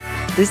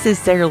This is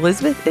Sarah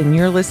Elizabeth, and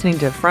you're listening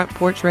to Front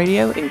Porch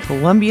Radio in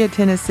Columbia,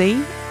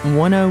 Tennessee,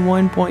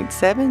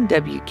 101.7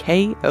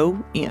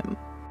 WKOM.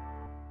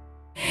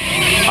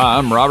 Hi,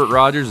 I'm Robert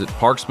Rogers at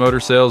Parks Motor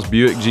Sales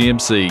Buick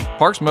GMC.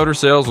 Parks Motor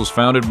Sales was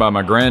founded by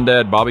my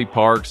granddad, Bobby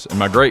Parks, and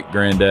my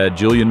great-granddad,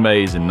 Julian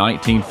Mays, in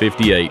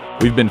 1958.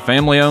 We've been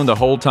family-owned the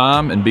whole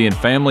time, and being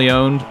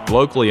family-owned,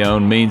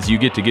 locally-owned means you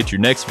get to get your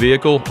next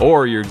vehicle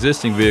or your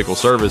existing vehicle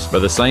serviced by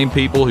the same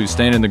people who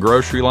stand in the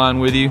grocery line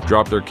with you,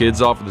 drop their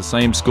kids off at the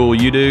same school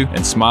you do,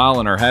 and smile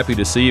and are happy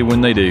to see you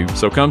when they do.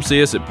 So come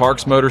see us at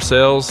Parks Motor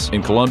Sales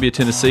in Columbia,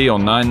 Tennessee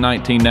on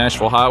 919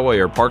 Nashville Highway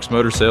or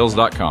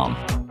parksmotorsales.com.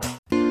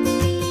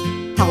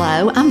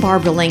 Hello, I'm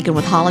Barbara Lincoln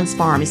with Holland's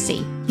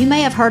Pharmacy. You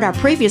may have heard our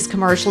previous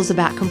commercials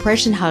about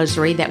compression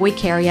hosiery that we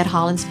carry at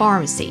Holland's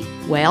Pharmacy.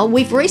 Well,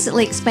 we've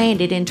recently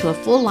expanded into a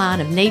full line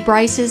of knee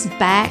braces,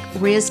 back,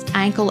 wrist,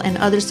 ankle, and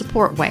other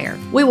support wear.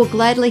 We will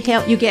gladly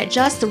help you get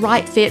just the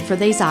right fit for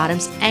these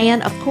items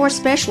and, of course,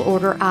 special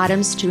order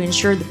items to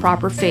ensure the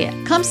proper fit.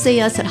 Come see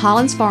us at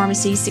Holland's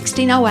Pharmacy,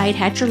 1608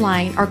 Hatcher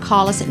Lane, or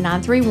call us at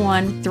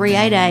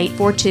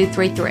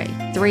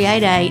 931-388-4233.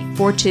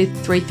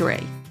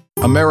 388-4233.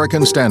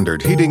 American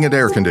Standard Heating and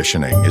Air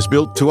Conditioning is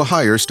built to a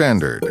higher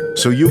standard,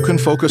 so you can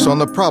focus on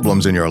the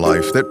problems in your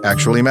life that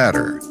actually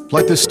matter,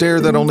 like the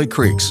stair that only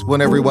creaks when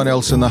everyone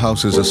else in the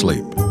house is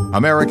asleep.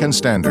 American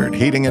Standard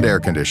Heating and Air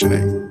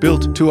Conditioning,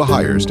 built to a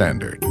higher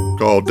standard.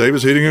 Call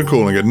Davis Heating and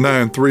Cooling at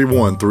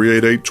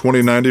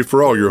 931-388-2090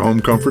 for all your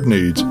home comfort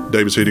needs.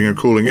 Davis Heating and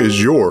Cooling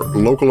is your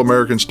local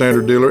American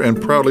Standard dealer and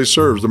proudly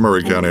serves the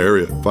Murray County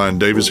area. Find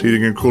Davis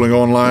Heating and Cooling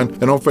online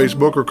and on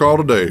Facebook or call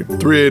today,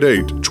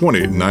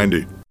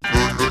 388-2090.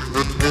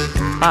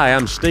 Hi,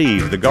 I'm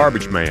Steve, the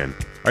Garbage Man.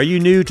 Are you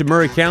new to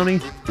Murray County?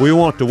 We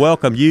want to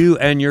welcome you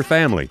and your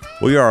family.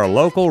 We are a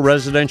local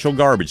residential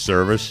garbage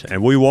service,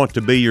 and we want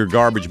to be your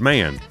garbage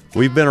man.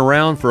 We've been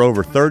around for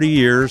over 30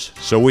 years,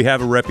 so we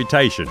have a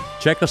reputation.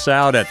 Check us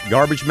out at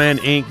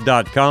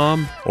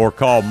garbagemaninc.com or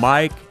call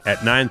Mike at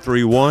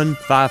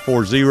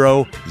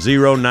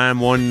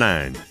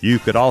 931-540-0919. You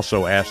could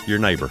also ask your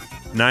neighbor.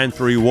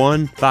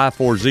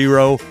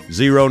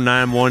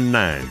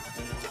 931-540-0919.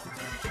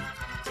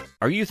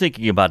 Are you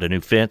thinking about a new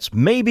fence?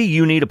 Maybe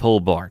you need a pole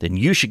barn. Then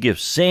you should give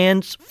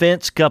Sands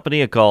Fence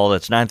Company a call.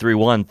 That's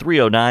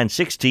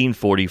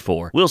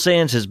 931-309-1644. Will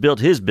Sands has built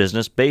his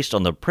business based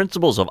on the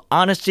principles of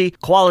honesty,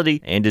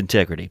 quality, and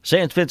integrity.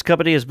 Sands Fence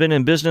Company has been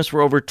in business for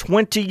over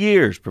 20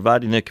 years,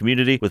 providing the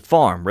community with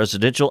farm,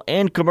 residential,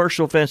 and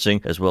commercial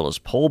fencing, as well as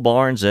pole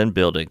barns and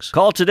buildings.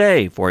 Call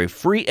today for a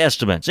free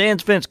estimate.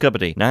 Sands Fence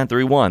Company,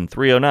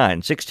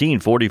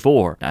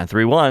 931-309-1644.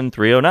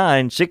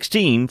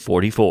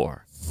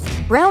 931-309-1644.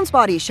 Brown's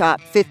Body Shop,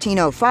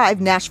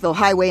 1505 Nashville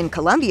Highway in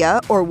Columbia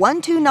or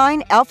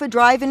 129 Alpha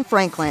Drive in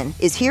Franklin,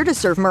 is here to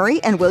serve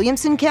Murray and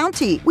Williamson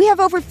County. We have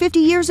over 50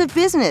 years of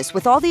business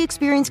with all the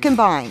experience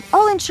combined.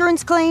 All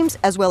insurance claims,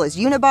 as well as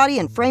unibody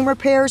and frame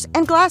repairs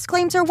and glass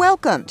claims are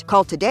welcomed.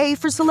 Call today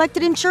for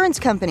selected insurance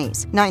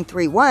companies.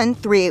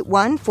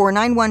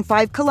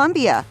 931-381-4915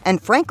 Columbia and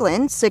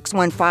Franklin,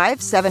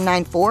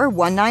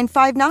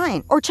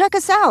 615-794-1959. Or check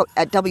us out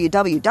at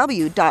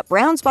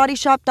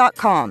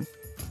www.brownsbodyshop.com.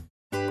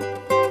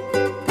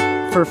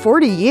 For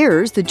 40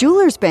 years, the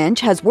Jewelers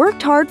Bench has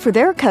worked hard for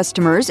their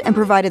customers and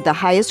provided the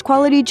highest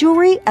quality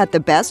jewelry at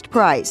the best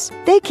price.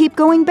 They keep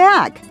going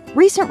back.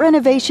 Recent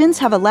renovations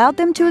have allowed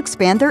them to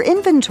expand their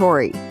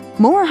inventory.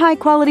 More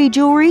high-quality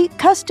jewelry,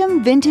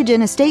 custom vintage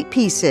and estate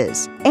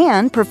pieces,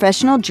 and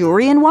professional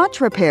jewelry and watch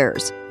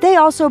repairs. They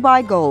also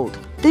buy gold.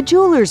 The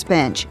Jewelers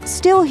Bench,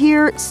 still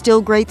here,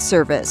 still great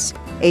service.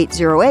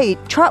 808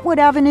 Trotwood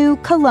Avenue,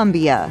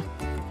 Columbia.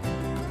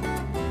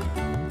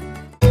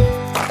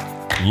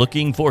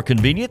 Looking for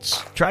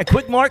convenience? Try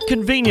Quick Mart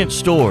Convenience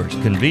Stores,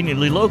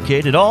 conveniently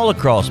located all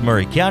across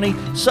Murray County,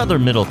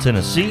 southern Middle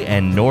Tennessee,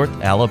 and North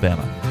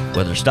Alabama.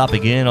 Whether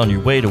stopping in on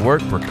your way to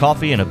work for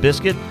coffee and a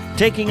biscuit,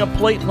 taking a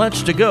plate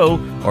lunch to go,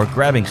 or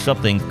grabbing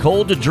something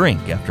cold to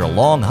drink after a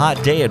long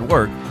hot day at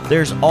work,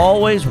 there's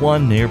always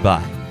one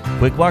nearby.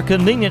 Quick Mart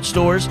Convenience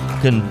Stores,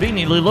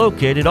 conveniently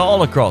located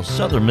all across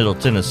southern Middle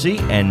Tennessee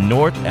and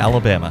North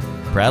Alabama.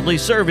 Proudly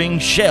serving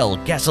Shell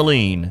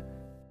gasoline.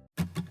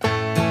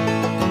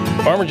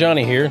 Farmer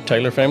Johnny here,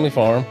 Taylor Family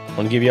Farm. I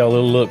want to give y'all a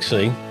little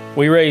look-see.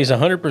 We raise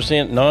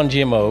 100%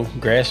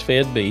 non-GMO,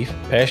 grass-fed beef,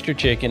 pasture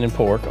chicken, and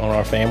pork on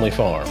our family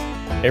farm.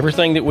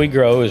 Everything that we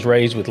grow is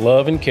raised with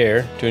love and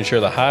care to ensure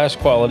the highest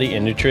quality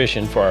and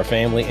nutrition for our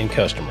family and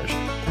customers.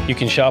 You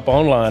can shop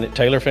online at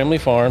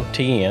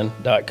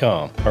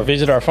TaylorFamilyFarmTN.com or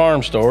visit our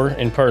farm store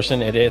in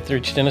person at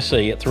Etheridge,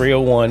 Tennessee at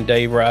 301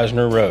 Dave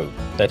Reisner Road.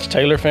 That's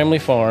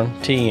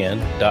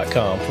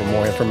TaylorFamilyFarmTN.com for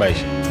more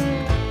information.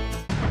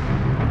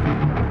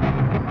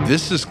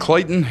 This is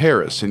Clayton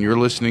Harris, and you're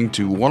listening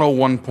to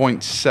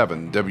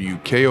 101.7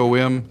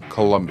 WKOM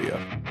Columbia.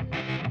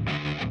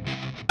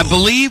 I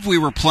believe we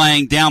were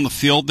playing Down the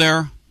Field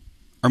there,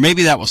 or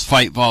maybe that was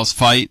Fight Vols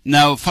Fight.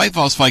 No, Fight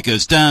Vols Fight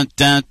goes dun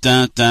dun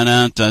dun dun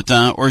dun dun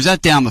dun, or is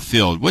that Down the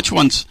Field? Which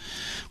one's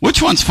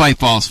Fight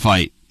Vols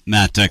Fight?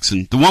 Matt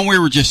Dixon. The one we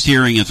were just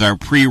hearing is our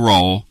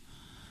pre-roll,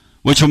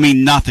 which will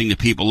mean nothing to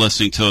people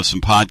listening to us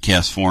in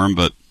podcast form,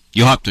 but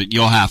you'll have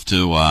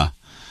to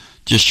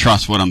just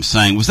trust what I'm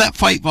saying. Was that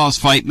Fight Balls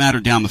Fight Matter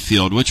down the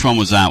field? Which one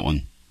was that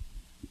one?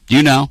 Do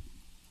you know?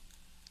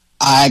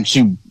 I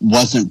actually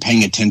wasn't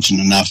paying attention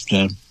enough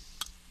to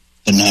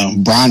know.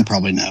 Brian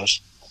probably knows.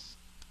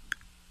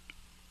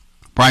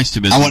 Bryce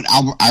too busy.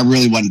 I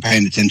really wasn't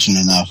paying attention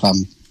enough.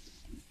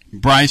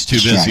 Bryce too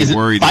busy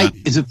worried.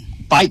 Is it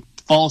Fight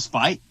Balls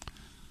Fight?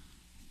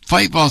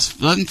 Fight Balls.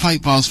 Doesn't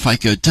Fight Balls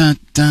Fight go dun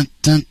dun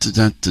dun dun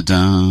dun dun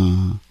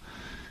dun?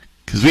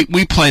 Because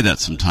we play that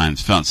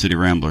sometimes, Fountain City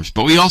Ramblers,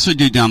 but we also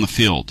do down the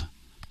field.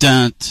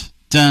 Dun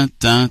dun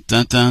dun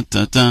dun dun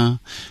dun dun.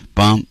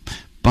 Bum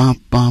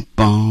bum bum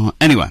bum.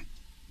 Anyway,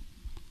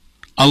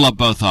 I love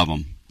both of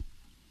them.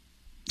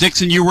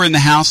 Dixon, you were in the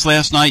house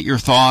last night. Your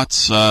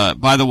thoughts?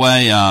 By the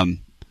way,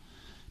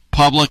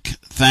 public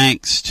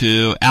thanks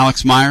to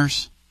Alex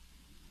Myers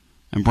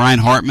and Brian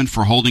Hartman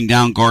for holding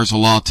down Garza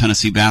Law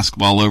Tennessee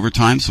basketball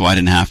overtime, so I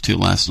didn't have to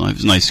last night. It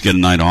was nice to get a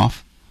night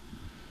off.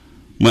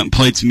 Went and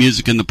played some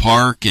music in the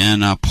park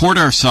and poured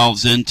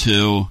ourselves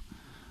into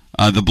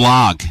the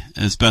blog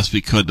as best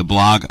we could, the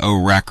blog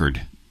O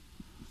Record.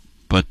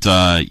 But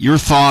your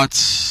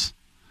thoughts,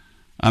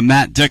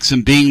 Matt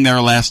Dixon being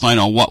there last night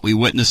on what we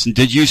witnessed, and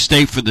did you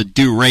stay for the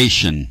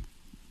duration?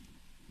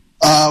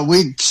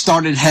 We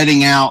started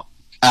heading out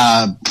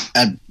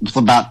with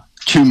about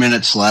 2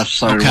 minutes left,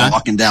 so we were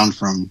walking down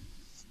from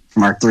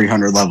our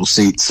 300 level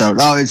seat. So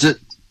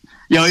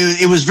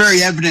it was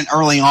very evident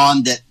early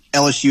on that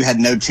LSU had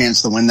no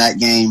chance to win that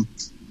game,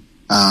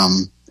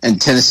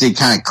 and Tennessee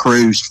kind of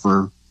cruised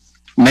for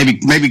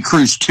maybe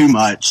cruised too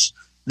much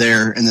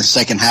there in the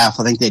second half.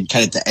 I think they'd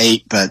cut it to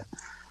 8, but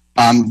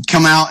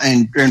come out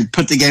and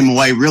put the game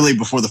away really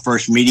before the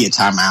first media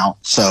timeout.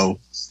 So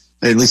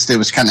at least it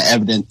was kind of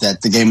evident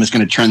that the game was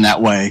going to turn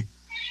that way.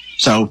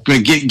 So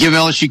give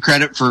LSU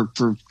credit for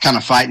kind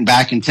of fighting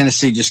back, and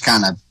Tennessee just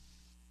kind of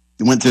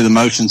went through the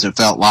motions, it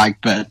felt like,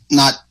 but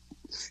not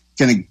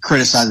going to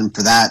criticize him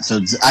for that.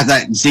 So I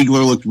thought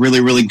Ziegler looked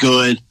really, really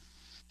good.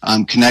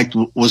 Connect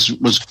was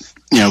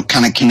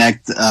kind of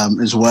Connect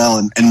as well.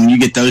 And when you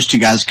get those two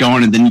guys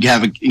going, and then you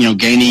have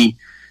Gainey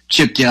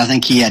chipped in, I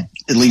think he had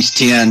at least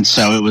 10.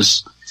 So it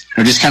was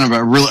just kind of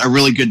a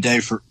really good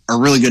day a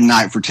really good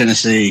night for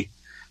Tennessee.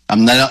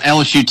 The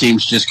LSU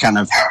team's just kind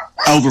of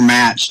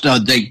overmatched.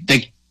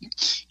 It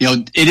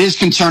is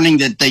concerning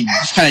that they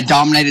just kind of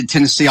dominated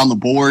Tennessee on the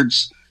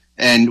boards.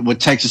 And with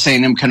Texas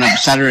A&M coming up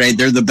Saturday,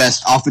 they're the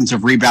best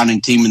offensive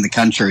rebounding team in the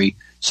country.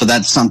 So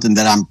that's something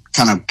that I'm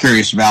kind of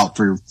curious about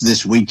for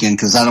this weekend,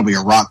 because that'll be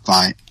a rock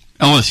fight.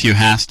 LSU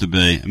has to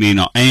be. I mean,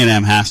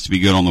 A&M has to be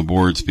good on the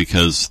boards,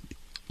 because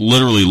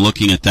literally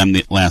looking at them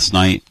last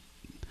night,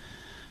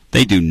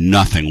 they do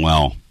nothing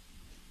well,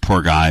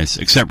 poor guys,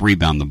 except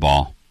rebound the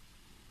ball.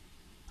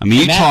 I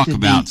mean, you talk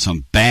about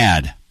some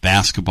bad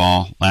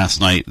basketball last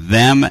night.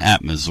 Them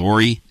at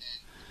Missouri.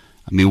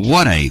 I mean,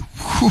 what a...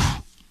 Whew.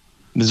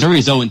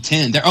 Missouri's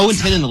 0-10. They're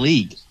 0-10 in the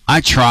league.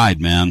 I tried,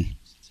 man.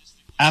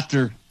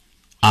 After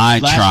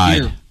last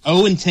year,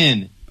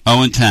 0-10.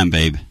 0-10,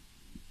 babe.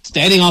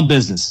 Standing on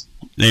business.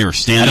 They were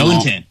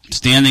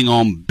standing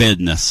on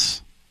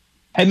business.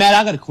 Hey, Matt,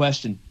 I got a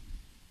question.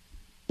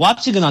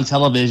 Watching it on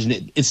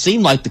television, it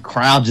seemed like the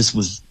crowd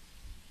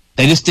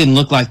they just didn't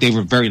look like they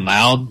were very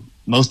loud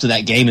most of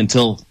that game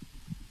until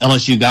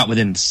LSU got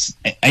within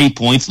 8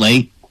 points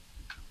late.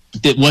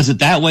 Was it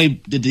that way?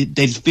 Did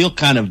they feel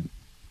kind of,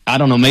 I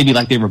don't know, maybe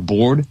like they were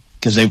bored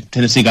because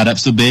Tennessee got up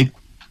so big?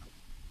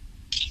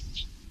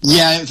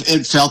 Yeah,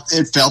 it felt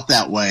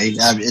that way.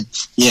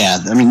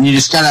 I mean, you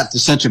just got up to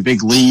such a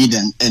big lead,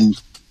 and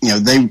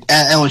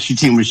LSU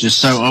team was just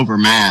so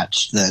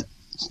overmatched that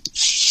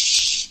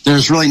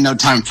there's really no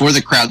time for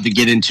the crowd to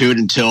get into it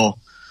until,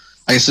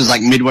 I guess it was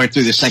like midway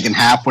through the second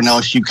half when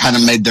LSU kind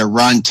of made their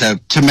run to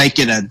make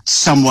it a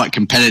somewhat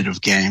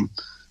competitive game.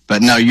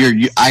 But no,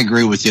 I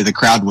agree with you. The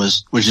crowd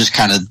was just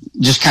kind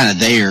of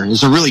there. It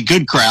was a really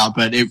good crowd,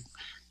 but there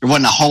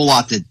wasn't a whole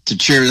lot to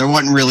cheer. There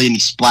wasn't really any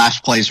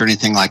splash plays or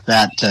anything like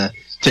that to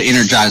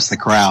energize the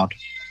crowd.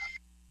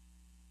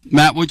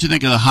 Matt, what'd you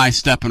think of the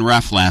high-stepping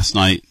ref last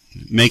night,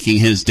 making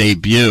his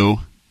debut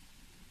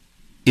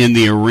in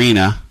the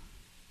arena,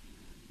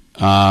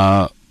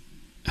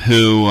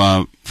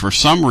 who, for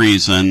some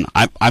reason,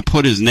 I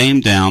put his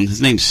name down.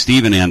 His name's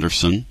Steven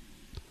Anderson,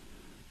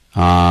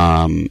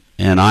 and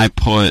I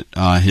put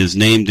his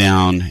name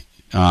down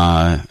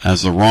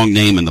as the wrong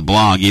name in the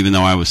blog, even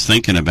though I was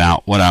thinking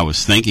about what I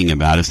was thinking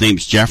about. His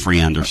name's Jeffrey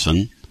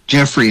Anderson.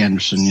 Jeffrey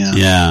Anderson, yeah.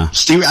 Yeah.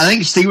 I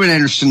think Steven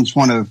Anderson's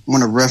one of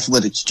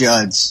Refletic's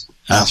Judd's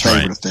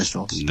favorite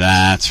officials.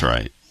 That's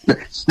right.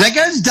 That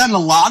guy's done a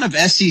lot of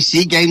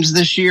SEC games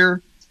this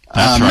year.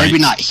 That's right. Maybe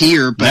not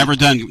here, but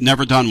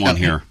never done one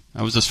here.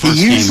 That was his first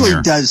game here. He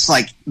usually does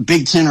like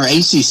Big Ten or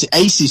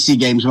ACC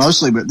games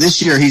mostly, but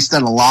this year he's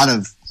done a lot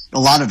of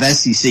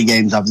SEC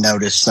games, I've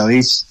noticed. So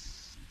I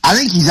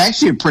think he's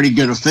actually a pretty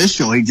good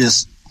official. I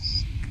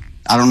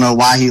don't know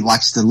why he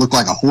likes to look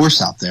like a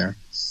horse out there.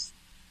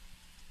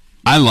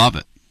 I love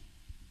it.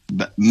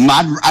 But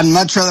I'd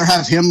much rather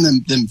have him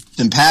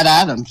than Pat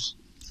Adams.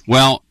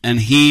 Well, and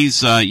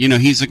he's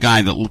he's a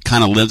guy that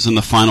kind of lives in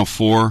the Final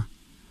Four.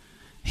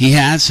 He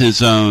has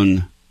his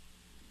own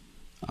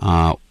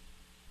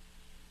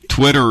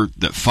Twitter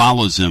that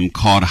follows him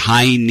called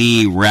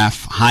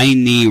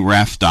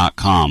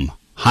highkneeref.com.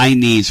 High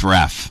Knees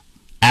Ref.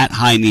 At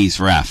High Knees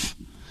Ref.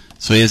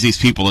 So he has these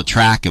people that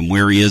track him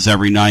where he is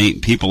every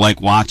night. People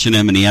like watching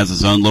him, and he has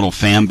his own little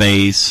fan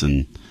base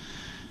and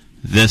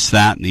this,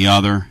 that, and the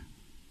other.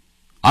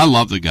 I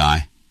love the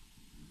guy.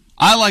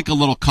 I like a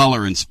little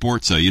color in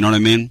sports, though. You know what I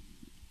mean?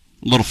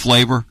 A little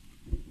flavor.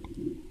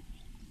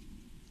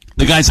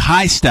 The guy's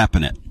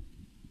high-stepping it.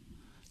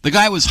 The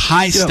guy was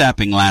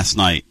high-stepping last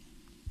night.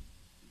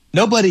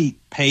 Nobody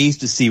pays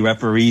to see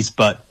referees,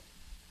 but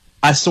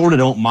I sort of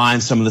don't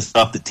mind some of the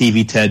stuff that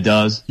TV Ted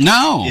does.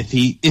 No. If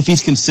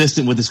he's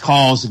consistent with his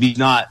calls, if he's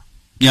not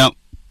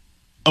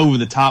over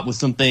the top with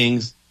some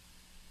things.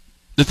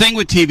 The thing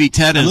with TV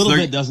Ted is a little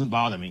bit doesn't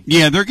bother me.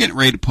 Yeah, they're getting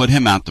ready to put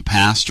him out to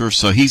pasture,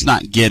 so he's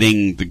not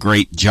getting the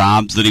great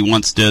jobs that he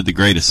once did, the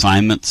great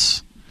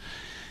assignments.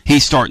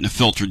 He's starting to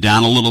filter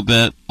down a little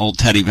bit, old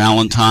Teddy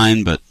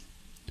Valentine, but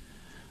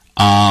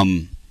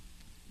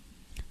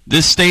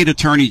this state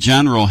attorney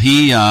general,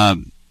 he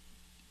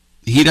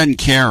doesn't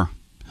care.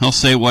 He'll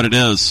say what it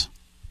is.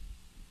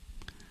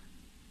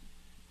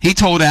 He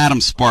told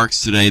Adam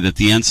Sparks today that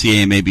the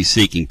NCAA may be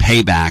seeking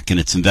payback in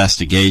its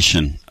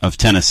investigation of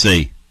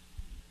Tennessee.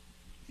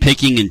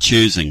 Picking and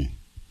choosing.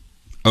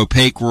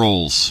 Opaque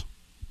rules.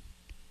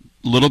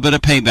 A little bit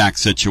of payback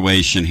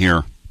situation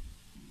here.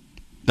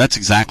 That's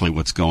exactly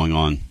what's going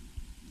on.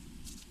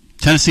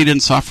 Tennessee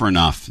didn't suffer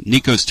enough.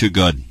 Nico's too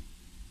good.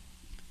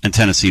 And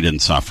Tennessee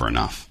didn't suffer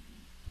enough.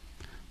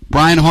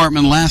 Brian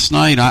Hartman, last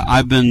night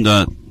I've been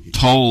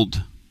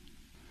told,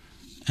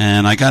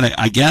 and I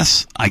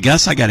guess I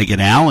gotta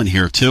get Al in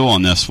here too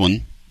on this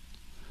one.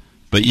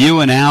 But you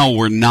and Al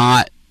were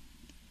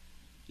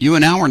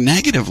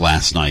negative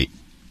last night.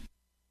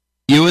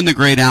 You and the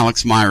great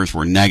Alex Myers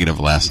were negative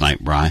last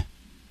night, Bri.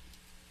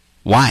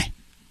 Why?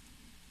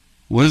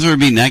 What is there to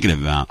be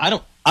negative about? I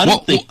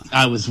don't think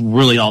I was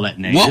really all that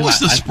negative. What was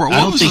the spread?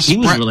 I don't think he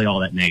was really all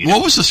that negative.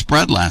 What was the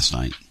spread last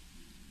night?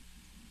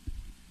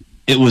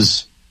 It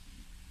was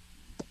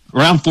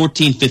around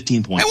 14,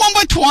 15 points. They won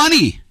by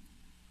 20.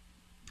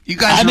 You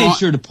guys. I made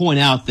sure to point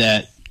out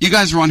that you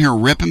guys were on here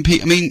ripping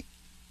people. I mean,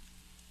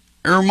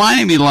 it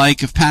reminded me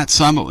like of Pat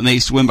Summitt when they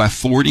used to win by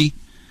 40,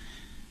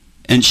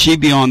 and she'd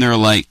be on there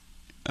like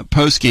a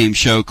post-game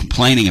show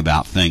complaining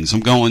about things.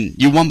 I'm going,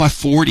 you won by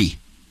 40.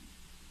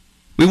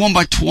 We won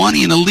by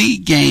 20 in a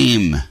league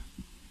game.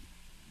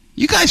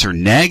 You guys are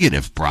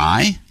negative,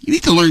 Bri. You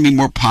need to learn to be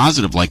more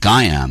positive like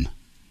I am.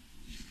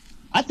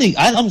 I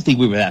don't think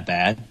we were that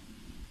bad.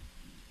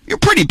 You're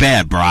pretty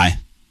bad, Bri.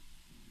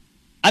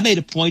 I made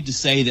a point to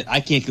say that I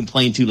can't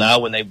complain too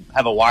loud when they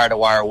have a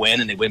wire-to-wire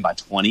win and they win by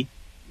 20.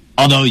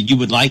 Although you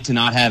would like to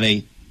not have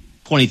a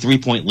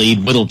 23-point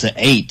lead whittled to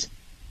 8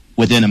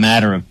 within a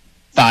matter of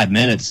 5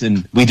 minutes.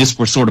 And we just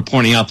were sort of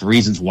pointing out the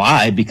reasons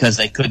why, because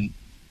they couldn't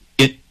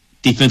get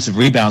defensive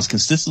rebounds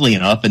consistently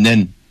enough. And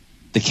then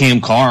the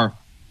Cam Carr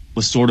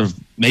was sort of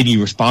maybe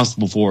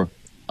responsible for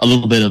a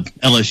little bit of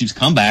LSU's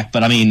comeback.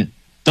 But, I mean,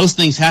 those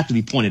things have to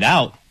be pointed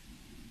out.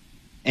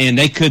 And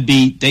they could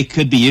be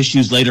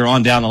issues later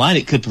on down the line.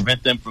 It could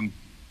prevent them from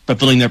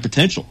fulfilling their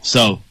potential.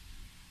 So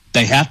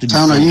they have to be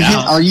pointed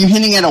out. Are you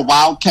hinting at a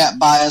Wildcat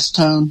bias,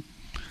 Tone?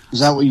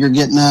 Is that what you're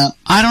getting at?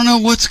 I don't know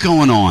what's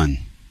going on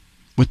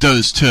with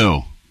those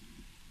two.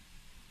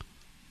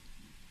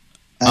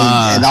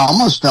 It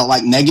almost felt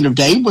like Negative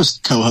Dave was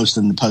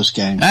co-hosting the post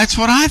game. That's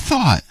what I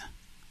thought.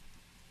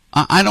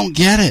 I don't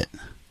get it.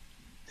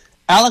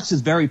 Alex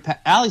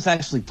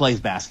actually plays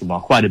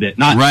basketball quite a bit,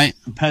 not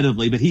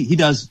competitively, but he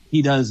does,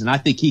 and I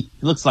think he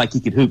looks like he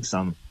could hoop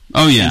some.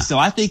 Oh yeah. And so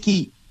I think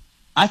he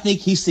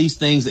sees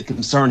things that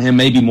concern him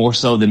maybe more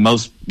so than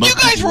most. You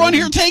guys were on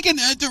here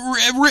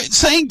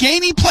saying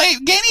Gainey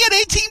had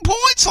 18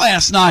 points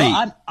last night.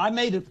 Well, I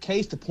made a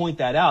case to point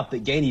that out,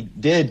 that Gainey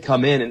did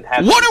come in and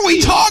have. What are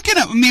we talking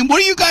about? I mean, what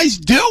are you guys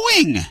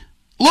doing?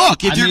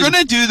 Look, if you're going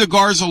to do the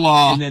Garza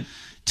Law,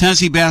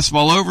 Tennessee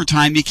basketball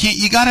overtime,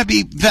 you got to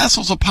be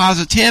vessels of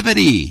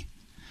positivity.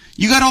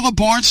 You got all the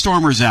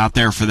barnstormers out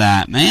there for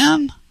that,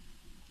 man.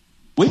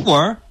 We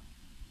were.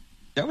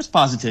 There was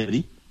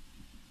positivity.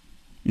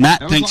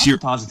 Matt thinks you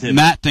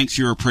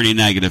were pretty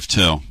negative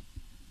too.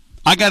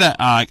 I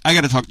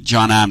gotta talk to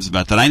John Adams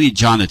about that. I need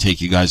John to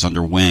take you guys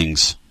under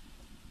wings,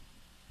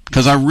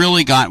 because I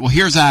really got. Well,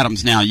 here's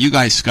Adams now. You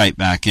guys Skype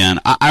back in.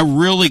 I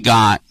really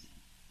got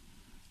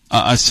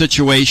a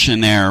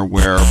situation there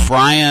where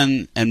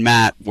Brian and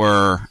Matt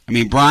were. I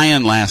mean,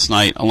 Brian last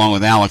night, along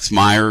with Alex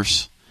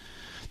Myers,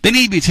 they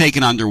need to be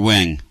taken under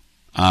wing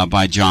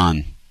by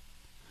John,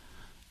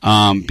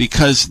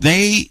 because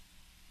they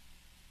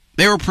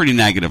were pretty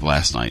negative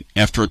last night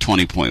after a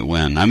 20-point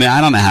win. I mean,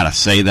 I don't know how to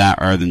say that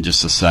other than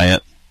just to say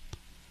it.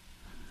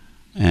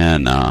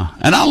 And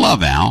I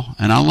love Al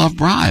and I love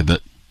Bri,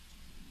 but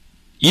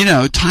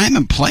time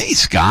and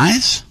place,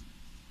 guys.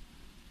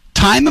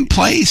 Time and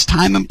place.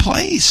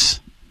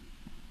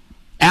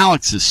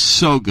 Alex is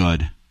so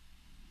good.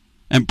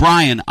 And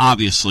Brian,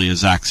 obviously,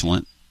 is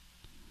excellent.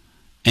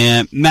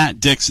 And Matt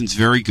Dixon's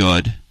very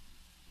good.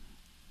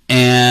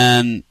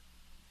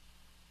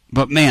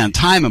 But man,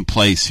 time and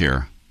place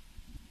here.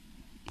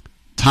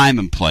 Time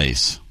and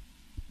place.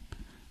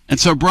 And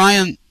so,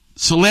 Brian,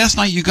 last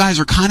night you guys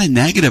are kind of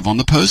negative on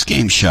the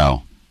post-game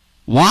show.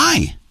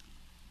 Why?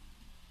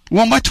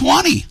 Won by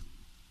 20.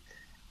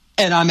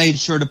 And I made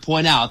sure to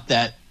point out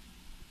that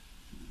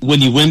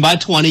when you win by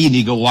 20 and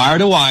you go wire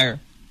to wire,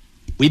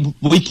 we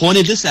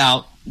pointed this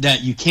out,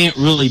 that you can't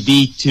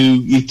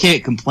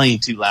complain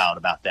too loud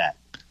about that.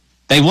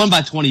 They won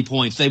by 20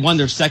 points. They won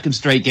their second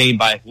straight game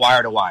by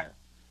wire to wire.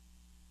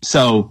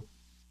 So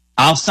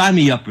I'll sign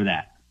me up for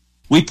that.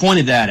 We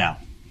pointed that out.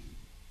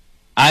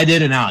 I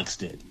did and Alex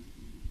did.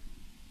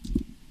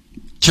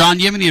 John,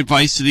 do you have any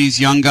advice to these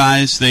young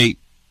guys? They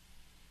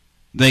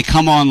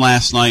come on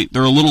last night.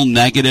 They're a little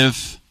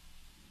negative.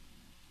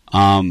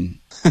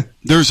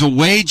 There's a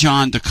way,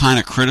 John, to kind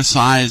of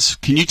criticize.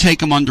 Can you take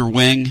them under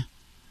wing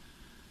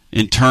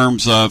in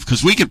terms of,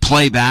 because we could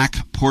play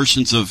back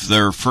portions of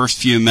their first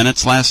few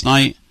minutes last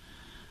night.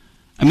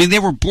 I mean, they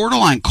were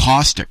borderline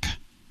caustic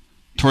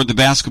toward the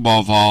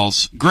basketball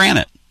Vols.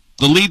 Granted,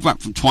 the lead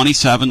went from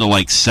 27 to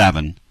like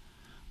 7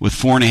 with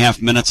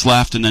 4.5 minutes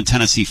left, and then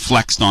Tennessee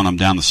flexed on them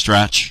down the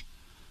stretch.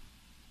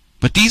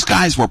 But these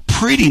guys were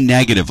pretty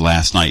negative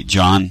last night,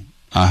 John,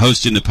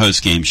 hosting the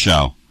postgame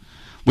show,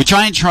 which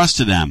I entrust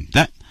to them.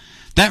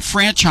 That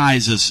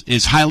franchise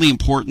is highly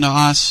important to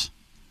us,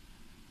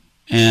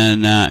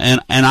 and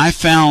I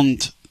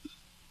found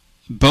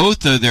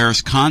both of their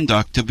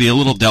conduct to be a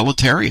little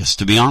deleterious,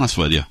 to be honest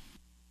with you.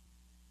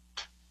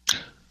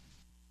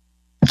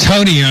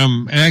 Tony,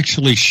 I'm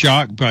actually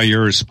shocked by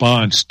your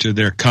response to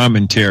their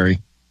commentary.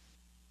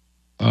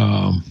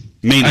 I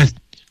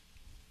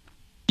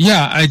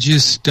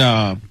just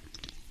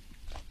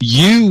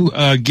you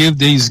give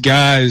these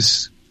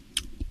guys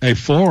a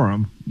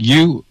forum.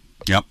 You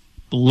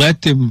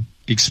let them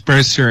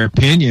express their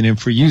opinion, and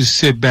for you to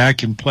sit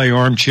back and play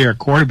armchair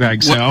quarterback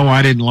and say,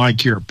 I didn't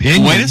like your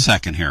opinion. Wait a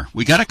second here.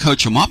 We got to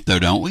coach them up, though,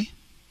 don't we?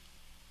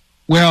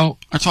 Well,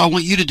 that's all I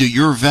want you to do.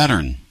 You're a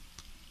veteran.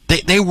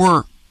 They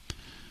were.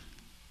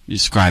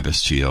 Describe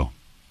this to you.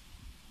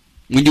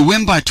 When you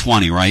win by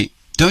 20, right?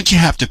 Don't you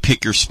have to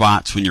pick your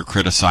spots when you're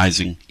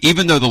criticizing?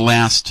 Even though there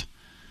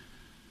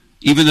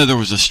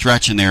was a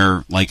stretch in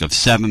there like of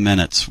 7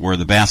 minutes where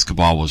the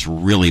basketball was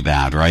really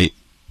bad, right?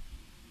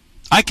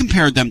 I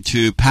compared them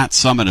to Pat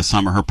Summitt at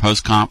some of her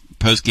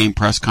post-game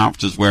press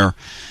conferences where,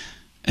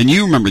 and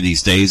you remember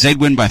these days, they'd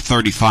win by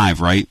 35,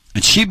 right?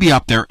 And she'd be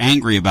up there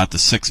angry about the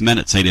 6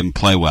 minutes they didn't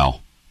play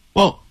well.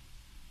 Well,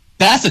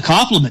 that's a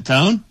compliment,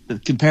 Tone, to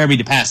compare me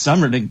to Pat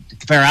Summitt, to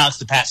compare Alex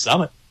to Pat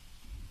Summitt.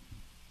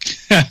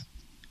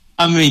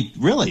 I mean,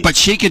 really. But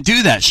she could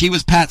do that. She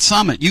was Pat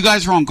Summitt. You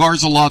guys are on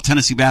Garza Law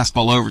Tennessee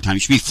basketball overtime.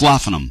 You should be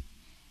fluffing them.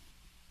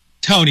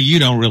 Tony, you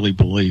don't really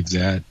believe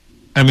that.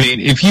 I mean,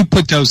 if you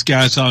put those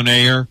guys on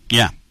air,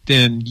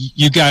 then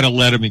you got to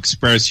let them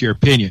express your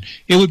opinion.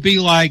 It would be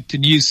like the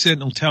News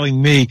Sentinel telling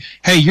me,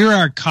 hey, you're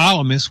our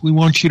columnist. We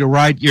want you to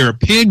write your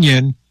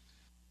opinion.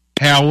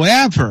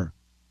 However,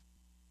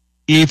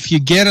 if you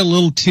get a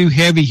little too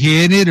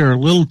heavy-handed or a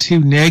little too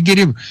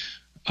negative,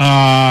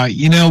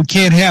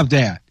 can't have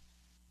that.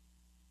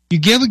 You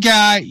give a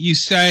guy, you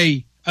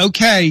say,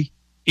 okay,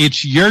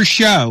 it's your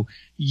show.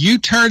 You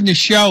turn the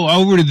show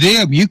over to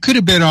them. You could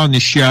have been on the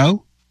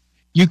show.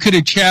 You could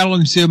have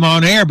challenged them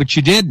on air, but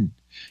you didn't.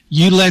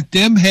 You let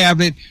them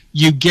have it.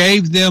 You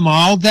gave them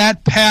all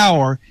that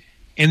power,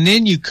 and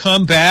then you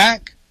come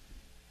back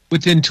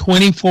within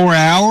 24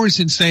 hours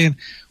and saying,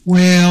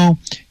 well,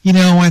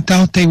 I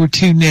thought they were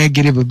too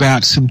negative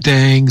about some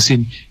things,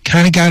 and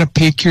kind of got to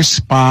pick your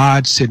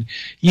spots, and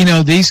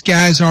these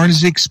guys aren't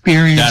as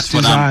experienced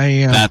as I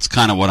am. That's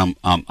kind of what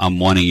I'm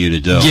wanting you to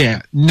do.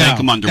 Yeah, no, take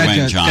them under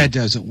wing, John. That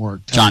doesn't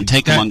work, Tony. John,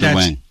 take them under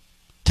wing.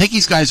 Take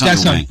these guys under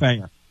wing. That's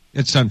unfair.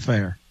 It's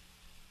unfair.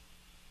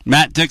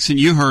 Matt Dixon,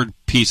 you heard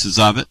pieces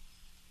of it,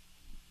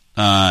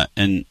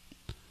 and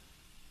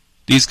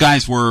these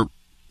guys were.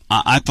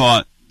 I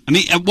thought. I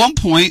mean, at one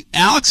point,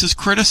 Alex is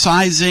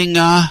criticizing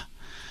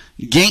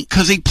Gink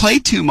because he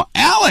played too much.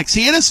 Alex,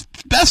 he had his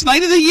best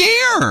night of the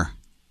year.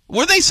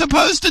 What are they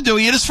supposed to do?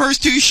 He had his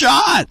first 2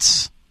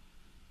 shots.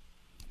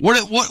 What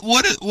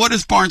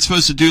is Barnes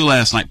supposed to do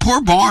last night?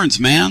 Poor Barnes,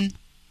 man.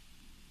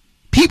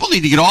 People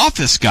need to get off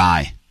this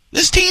guy.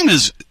 This team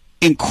is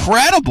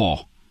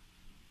incredible.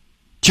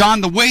 John,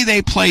 the way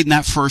they played in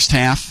that first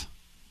half,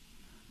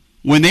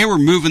 when they were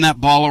moving that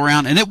ball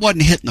around, and it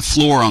wasn't hitting the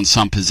floor on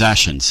some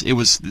possessions.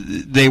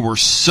 They were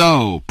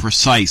so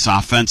precise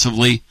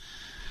offensively.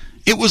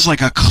 It was like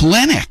a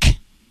clinic.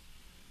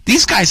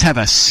 These guys have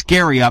a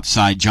scary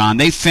upside, John.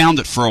 They found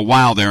it for a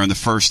while there in the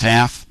first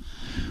half.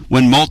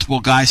 When multiple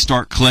guys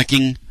start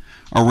clicking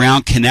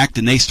around, connect,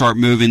 and they start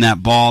moving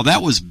that ball.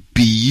 That was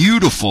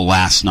beautiful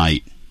last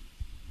night.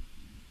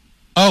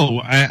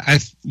 Oh,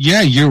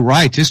 yeah, you're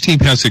right. This team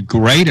has a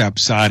great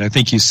upside. I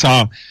think you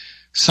saw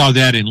saw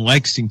that in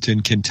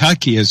Lexington,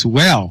 Kentucky as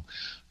well.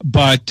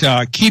 But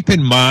keep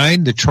in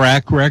mind the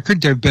track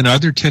record. There have been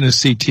other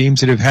Tennessee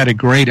teams that have had a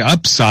great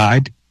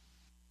upside.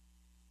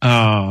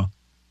 That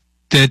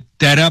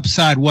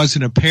upside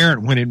wasn't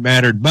apparent when it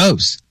mattered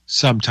most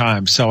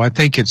sometimes. So I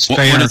think it's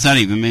fair what does that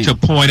even mean? To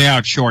point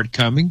out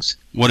shortcomings.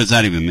 What does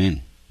that even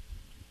mean?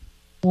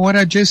 What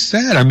I just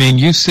said. I mean,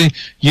 you've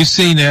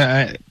seen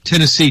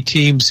Tennessee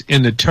teams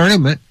in the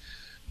tournament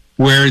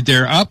where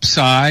their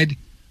upside,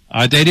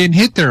 they didn't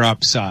hit their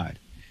upside.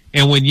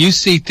 And when you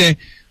see things,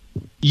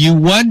 you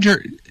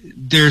wonder,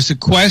 there's a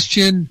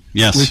question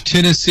with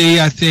Tennessee,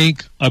 I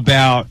think,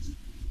 about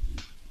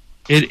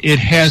it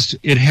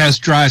has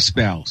dry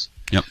spells.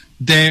 Yep.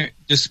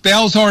 The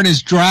spells aren't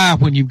as dry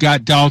when you've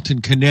got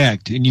Dalton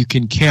Connect and you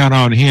can count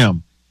on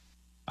him.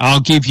 I'll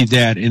give you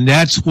that. And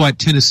that's what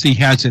Tennessee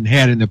hasn't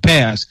had in the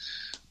past.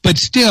 But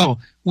still,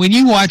 when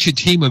you watch a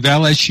team of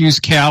LSU's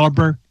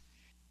caliber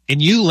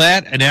and you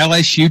let an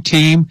LSU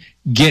team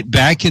get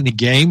back in the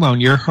game on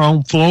your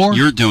home floor.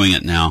 You're doing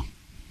it now.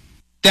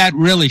 That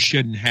really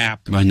shouldn't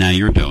happen. Well, now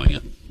you're doing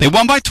it. They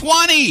won by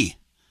 20.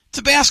 It's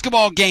a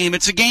basketball game.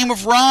 It's a game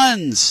of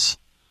runs.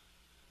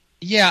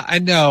 Yeah, I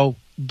know.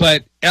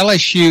 But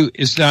LSU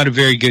is not a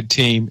very good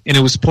team, and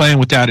it was playing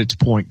without its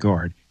point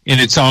guard, and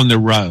it's on the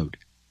road.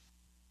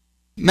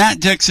 Matt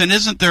Dixon,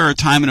 isn't there a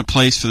time and a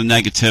place for the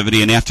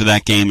negativity, and after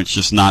that game, it's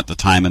just not the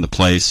time and the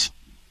place?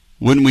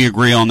 Wouldn't we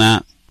agree on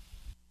that?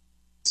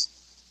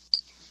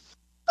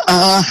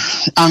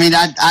 I mean,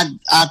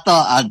 I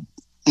thought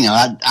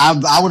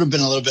I would have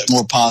been a little bit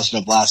more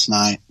positive last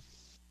night.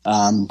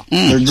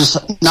 There's just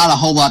not a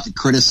whole lot to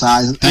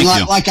criticize.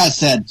 And like I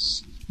said,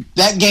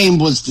 that game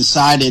was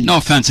decided. No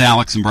offense,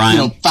 Alex and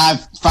Brian.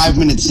 5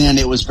 minutes in,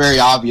 it was very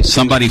obvious.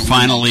 Somebody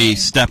finally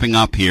stepping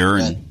up here.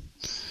 And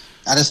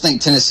I just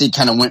think Tennessee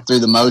kind of went through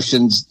the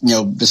motions.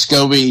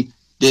 Vescovi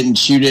didn't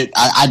shoot it.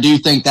 I do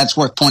think that's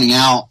worth pointing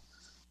out.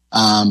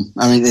 I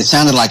mean, it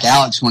sounded like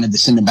Alex wanted to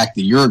send him back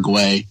to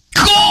Uruguay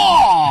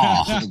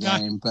after the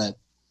game, but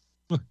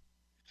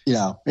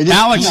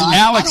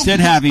Alex did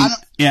have him.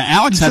 Yeah,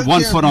 Alex had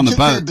 1 foot on the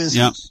boat.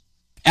 Yeah,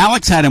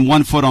 Alex had him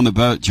 1 foot on the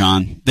boat.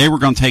 John, they were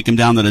going to take him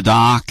down to the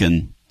dock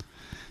and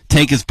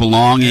take his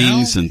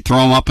belongings and throw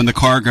him up in the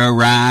cargo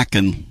rack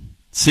and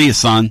see you,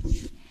 son.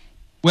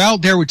 Well,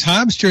 there were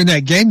times during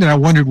that game that I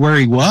wondered where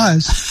he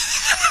was.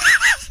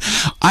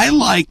 I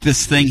like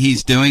this thing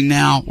he's doing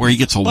now where he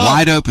gets a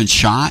wide open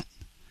shot,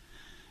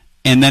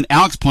 and then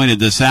Alex pointed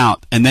this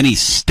out, and then he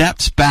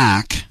steps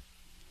back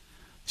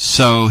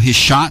so his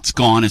shot's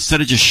gone instead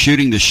of just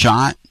shooting the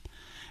shot.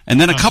 And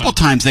then a couple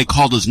times they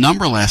called his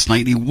number last night,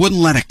 and he wouldn't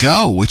let it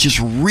go, which is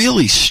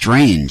really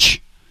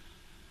strange.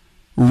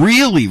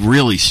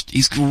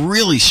 He's a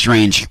really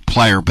strange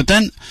player. But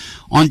then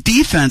on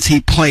defense,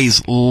 he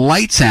plays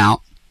lights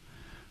out,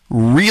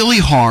 really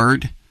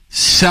hard,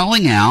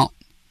 selling out.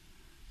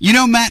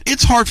 Matt,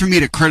 it's hard for me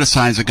to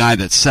criticize a guy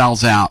that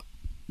sells out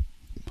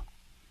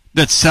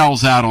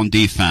on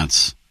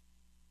defense.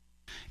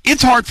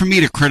 It's hard for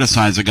me to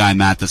criticize a guy,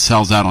 Matt, that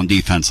sells out on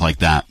defense like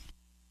that.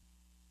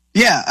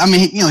 Yeah, I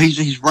mean,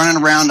 he's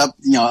running around up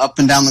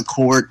and down the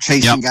court,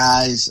 chasing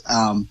guys.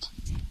 I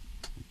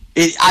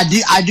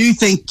do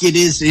think it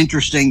is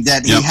interesting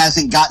that he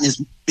hasn't gotten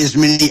as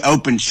many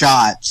open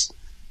shots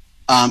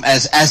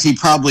as he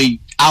probably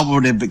I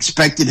would have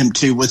expected him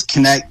to with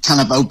Connect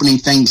kind of opening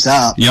things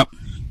up. Yep.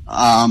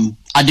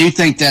 I do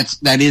think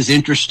that is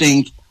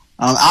interesting.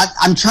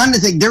 I'm trying to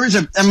think. There was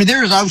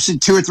obviously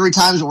 2 or 3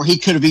 times where he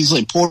could have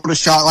easily pulled a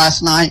shot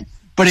last night,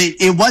 but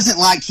it wasn't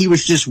like he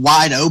was just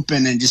wide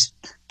open and just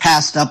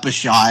passed up a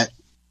shot.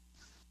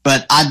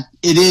 But I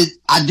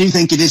do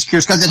think it is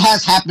curious because it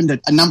has happened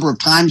a number of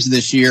times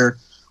this year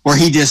where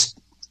he just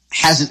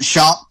hasn't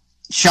shot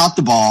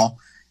the ball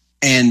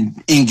in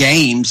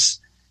games.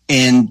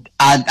 And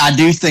I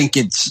do think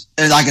it's,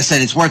 like I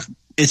said, it's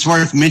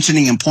worth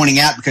mentioning and pointing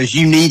out because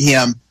you need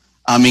him.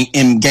 I mean,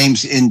 in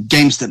games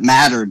that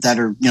matter, that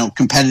are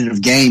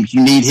competitive games,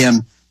 you need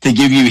him to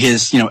give you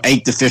his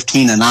 8 to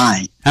 15 a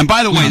night. And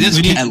by the way,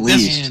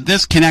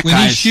 this Connect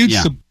guy,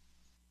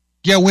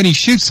 when he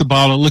shoots the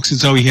ball, it looks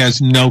as though he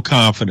has no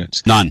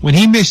confidence. None. When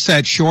he missed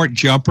that short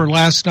jumper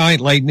last night,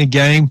 late in the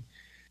game,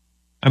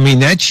 I mean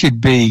that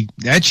should be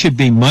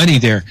money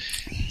there.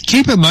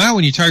 Keep in mind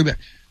when you talk about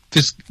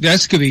this,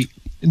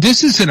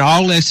 this is an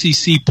all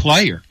SEC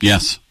player.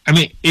 Yes. I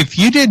mean, if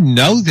you didn't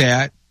know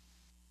that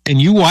and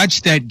you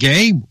watched that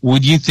game,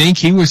 would you think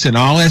he was an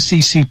all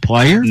SEC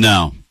player?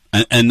 No.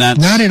 And that's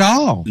not at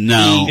all.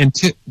 No. And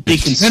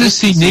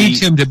Tennessee needs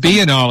him to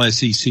be an all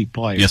SEC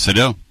player. Yes, I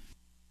do.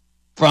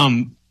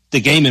 From the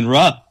game in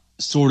Rupp,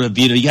 sort of,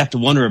 you have to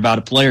wonder about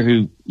a player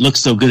who looks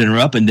so good in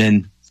Rupp and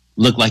then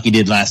look like he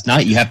did last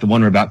night. You have to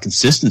wonder about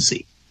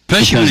consistency.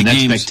 Especially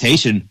because an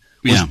expectation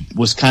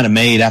was kind of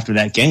made after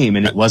that game,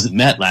 and it wasn't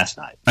met last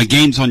night. A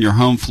game's on your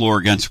home floor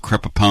against a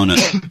crip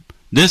opponent.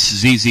 This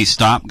ZZ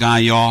Stop guy,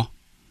 y'all,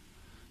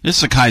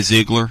 this is Kai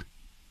Ziegler.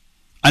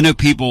 I know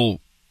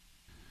people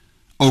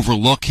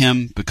overlook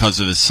him because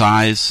of his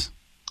size.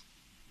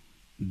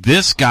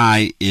 This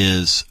guy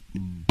is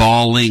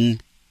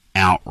balling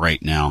out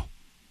right now.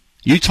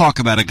 You talk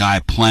about a guy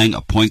playing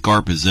a point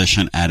guard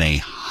position at a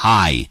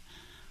high,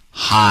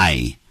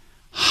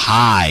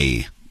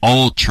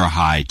 ultra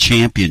high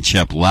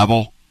championship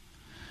level.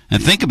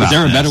 And think about this. Is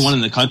there a better this. one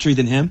in the country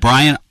than him?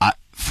 Brian,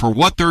 for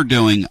what they're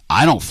doing,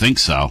 I don't think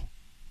so.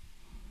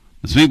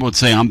 As people would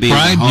say, I'm being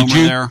Brian, a homer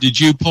there. Did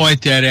you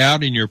point that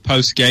out in your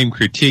post-game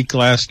critique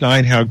last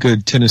night, how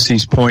good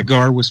Tennessee's point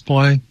guard was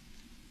playing?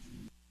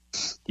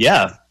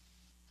 Yeah.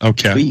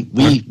 Okay.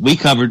 We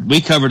covered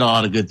a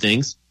lot of good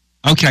things.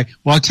 Okay.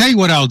 Well, I'll tell you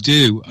what I'll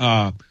do.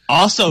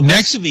 Also,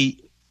 next go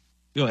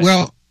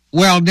ahead.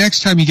 Well,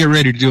 next time you get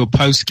ready to do a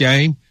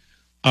post-game,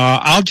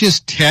 I'll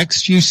just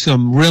text you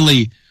some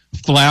really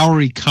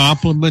flowery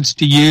compliments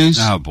to use.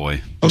 Oh,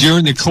 boy.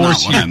 During the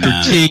course of your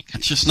critique.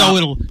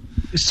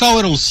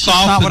 It'll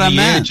soften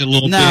the edge a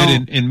little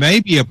bit and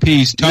maybe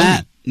appease Tony.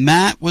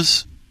 Matt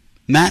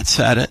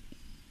said it.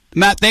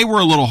 Matt, they were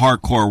a little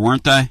hardcore,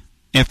 weren't they?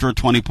 After a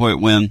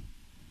 20-point win.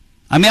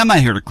 I mean, I'm not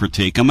here to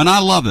critique them, and I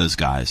love those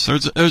guys.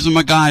 Those are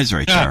my guys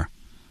right there.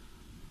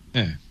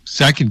 Yeah.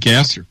 Second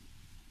guesser.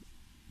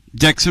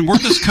 Dixon, we're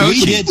just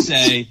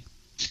coaching.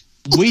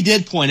 We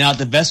did point out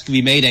that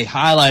Vescovy made a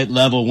highlight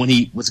level when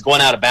he was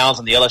going out of bounds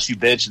on the LSU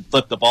bench and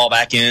flipped the ball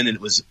back in, and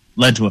it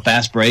led to a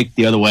fast break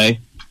the other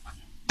way.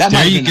 That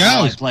might have been the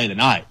highlight play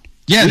tonight.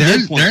 Yeah,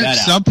 there's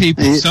some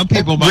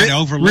people might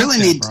overlook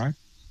that, right?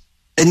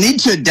 They need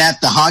to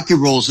adapt the hockey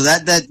rules so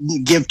that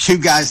give two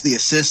guys the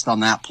assist on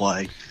that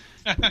play.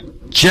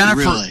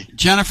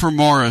 Jennifer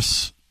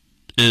Morris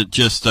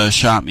just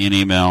shot me an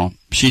email.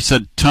 She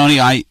said, Tony,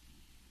 I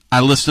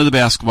listened to the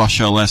basketball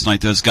show last night.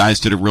 Those guys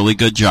did a really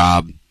good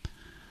job.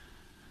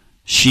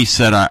 She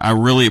said, I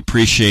really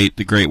appreciate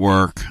the great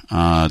work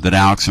that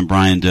Alex and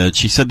Brian did.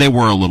 She said they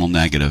were a little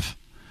negative.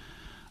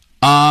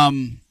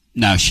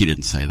 No, she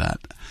didn't say that.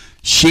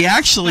 She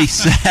actually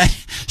said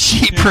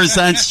she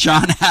presents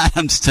John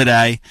Adams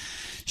today.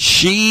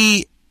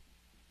 She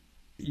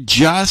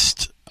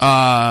just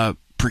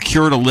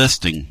procured a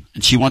listing,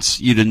 and she wants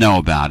you to know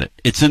about it.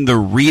 It's in the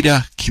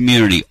Rita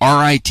community,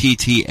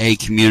 RITTA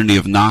community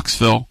of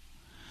Knoxville.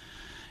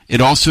 It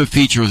also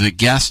features a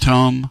guest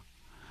home,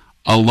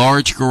 a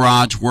large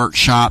garage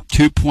workshop,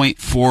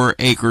 2.4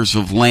 acres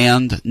of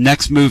land.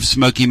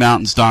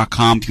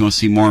 NextMoveSmokyMountains.com if you want to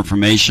see more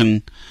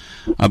information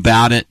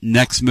about it.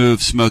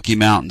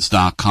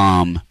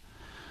 NextMoveSmokyMountains.com.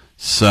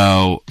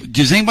 So,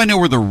 does anybody know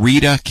where the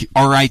Rita,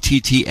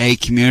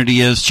 RITTA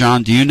community is?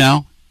 John, do you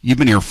know? You've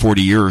been here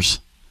 40 years.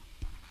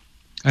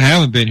 I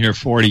haven't been here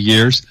 40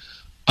 years.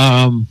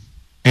 And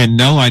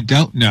no, I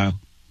don't know.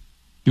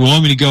 You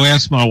want me to go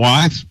ask my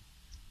wife?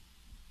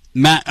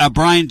 Matt,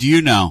 Brian, do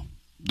you know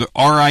the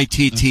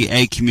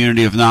RITTA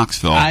community of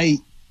Knoxville? I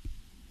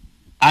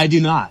do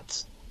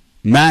not.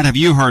 Matt, have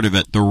you heard of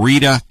it? The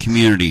Rita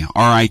community,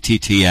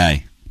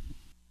 RITTA.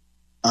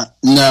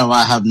 No,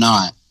 I have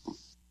not.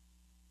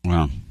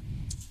 Well,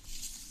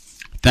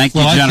 thank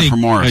you, Jennifer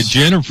Morris.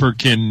 Jennifer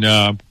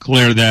can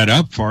clear that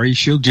up for you.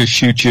 She'll just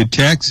shoot you a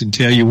text and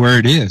tell you where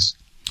it is.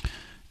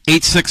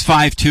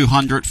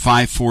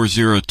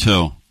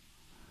 865-200-5402.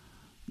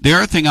 The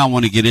other thing I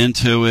want to get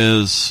into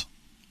is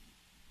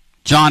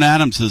John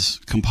Adams has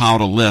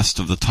compiled a list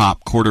of the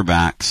top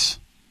quarterbacks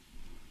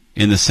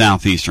in the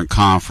Southeastern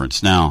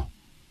Conference. Now,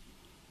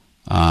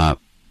 the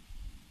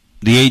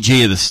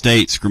AG of the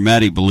state,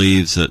 Scrimeti,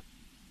 believes that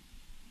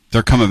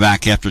they're coming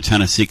back after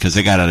Tennessee because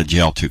they got out of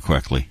jail too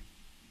quickly.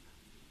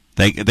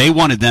 They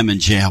wanted them in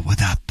jail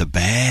without the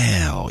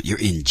bail. You're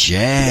in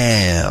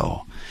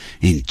jail.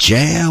 In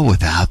jail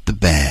without the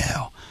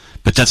bail.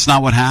 But that's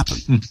not what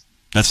happened.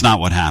 That's not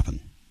what happened.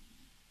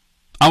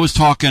 I was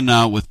talking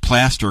with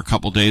Plaster a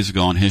couple days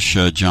ago on his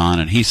show, John,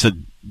 and he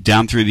said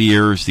down through the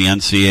years, the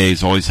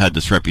NCAA's always had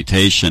this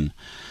reputation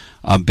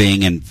of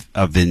being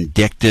a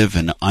vindictive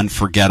and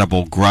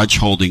unforgettable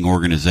grudge-holding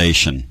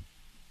organization.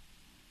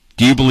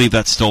 Do you believe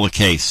that's still the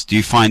case? Do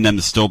you find them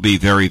to still be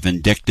very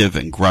vindictive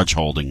and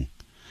grudge-holding?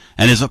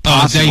 And is it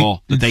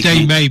possible that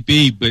they may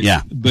be,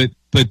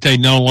 but they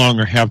no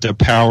longer have the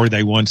power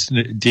they once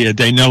did.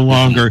 They no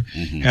longer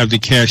have the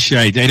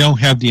cachet. They don't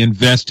have the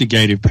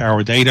investigative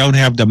power. They don't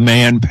have the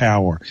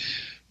manpower.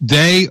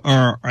 They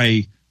are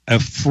a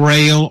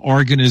frail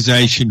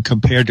organization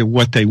compared to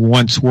what they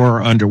once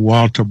were under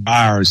Walter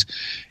Byers.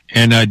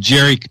 And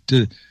Jerry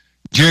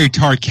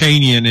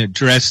Tarkanian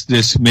addressed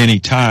this many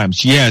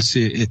times. Yes,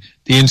 the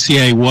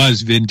NCAA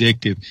was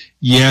vindictive.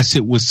 Yes,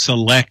 it was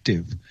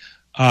selective.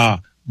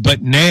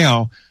 But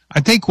now,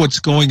 I think what's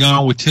going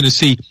on with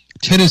Tennessee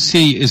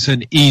is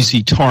an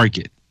easy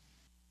target.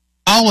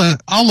 All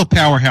the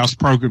powerhouse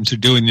programs are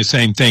doing the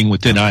same thing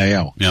with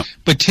NIL. Yep.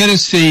 But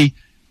Tennessee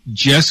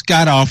just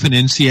got off an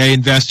NCAA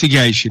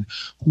investigation,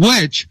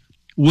 which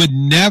would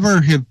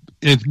never have,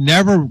 if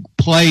never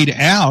played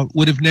out,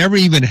 would have never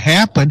even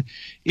happened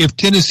if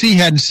Tennessee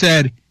hadn't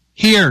said,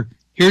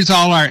 here's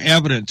all our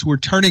evidence. We're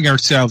turning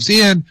ourselves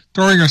in,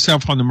 throwing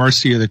ourselves on the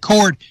mercy of the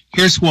court.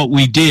 Here's what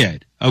we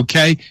did.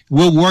 Okay?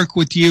 We'll work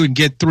with you and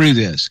get through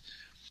this.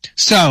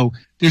 So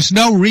there's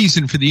no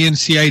reason for the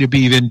NCAA to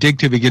be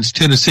vindictive against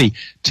Tennessee.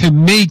 To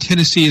me,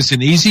 Tennessee is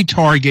an easy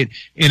target,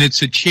 and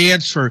it's a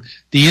chance for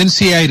the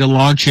NCAA to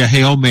launch a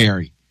Hail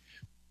Mary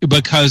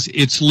because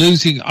it's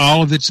losing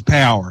all of its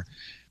power.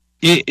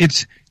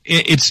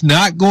 It's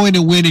not going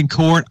to win in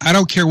court. I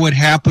don't care what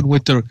happened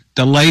with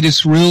the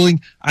latest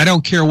ruling. I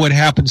don't care what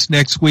happens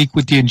next week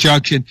with the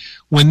injunction.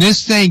 When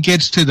this thing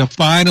gets to the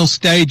final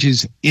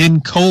stages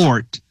in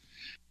court,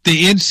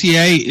 the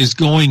NCAA is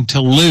going to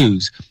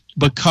lose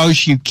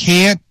because you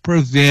can't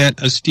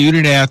prevent a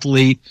student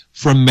athlete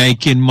from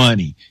making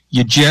money.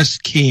 You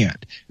just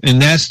can't.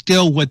 And that's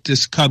still what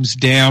this comes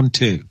down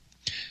to.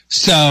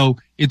 So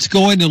it's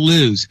going to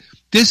lose.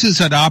 This is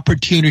an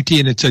opportunity,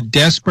 and it's a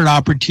desperate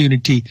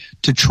opportunity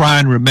to try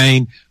and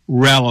remain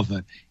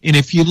relevant. And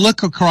if you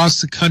look across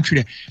the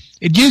country,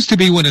 it used to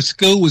be when a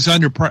school was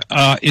under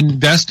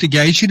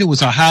investigation, it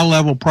was a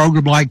high-level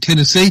program like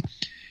Tennessee,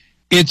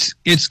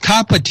 its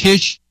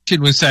competition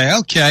would say,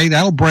 okay,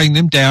 that'll bring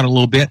them down a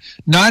little bit.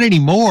 Not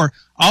anymore.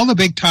 All the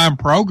big-time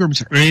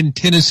programs are in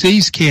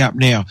Tennessee's camp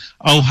now.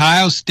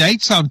 Ohio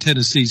State's on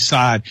Tennessee's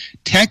side.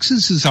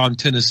 Texas is on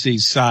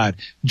Tennessee's side.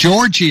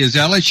 Georgia is,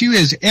 LSU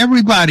is,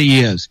 everybody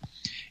is.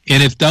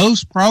 And if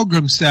those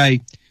programs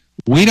say,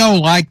 we don't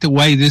like the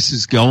way this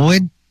is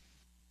going,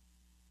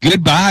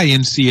 goodbye,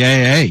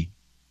 NCAA.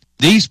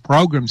 These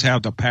programs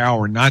have the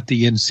power, not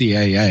the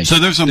NCAA. So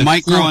there's a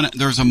micro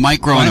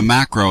and a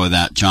macro of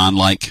that, John.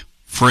 Like,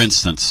 for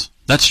instance,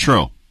 that's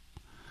true.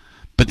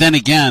 But then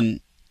again,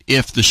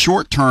 if the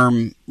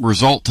short-term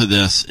result to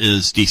this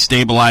is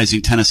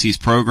destabilizing Tennessee's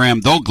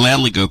program, they'll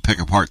gladly go pick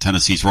apart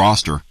Tennessee's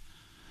roster,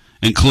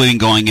 including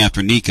going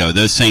after Nico,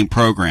 those same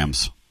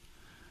programs.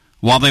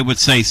 While they would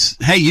say,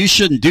 hey, you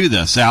shouldn't do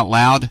this out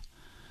loud,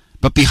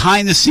 but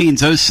behind the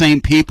scenes, those same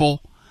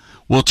people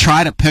will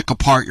try to pick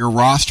apart your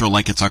roster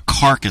like it's a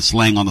carcass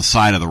laying on the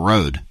side of the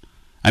road.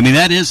 I mean,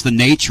 that is the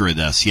nature of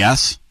this,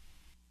 yes?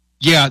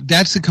 Yeah,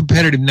 that's the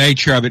competitive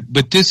nature of it,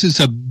 but this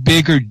is a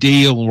bigger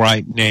deal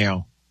right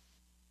now.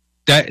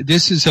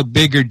 This is a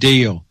bigger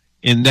deal,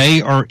 and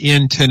they are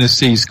in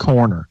Tennessee's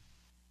corner.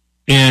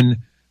 And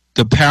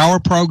the power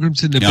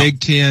programs in the Big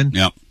Ten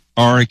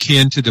are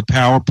akin to the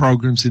power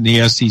programs in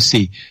the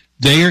SEC.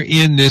 They are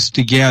in this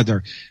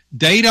together.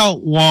 They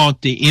don't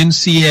want the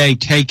NCAA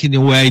taking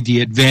away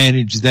the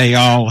advantage they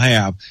all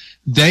have.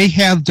 They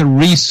have the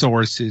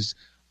resources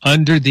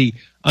under the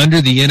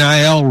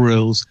NIL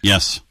rules.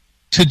 Yes.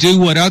 To do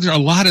what a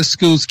lot of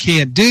schools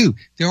can't do.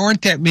 There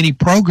aren't that many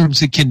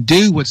programs that can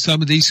do what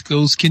some of these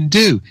schools can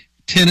do,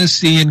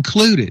 Tennessee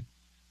included.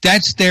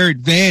 That's their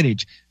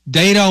advantage.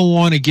 They don't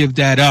want to give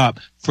that up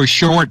for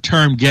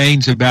short-term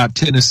gains about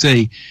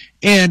Tennessee.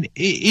 And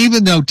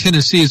even though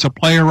Tennessee is a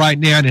player right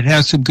now and it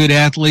has some good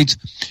athletes,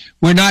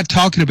 we're not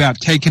talking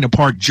about taking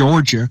apart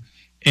Georgia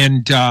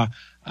and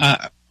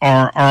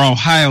or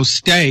Ohio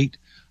State.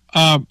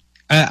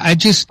 I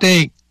just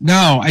think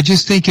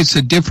it's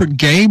a different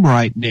game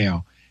right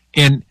now,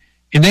 and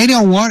they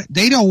don't want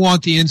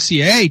the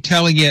NCAA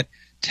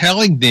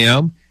telling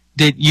them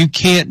that you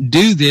can't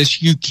do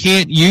this, you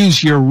can't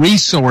use your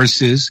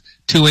resources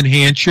to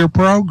enhance your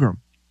program.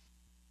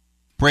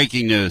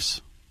 Breaking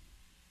news.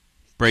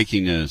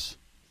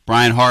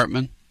 Brian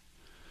Hartman,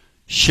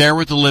 share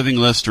with the living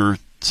listener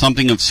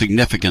something of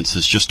significance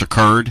has just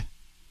occurred.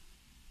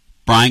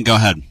 Brian, go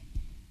ahead.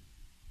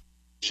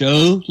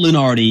 Joe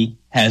Lunardi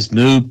has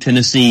moved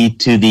Tennessee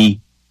to the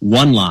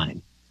one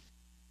line.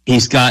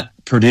 He's got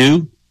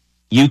Purdue,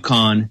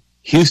 UConn,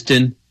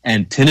 Houston,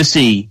 and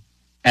Tennessee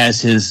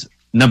as his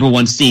number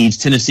one seeds.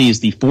 Tennessee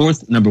is the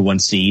fourth number one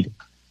seed.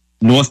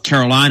 North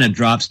Carolina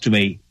drops to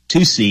a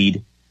 2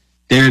 seed.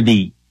 They're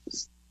the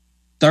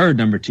third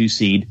number 2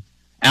 seed.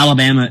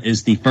 Alabama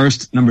is the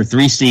first number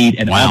 3 seed,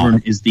 and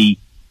Auburn is the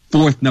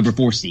fourth number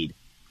 4 seed.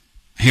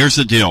 Here's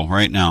the deal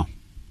right now.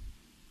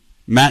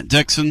 Matt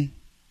Dixon,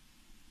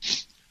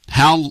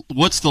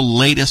 what's the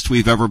latest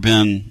we've ever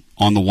been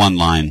on the one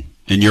line,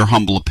 in your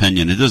humble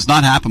opinion? It does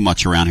not happen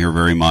much around here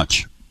very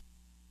much.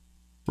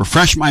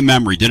 Refresh my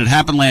memory. Did it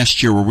happen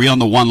last year? Were we on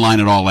the one line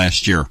at all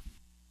last year?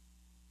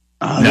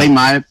 No. They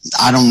might have.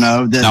 I don't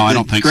know. I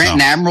don't think so. The Grant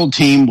and Admiral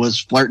team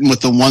was flirting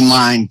with the one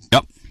line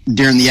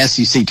during the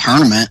SEC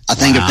tournament. I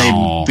think if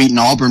they'd beaten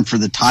Auburn for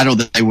the title,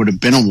 that they would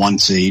have been a 1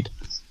 seed.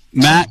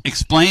 Matt,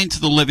 explain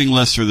to the living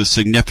listener the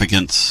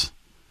significance,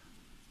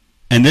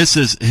 and this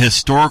is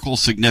historical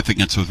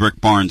significance with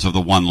Rick Barnes of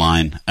the one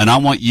line. And I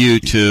want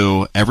you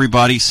to,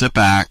 everybody sit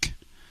back,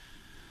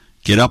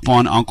 get up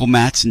on Uncle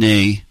Matt's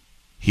knee.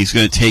 He's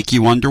going to take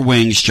you under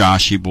wings,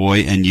 Joshy boy,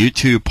 and you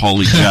too,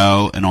 Paulie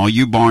Joe, and all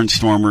you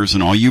Barnstormers,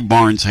 and all you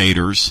Barnes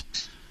haters,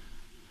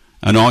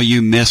 and all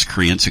you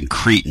miscreants and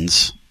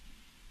cretins,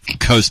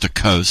 coast to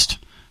coast,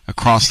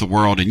 across the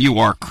world, and you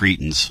are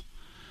cretins.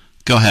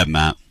 Go ahead,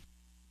 Matt.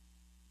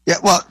 Yeah,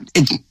 well,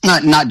 it's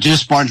not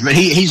just Barnes, but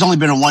he's only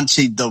been a 1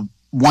 seed the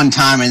one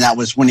time, and that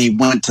was when he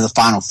went to the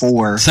Final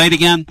Four. Say it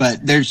again.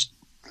 But there's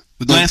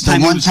the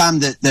one time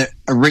that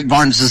Rick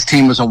Barnes'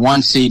 team was a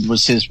 1 seed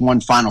was his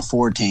one Final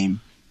Four team.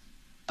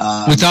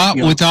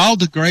 With all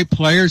the great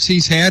players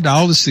he's had,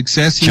 all the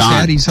success he's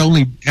had, he's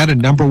only had a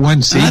number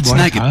one seed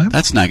time.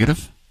 That's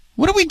negative.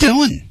 What are we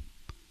doing?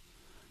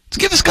 Let's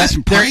give this guy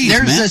some praise,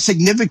 There's a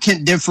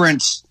significant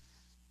difference.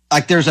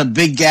 Like, there's a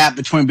big gap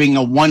between being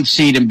a 1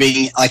 seed and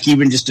being like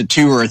even just a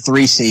 2 or a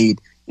 3 seed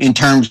in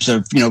terms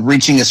of,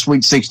 reaching a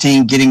Sweet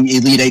 16, getting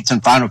Elite Eights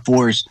and Final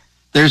Fours.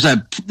 There's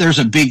a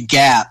big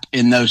gap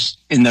in those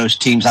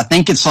teams. I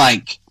think it's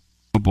like,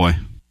 oh boy,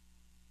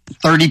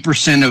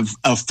 30%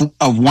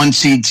 of 1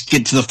 seeds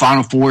get to the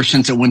Final Four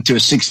since it went to a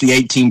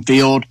 68 team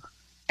field,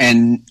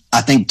 and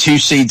I think 2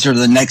 seeds are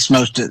the next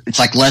most. It's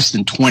like less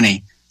than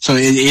 20. So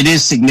it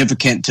is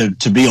significant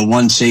to be a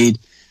 1 seed.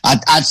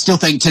 I still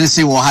think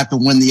Tennessee will have to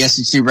win the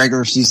SEC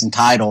regular season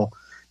title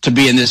to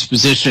be in this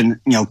position,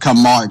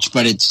 come March.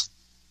 But it's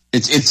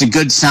a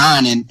good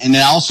sign, and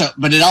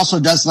it also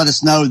does let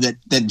us know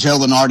that Joe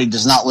Lunardi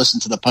does not listen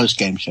to the post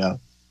game show.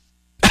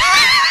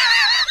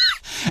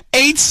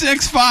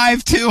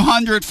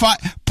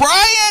 865-200-5.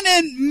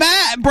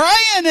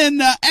 Brian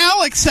and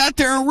Alex sat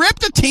there and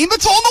ripped a team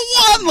that's on the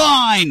 1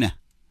 line.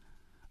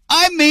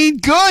 I mean,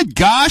 good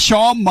gosh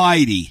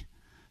almighty.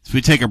 So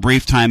we take a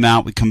brief time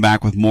out. We come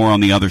back with more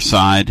on the other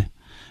side.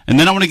 And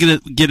then I want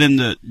to get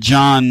into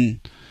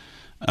John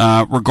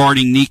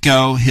regarding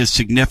Nico, his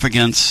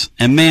significance.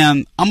 And,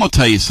 man, I'm going to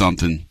tell you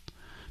something.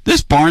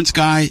 This Barnes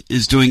guy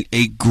is doing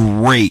a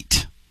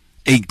great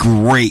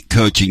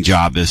coaching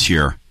job this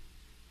year.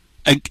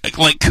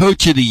 Like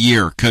Coach of the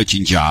Year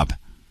coaching job.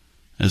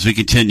 As we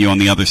continue on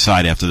the other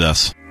side after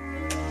this.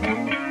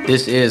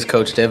 This is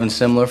Coach Devin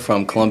Simler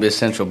from Columbia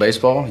Central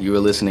Baseball. You are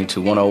listening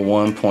to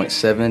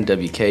 101.7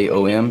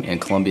 WKOM in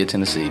Columbia,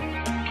 Tennessee.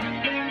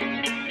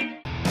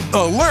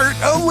 Alert,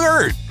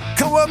 alert!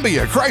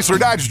 Columbia Chrysler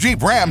Dodge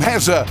Jeep Ram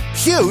has a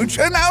huge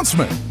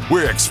announcement.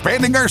 We're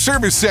expanding our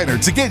service center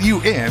to get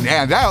you in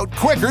and out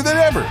quicker than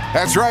ever.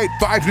 That's right,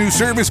 5 new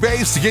service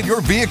bays to get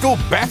your vehicle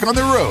back on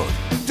the road.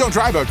 Don't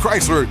drive a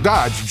Chrysler,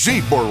 Dodge,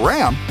 Jeep, or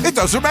Ram. It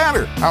doesn't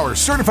matter. Our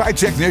certified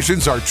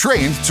technicians are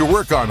trained to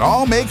work on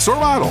all makes or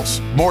models.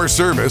 More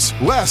service,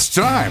 less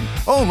time.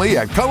 Only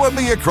at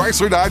Columbia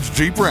Chrysler Dodge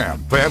Jeep Ram.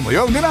 Family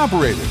owned and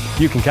operated.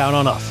 You can count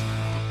on us.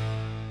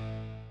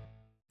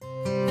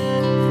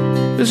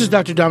 This is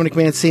Dr. Dominic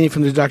Mancini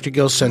from the Dr.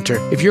 Gill Center.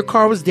 If your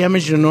car was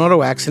damaged in an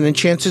auto accident,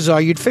 chances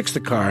are you'd fix the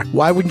car.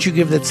 Why wouldn't you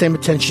give that same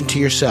attention to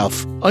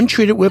yourself?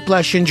 Untreated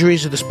whiplash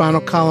injuries of the spinal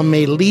column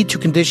may lead to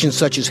conditions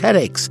such as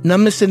headaches,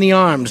 numbness in the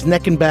arms,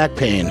 neck and back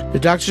pain. The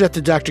doctors at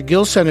the Dr.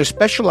 Gill Center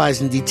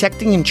specialize in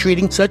detecting and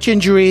treating such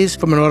injuries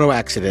from an auto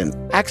accident.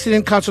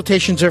 Accident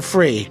consultations are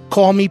free.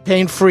 Call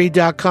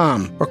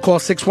mepainfree.com or call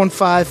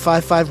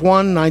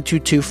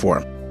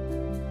 615-551-9224.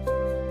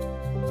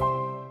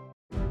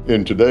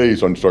 In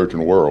today's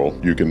uncertain world,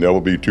 you can never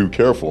be too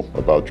careful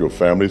about your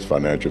family's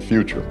financial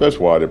future. That's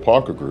why the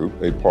Parker Group,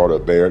 a part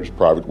of Baird's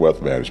Private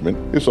Wealth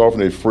Management, is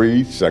offering a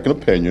free second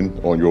opinion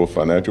on your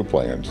financial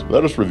plans.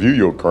 Let us review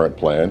your current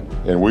plan,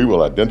 and we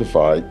will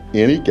identify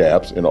any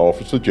gaps and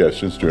offer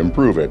suggestions to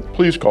improve it.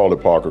 Please call the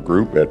Parker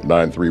Group at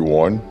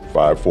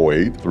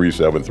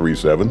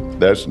 931-548-3737.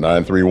 That's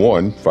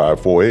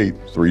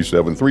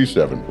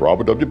 931-548-3737.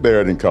 Robert W.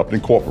 Baird & Company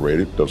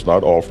Incorporated does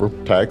not offer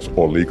tax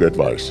or legal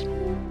advice.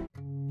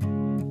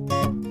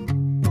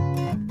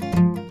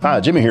 Hi,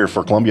 Jimmy here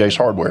for Columbia Ace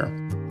Hardware.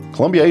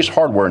 Columbia Ace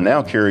Hardware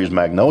now carries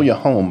Magnolia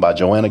Home by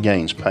Joanna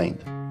Gaines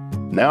paint.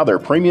 Now their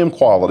premium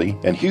quality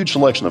and huge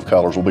selection of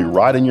colors will be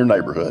right in your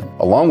neighborhood.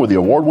 Along with the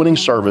award-winning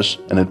service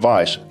and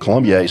advice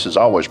Columbia Ace has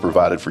always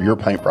provided for your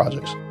paint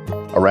projects.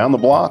 Around the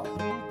block,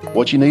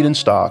 what you need in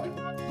stock,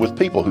 with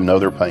people who know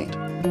their paint.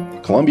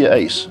 Columbia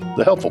Ace,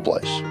 the helpful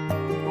place.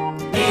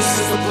 Ace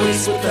is the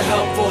place with the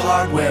helpful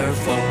hardware,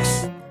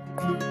 folks.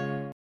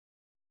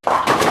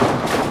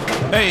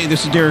 Hey,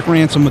 this is Derek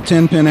Ransom with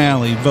 10 Pin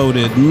Alley,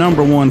 voted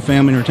 #1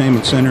 family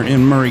entertainment center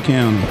in Murray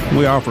County.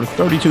 We offer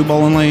 32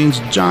 bowling lanes,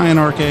 giant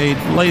arcade,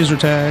 laser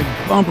tag,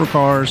 bumper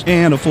cars,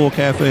 and a full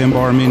cafe and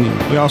bar menu.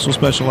 We also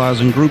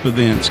specialize in group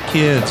events,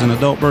 kids and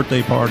adult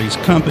birthday parties,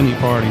 company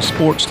parties,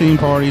 sports team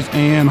parties,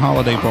 and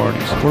holiday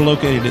parties. We're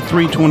located at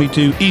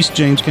 322 East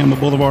James Campbell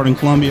Boulevard in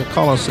Columbia.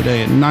 Call us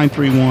today at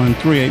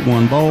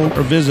 931-381-BOWL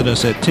or visit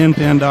us at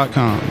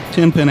 10pin.com.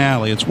 10 Pin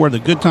Alley, it's where the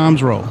good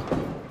times roll.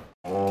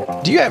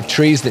 Do you have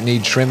trees that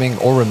need trimming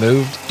or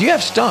removed? Do you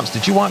have stumps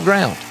that you want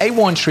ground?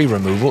 A1 Tree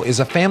Removal is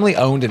a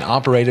family-owned and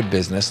operated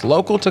business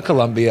local to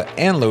Columbia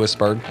and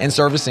Lewisburg and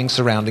servicing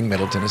surrounding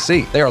Middle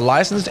Tennessee. They are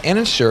licensed and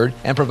insured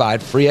and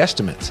provide free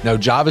estimates. No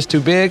job is too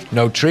big,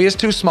 no tree is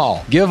too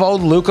small. Give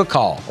old Luke a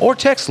call or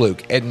text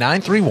Luke at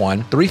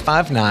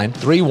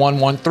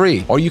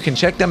 931-359-3113, or you can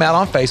check them out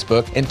on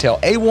Facebook and tell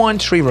A1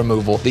 Tree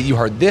Removal that you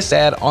heard this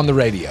ad on the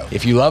radio.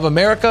 If you love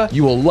America,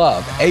 you will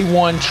love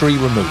A1 Tree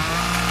Removal.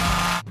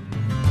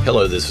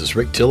 Hello, this is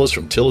Rick Tillis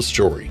from Tillis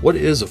Jewelry. What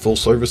is a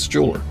full-service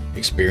jeweler?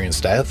 Experienced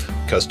staff,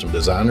 custom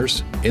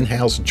designers,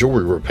 in-house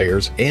jewelry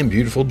repairs, and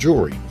beautiful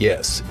jewelry.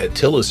 Yes, at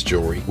Tillis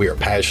Jewelry, we are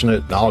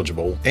passionate,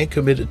 knowledgeable, and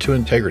committed to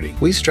integrity.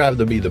 We strive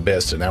to be the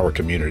best in our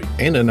community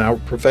and in our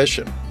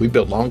profession. We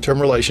build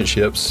long-term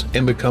relationships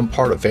and become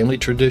part of family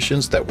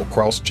traditions that will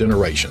cross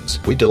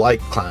generations. We delight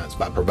clients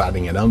by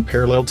providing an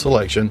unparalleled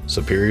selection,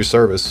 superior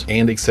service,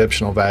 and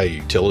exceptional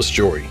value. Tillis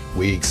Jewelry,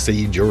 we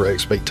exceed your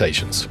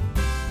expectations.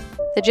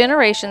 The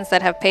generations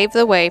that have paved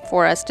the way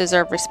for us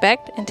deserve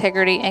respect,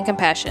 integrity, and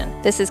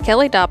compassion. This is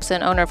Kelly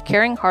Dobson, owner of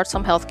Caring Hearts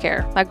Home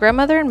Healthcare. My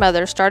grandmother and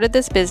mother started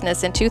this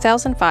business in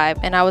 2005,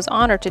 and I was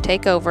honored to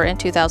take over in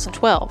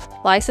 2012.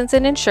 Licensed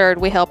and insured,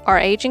 we help our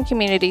aging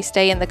community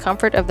stay in the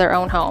comfort of their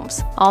own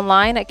homes.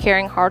 Online at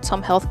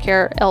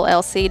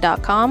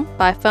caringheartshomehealthcarellc.com,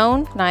 by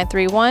phone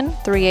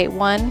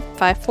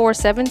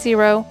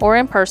 931-381-5470, or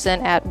in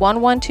person at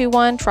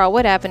 1121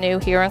 Trotwood Avenue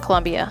here in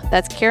Columbia.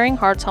 That's Caring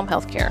Hearts Home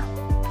Healthcare.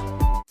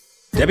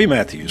 Debbie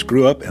Matthews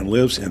grew up and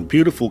lives in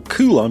beautiful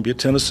Columbia,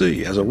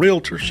 Tennessee. As a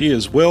realtor, she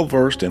is well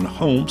versed in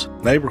homes,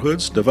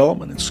 neighborhoods,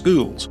 development, and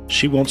schools.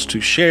 She wants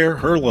to share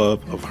her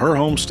love of her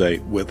home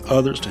state with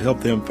others to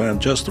help them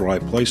find just the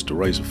right place to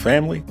raise a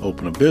family,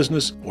 open a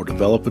business, or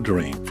develop a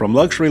dream. From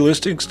luxury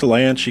listings to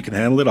land, she can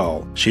handle it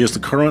all. She is the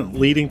current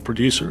leading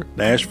producer,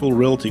 Nashville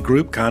Realty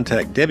Group.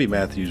 Contact Debbie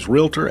Matthews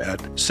Realtor at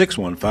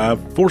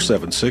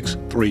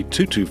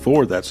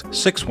 615-476-3224. That's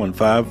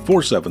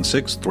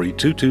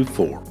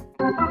 615-476-3224.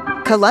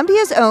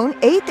 Columbia's own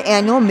 8th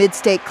annual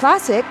Mid-State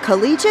Classic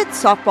Collegiate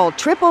Softball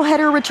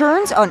Tripleheader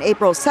returns on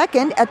April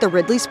 2nd at the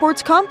Ridley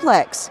Sports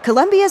Complex.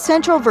 Columbia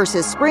Central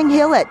versus Spring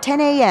Hill at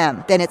 10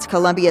 a.m. Then it's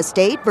Columbia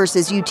State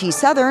versus UT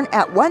Southern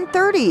at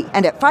 1:30.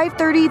 And at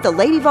 5:30, the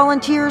Lady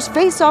Volunteers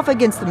face off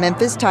against the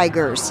Memphis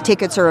Tigers.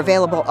 Tickets are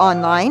available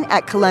online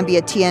at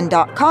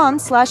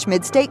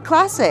columbiatn.com/Mid-State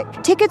Classic.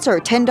 Tickets are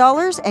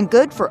 $10 and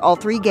good for all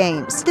 3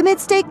 games. The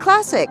Mid-State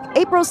Classic,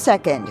 April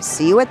 2nd.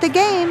 See you at the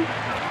game.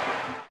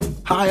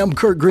 Hi, I'm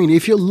Kurt Green.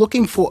 If you're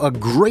looking for a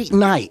great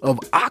night of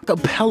a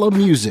cappella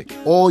music,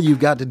 all you've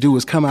got to do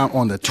is come out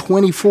on the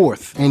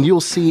 24th, and you'll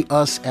see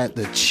us at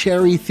the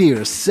Cherry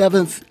Theater,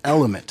 7th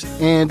Element.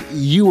 And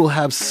you will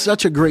have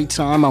such a great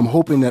time. I'm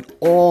hoping that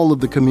all of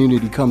the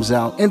community comes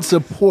out and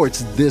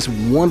supports this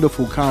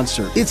wonderful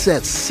concert. It's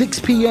at 6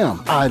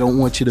 p.m. I don't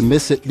want you to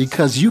miss it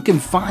because you can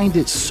find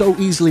it so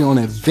easily on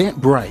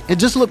Eventbrite. And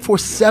just look for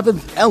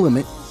 7th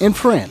Element and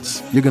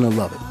Friends. You're going to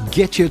love it.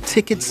 Get your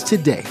tickets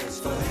today.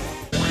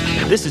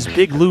 This is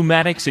Big Lou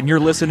Maddox, and you're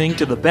listening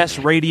to the best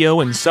radio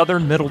in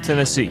southern Middle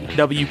Tennessee,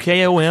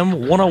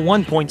 WKOM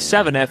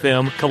 101.7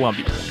 FM,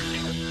 Columbia.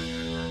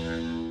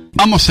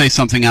 I'm going to say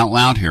something out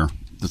loud here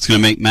that's going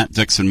to make Matt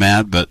Dixon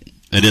mad, but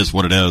it is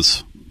what it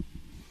is.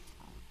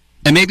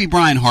 And maybe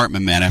Brian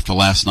Hartman mad after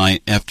last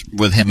night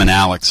with him and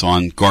Alex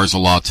on Garza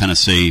Law,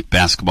 Tennessee,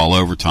 basketball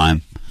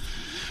overtime.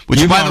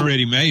 You've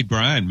already made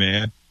Brian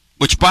mad.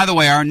 Which, by the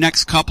way, our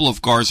next couple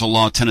of Garza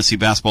Law Tennessee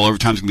basketball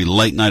overtime is going to be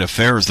late-night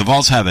affairs. The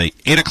Vols have a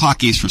 8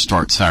 o'clock Eastern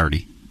start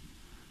Saturday,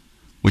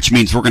 which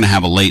means we're going to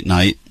have a late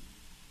night.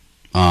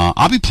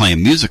 I'll be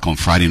playing music on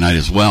Friday night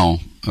as well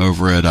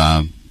over at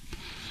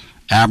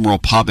Admiral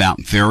Pub out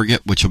in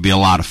Farragut, which will be a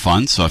lot of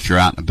fun. So if you're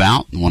out and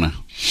about and want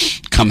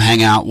to come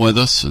hang out with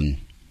us and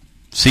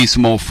see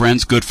some old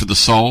friends, good for the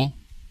soul.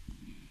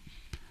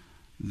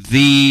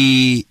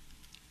 The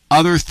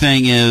other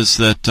thing is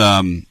that...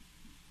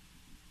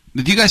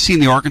 have you guys seen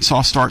the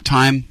Arkansas start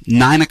time?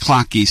 9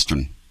 o'clock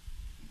Eastern.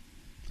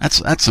 That's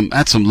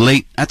some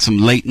late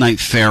night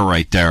fare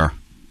right there.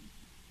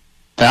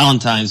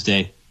 Valentine's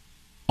Day.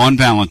 On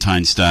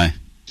Valentine's Day.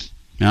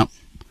 Yep.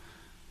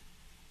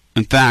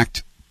 In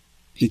fact,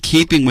 in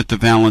keeping with the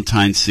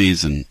Valentine's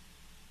season,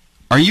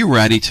 are you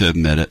ready to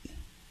admit it?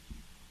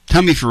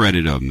 Tell me if you're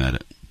ready to admit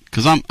it,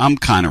 because I'm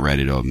kind of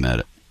ready to admit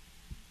it.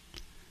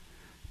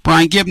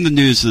 Brian, give him the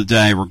news of the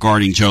day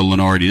regarding Joe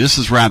Lenardi. This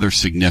is rather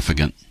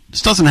significant.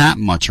 This doesn't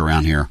happen much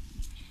around here.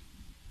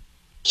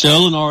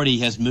 Joe Lenardi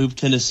has moved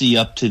Tennessee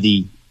up to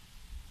the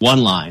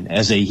 1 line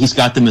he's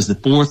got them as the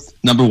 4th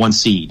number 1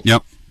 seed.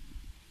 Yep.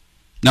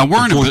 Now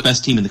we're the 4th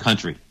best team in the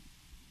country.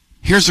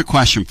 Here's a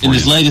question for you. In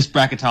his latest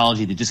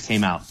bracketology that just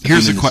came out.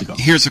 Here's a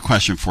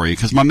question for you,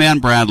 because my man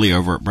Bradley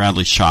over at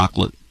Bradley's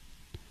Chocolate,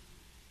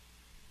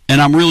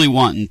 and I'm really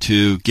wanting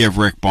to give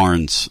Rick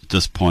Barnes at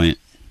this point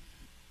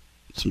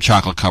some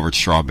chocolate-covered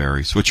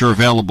strawberries, which are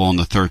available on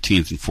the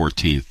 13th and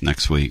 14th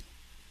next week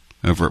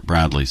over at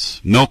Bradley's.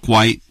 Milk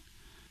White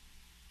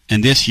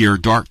and this year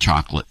dark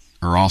chocolate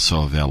are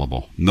also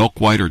available.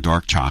 Milk White or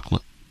dark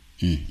chocolate.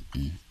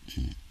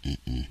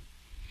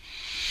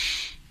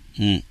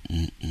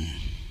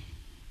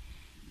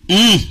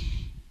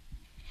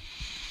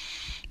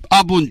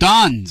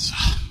 Abundance.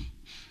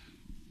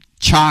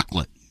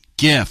 Chocolate.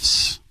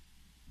 Gifts.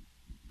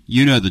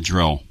 You know the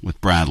drill with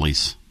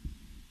Bradley's.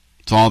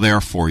 It's all there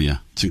for you.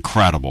 It's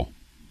incredible.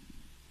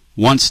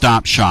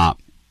 One-stop shop.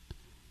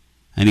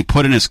 And he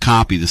put in his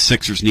copy, the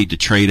Sixers need to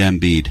trade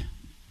Embiid.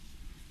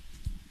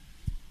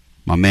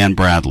 My man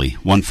Bradley,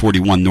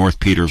 141 North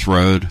Peters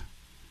Road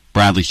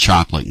Bradley's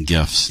Chocolate and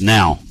Gifts.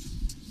 Now,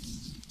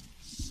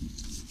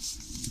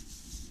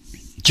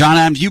 John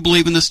Adams, you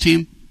believe in this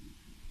team?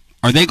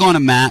 Are they going to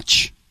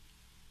match?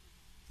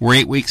 We're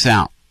 8 weeks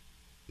out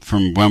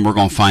from when we're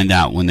going to find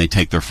out when they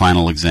take their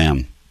final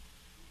exam.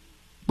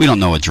 We don't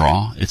know a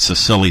draw. It's a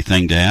silly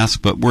thing to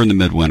ask, but we're in the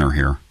midwinter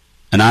here.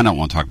 And I don't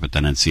want to talk about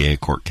that NCAA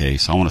court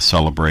case. I want to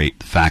celebrate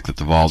the fact that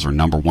the Vols are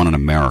number one in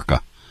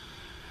America.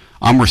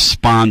 I'm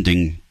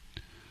responding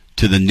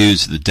to the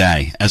news of the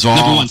day. As all,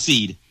 number one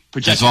seed.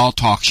 Projected. As all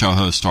talk show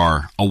hosts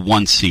are, a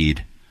 1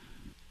 seed.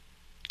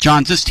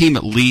 John, is this team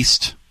at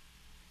least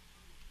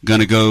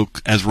going to go,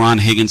 as Ron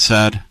Higgins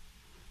said,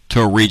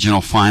 to a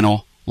regional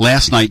final?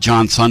 Last night,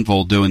 John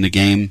Sunvold doing the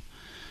game,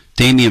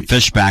 Damian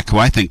Fishback, who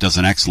I think does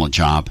an excellent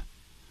job,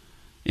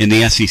 in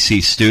the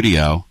SEC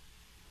studio,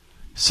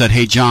 said,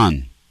 hey,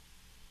 John,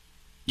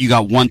 you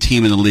got one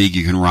team in the league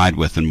you can ride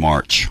with in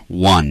March.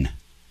 One.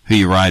 Who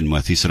you riding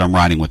with? He said, I'm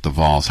riding with the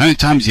Vols. How many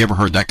times have you ever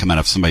heard that come out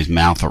of somebody's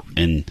mouth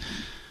in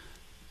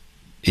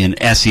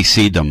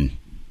SEC-dom?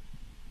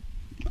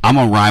 I'm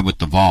going to ride with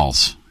the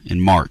Vols in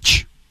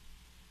March.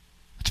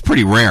 It's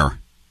pretty rare,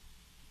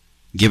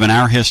 given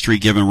our history,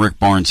 given Rick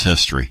Barnes'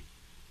 history.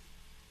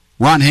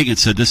 Ron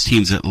Higgins said this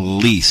team's at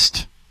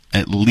least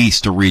a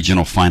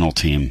regional final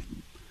team,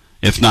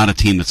 if not a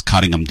team that's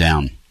cutting them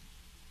down.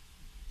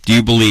 Do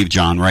you believe,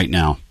 John, right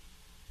now?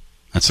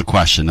 That's the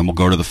question. Then we'll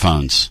go to the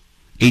phones.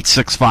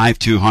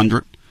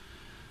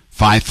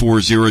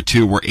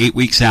 865-200-5402. We're 8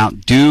 weeks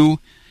out. Do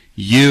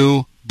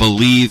you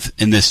believe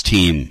in this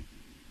team?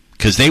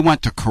 Because they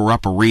went to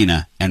Corrupt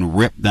Arena and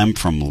ripped them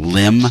from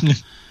limb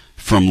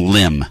from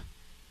limb.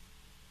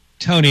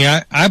 Tony,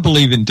 I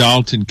believe in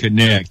Dalton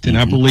Connect, and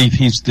I believe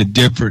he's the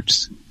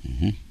difference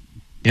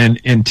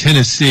in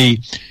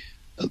Tennessee.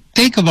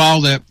 Think of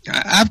all the –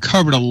 I've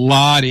covered a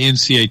lot of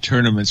NCAA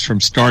tournaments from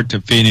start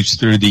to finish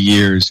through the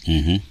years.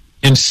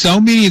 And so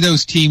many of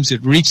those teams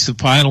that reached the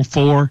Final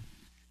Four,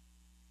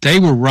 they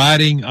were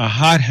riding a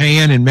hot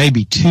hand and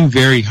maybe two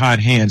very hot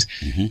hands.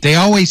 They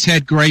always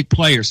had great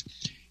players.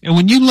 And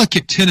when you look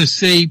at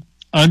Tennessee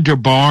under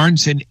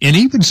Barnes and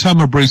even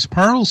some of Bruce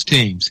Pearl's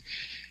teams,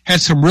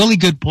 had some really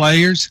good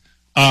players,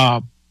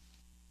 but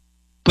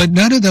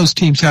none of those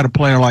teams had a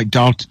player like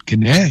Dalton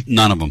Connect.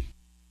 None of them.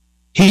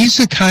 He's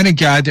the kind of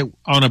guy that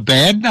on a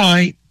bad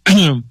night,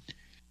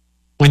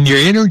 when your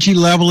energy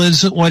level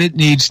isn't what it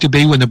needs to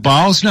be, when the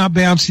ball's not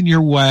bouncing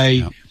your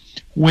way,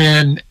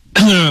 when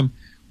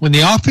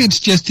the offense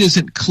just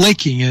isn't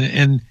clicking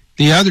and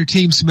the other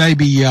teams may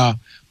be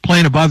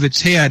playing above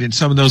its head in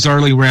some of those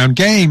early round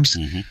games,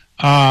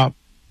 that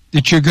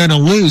you're going to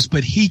lose,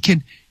 but he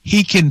can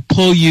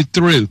pull you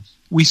through.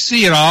 We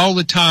see it all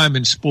the time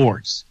in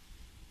sports.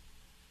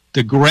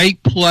 The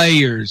great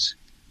players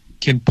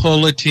can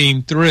pull a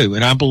team through,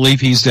 and I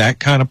believe he's that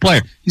kind of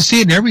player. You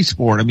see it in every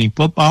sport. I mean,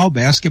 football,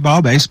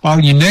 basketball, baseball,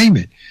 you name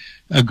it.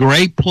 A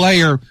great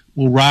player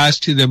will rise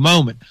to the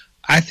moment.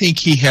 I think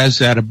he has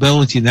that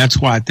ability, and that's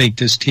why I think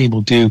this team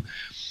will do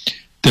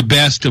the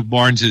best of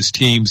Barnes's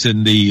teams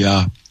in the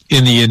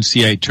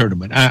NCAA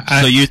tournament.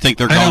 So you think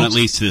they're going at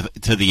least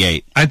to the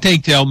 8? I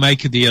think they'll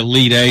make the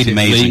Elite 8 at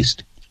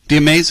least. Be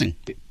amazing.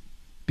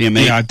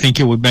 Yeah, I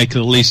think it would make it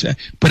at least,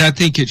 but I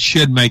think it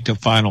should make the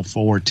Final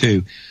Four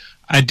too.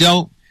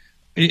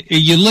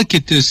 You look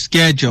at this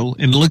schedule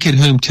and look at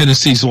whom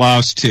Tennessee's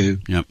lost to.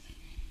 Yep.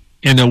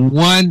 And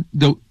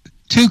the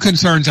two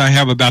concerns I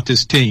have about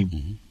this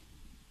team,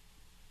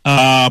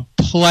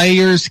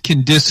 players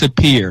can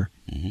disappear.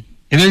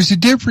 And there's a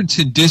difference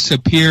in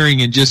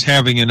disappearing and just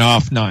having an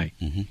off night.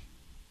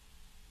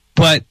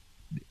 But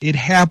it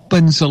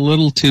happens a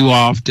little too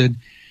often.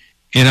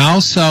 And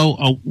also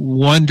a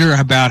wonder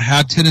about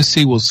how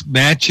Tennessee will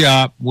match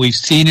up. We've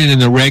seen it in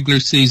the regular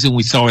season.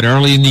 We saw it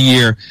early in the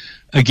year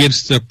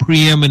against the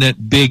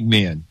preeminent big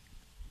men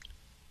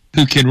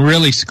who can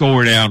really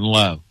score down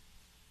low.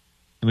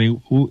 I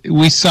mean,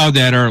 we saw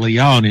that early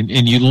on.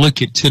 And you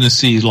look at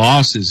Tennessee's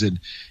losses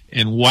and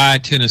why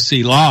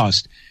Tennessee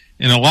lost.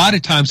 And a lot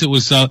of times it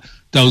was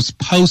those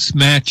post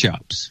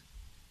matchups.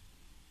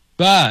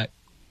 But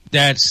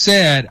that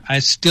said, I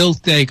still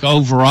think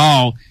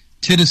overall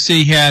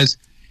Tennessee has.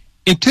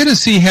 If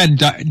Tennessee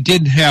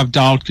didn't have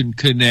Dalton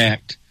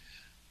Connect,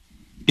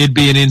 it'd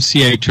be an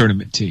NCAA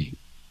tournament team.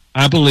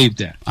 I believe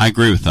that. I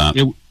agree with that.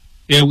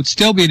 It would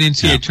still be an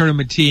NCAA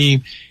tournament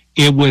team.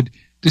 The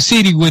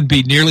seeding wouldn't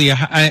be nearly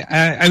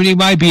I mean, it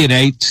might be an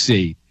 8th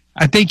seed.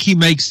 I think he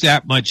makes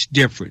that much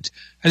difference.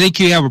 I think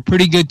you have a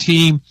pretty good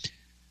team,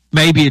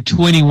 maybe a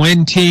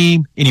 20-win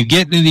team, and you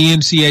get into the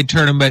NCAA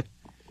tournament,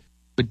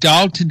 but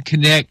Dalton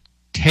Connect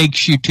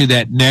takes you to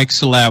that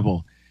next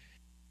level.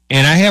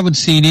 And I haven't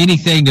seen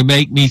anything to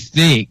make me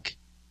think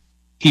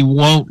he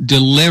won't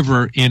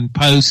deliver in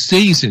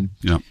postseason.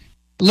 Yep.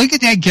 Look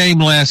at that game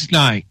last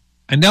night.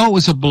 I know it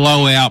was a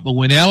blowout, but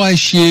when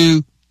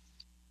LSU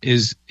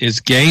is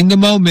gained the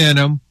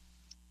momentum,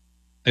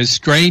 as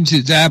strange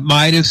as that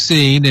might have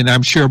seemed, and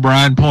I'm sure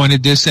Brian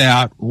pointed this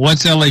out,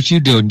 what's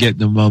LSU doing getting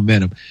the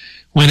momentum?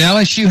 When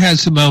LSU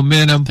has the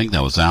momentum, I think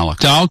that was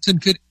Alex.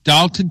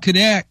 Dalton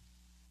Connect.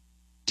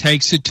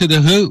 takes it to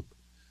the hoop.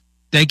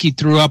 Think he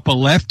threw up a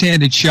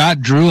left-handed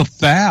shot, drew a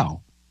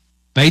foul,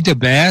 made the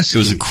basket. It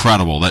was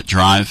incredible, that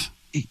drive.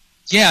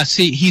 Yeah,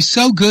 see, he's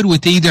so good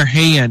with either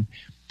hand.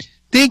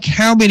 Think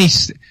how many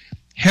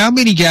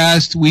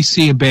guys do we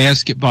see in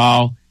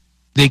basketball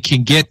that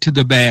can get to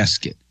the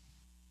basket,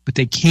 but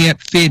they can't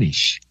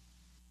finish.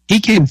 He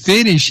can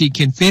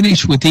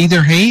finish with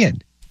either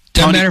hand.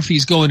 Doesn't matter if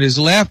he's going his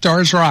left or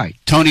his right.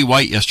 Tony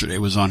White yesterday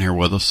was on here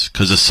with us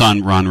because his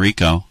son, Ron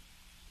Rico,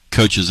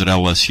 coaches at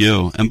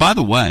LSU. And by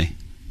the way,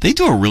 they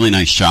do a really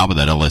nice job with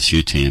that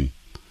LSU team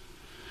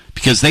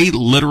because they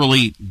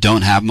literally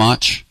don't have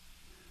much.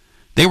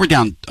 They were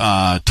down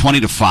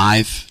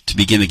 20-5 to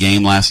begin the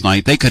game last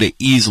night. They could have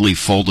easily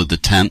folded the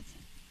tent.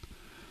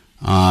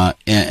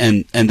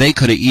 And they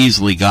could have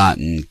easily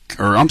gotten,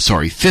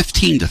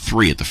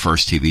 15-3 at the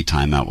first TV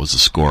timeout was the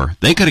score.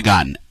 They could have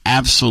gotten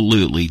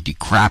absolutely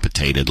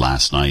decapitated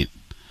last night.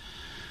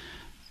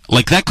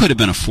 Like, that could have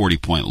been a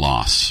 40-point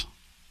loss.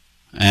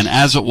 And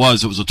as it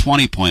was a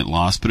 20-point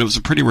loss, but it was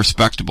a pretty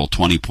respectable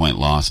 20-point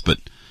loss. But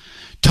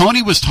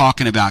Tony was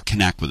talking about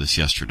Connect with us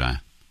yesterday.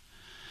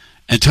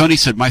 And Tony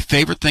said, my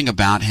favorite thing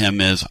about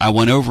him is I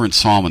went over and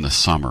saw him in the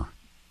summer.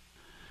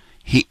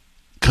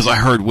 Because I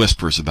heard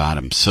whispers about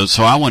him. So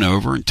I went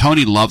over, and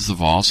Tony loves the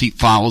Vols. He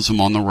follows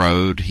them on the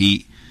road.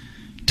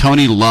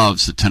 Tony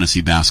loves the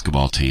Tennessee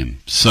basketball team.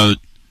 So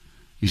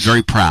he's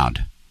very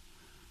proud.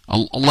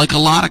 Like a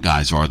lot of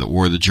guys are that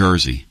wore the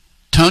jersey.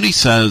 Tony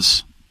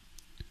says,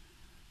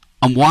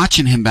 I'm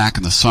watching him back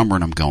in the summer,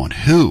 and I'm going,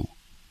 who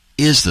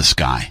is this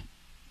guy?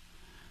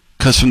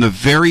 Because from the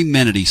very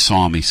minute he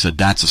saw him, he said,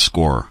 that's a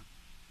scorer.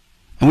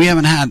 And we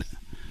haven't had...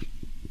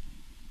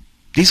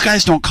 These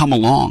guys don't come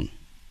along.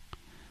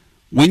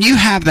 When you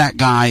have that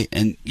guy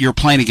and you're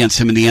playing against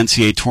him in the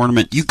NCAA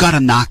tournament, you've got to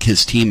knock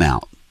his team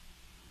out.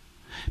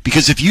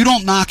 Because if you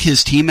don't knock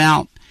his team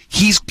out,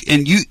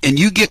 and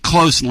you get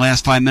close in the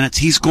last 5 minutes,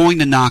 he's going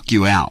to knock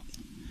you out.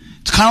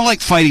 It's kind of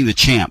like fighting the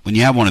champ when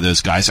you have one of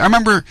those guys. I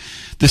remember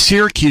the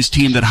Syracuse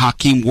team that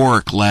Hakeem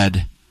Warwick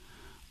led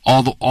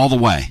all the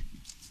way.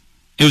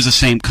 It was the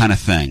same kind of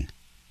thing.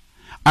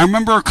 I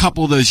remember a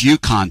couple of those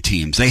UConn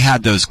teams. They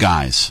had those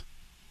guys.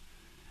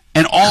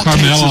 And all it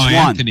takes is one.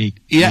 Anthony.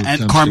 Yeah,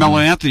 and Carmelo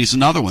Anthony's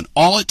another one.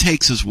 All it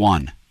takes is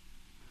one.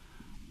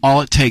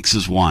 All it takes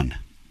is one.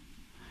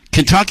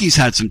 Kentucky's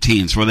had some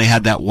teams where they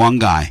had that one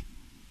guy.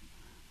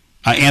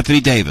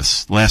 Anthony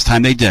Davis, last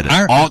time they did it.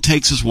 All it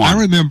takes is one. I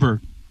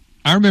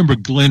remember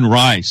Glenn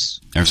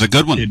Rice. There's a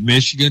good one. In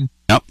Michigan.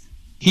 Yep.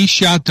 He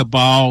shot the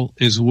ball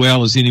as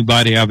well as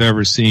anybody I've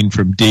ever seen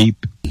from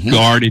deep. Mm-hmm.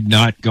 Guarded,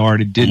 not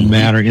guarded, didn't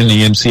matter in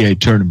the NCAA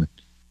tournament.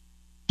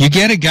 You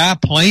get a guy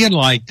playing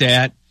like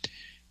that,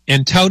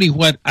 and Tony,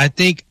 what I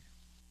think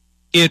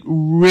it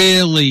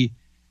really,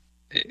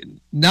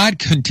 not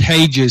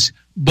contagious,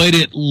 but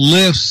it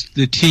lifts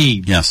the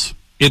team. Yes.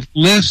 It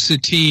lifts the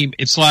team.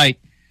 It's like,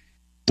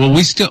 well,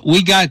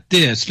 we got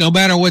this. No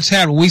matter what's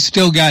happening, we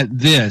still got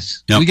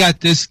this. Yep. We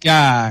got this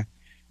guy.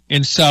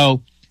 And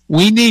so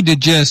we need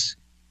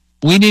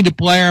to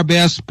play our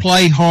best,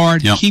 play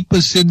hard, keep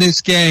us in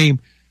this game,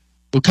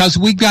 because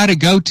we got a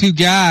go-to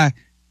guy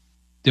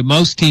that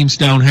most teams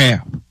don't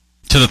have.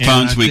 To the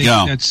phones we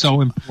go. That's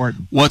so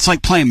important. Well, it's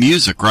like playing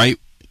music, right?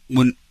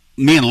 When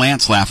me and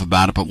Lance laugh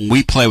about it, but when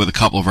we play with a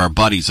couple of our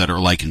buddies that are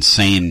like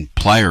insane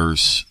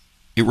players,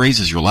 it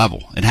raises your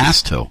level. It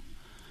has to.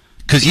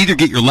 Because you either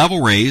get your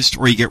level raised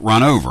or you get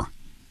run over.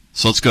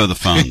 So let's go to the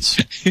phones.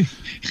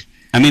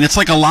 I mean, it's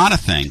like a lot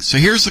of things. So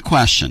here's the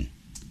question.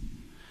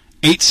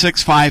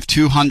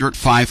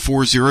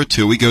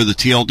 865-200-5402. We go to the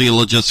TLD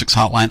Logistics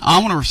Hotline. I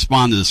want to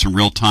respond to this in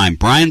real time.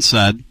 Brian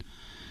said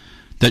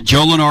that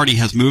Joe Lunardi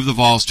has moved the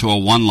Vols to a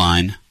one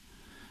line,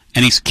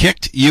 and he's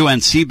kicked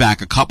UNC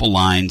back a couple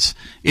lines.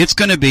 It's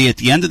going to be, at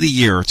the end of the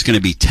year, it's going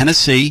to be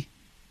Tennessee,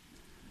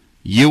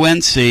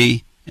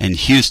 UNC, and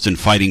Houston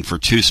fighting for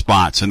two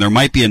spots, and there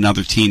might be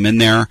another team in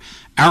there.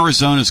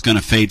 Arizona's going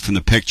to fade from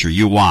the picture.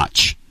 You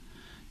watch.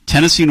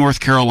 Tennessee, North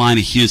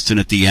Carolina, Houston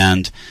at the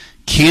end.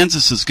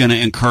 Kansas is going to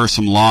incur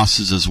some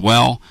losses as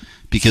well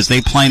because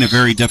they play in a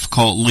very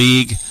difficult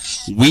league.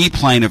 We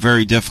play in a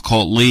very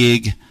difficult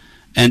league.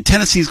 And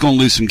Tennessee's going to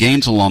lose some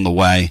games along the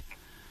way.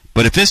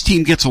 But if this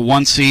team gets a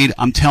 1 seed,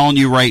 I'm telling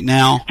you right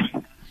now,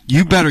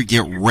 you better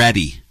get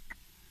ready.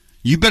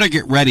 You better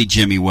get ready,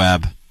 Jimmy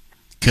Webb,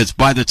 because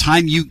by the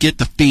time you get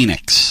to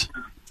Phoenix,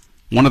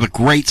 one of the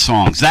great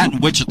songs, that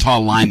and Wichita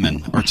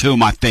Lineman are two of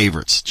my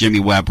favorites Jimmy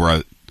Webb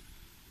wrote.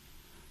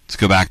 Let's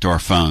go back to our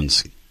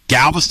phones.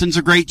 Galveston's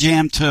a great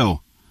jam, too.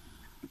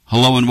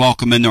 Hello and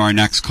welcome into our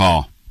next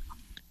call.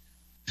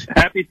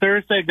 Happy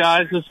Thursday,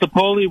 guys. It's the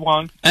Polly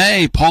one.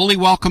 Hey, Polly,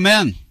 welcome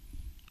in.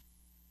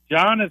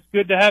 John, it's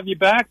good to have you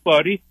back,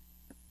 buddy.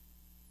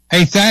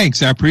 Hey,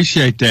 thanks. I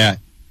appreciate that.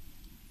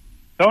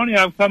 Tony,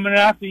 I'm coming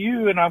after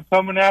you, and I'm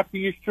coming after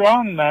you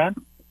strong, man.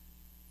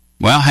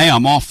 Well, hey,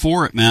 I'm all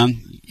for it,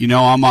 man. You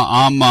know,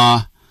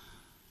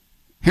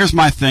 here's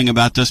my thing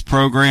about this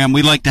program.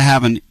 We like to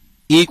have an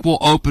equal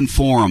open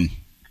forum.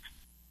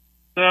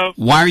 So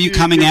why are you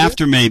coming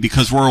after me?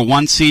 Because we're a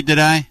 1 seed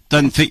today?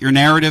 Doesn't fit your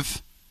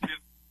narrative?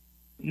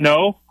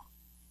 No.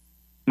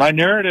 My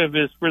narrative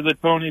is for the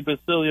Tony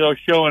Basilio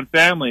show and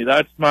family.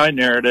 That's my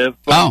narrative.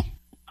 But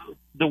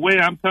the way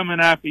I'm coming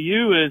after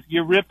you is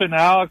you're ripping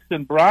Alex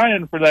and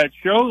Brian for that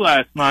show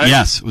last night.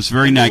 Yes, it was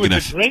very negative. It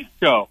was a great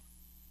show.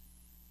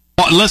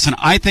 Well, listen,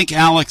 I think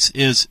Alex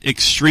is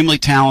extremely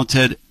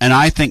talented, and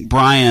I think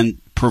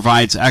Brian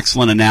provides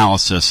excellent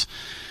analysis.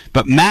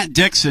 But Matt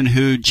Dixon,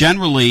 who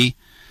generally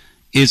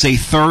is a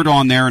third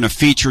on there and a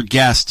featured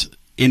guest,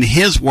 in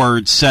his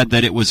words, said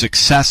that it was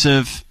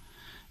excessive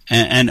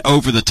and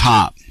over the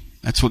top.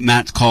 That's what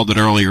Matt called it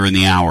earlier in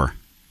the hour.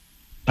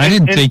 I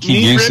didn't think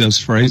he used those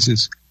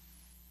phrases.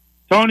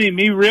 Tony,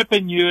 me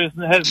ripping you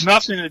has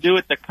nothing to do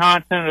with the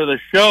content of the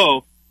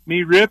show.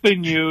 Me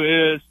ripping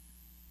you is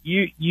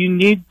you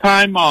need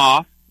time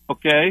off,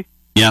 okay?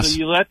 Yes. So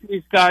you let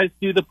these guys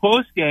do the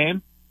post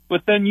game,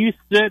 but then you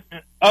sit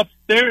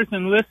upstairs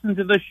and listen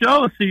to the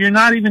show, so you're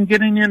not even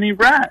getting any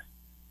rest.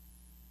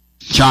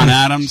 John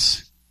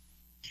Adams.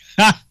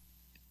 Well,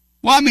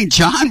 I mean,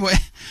 John,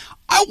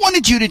 I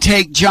wanted you to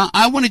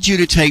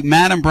take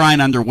Matt and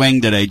Brian under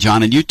wing today,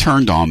 John, and you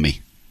turned on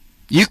me.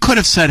 You could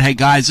have said, "Hey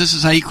guys, this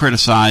is how you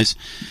criticize.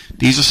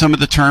 These are some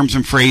of the terms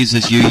and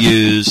phrases you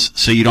use,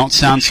 so you don't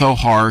sound so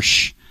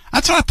harsh."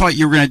 That's what I thought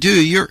you were going to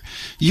do.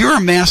 You're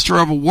a master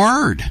of a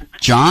word,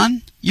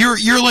 John.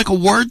 You're like a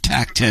word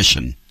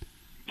tactician.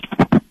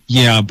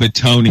 Yeah, but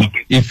Tony,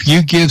 if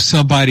you give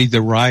somebody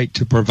the right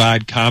to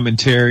provide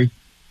commentary,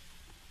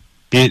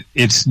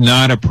 it's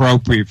not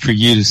appropriate for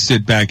you to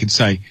sit back and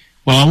say,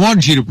 "Well, I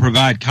wanted you to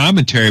provide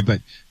commentary,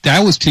 but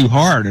that was too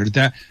hard, or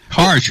that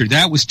harsh, or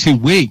that was too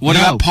weak." What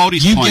about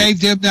Paulie's point? You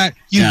gave them that.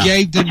 You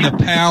gave them the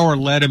power.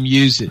 Let them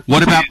use it.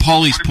 What about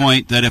Paulie's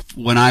point that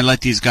when I let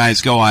these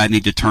guys go, I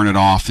need to turn it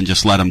off and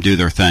just let them do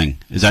their thing?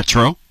 Is that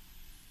true?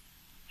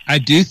 I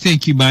do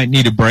think you might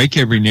need a break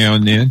every now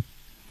and then.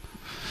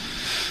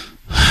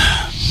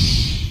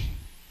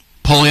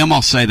 Paulie, I'm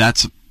going to say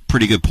that's a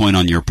pretty good point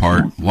on your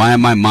part. Why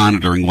am I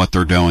monitoring what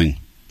they're doing?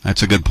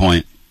 That's a good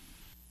point.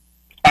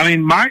 I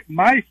mean,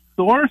 my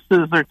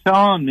sources are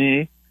telling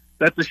me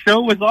that the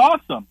show was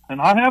awesome, and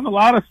I have a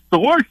lot of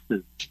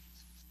sources.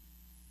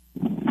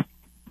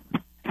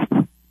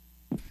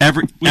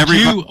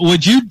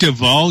 Would you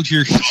divulge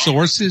your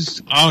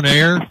sources on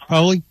air,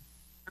 Paulie?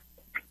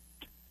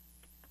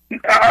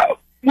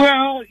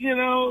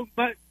 Well,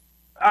 but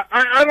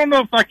I don't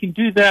know if I can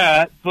do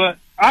that, but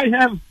I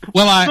have.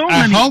 Well, so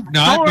I many hope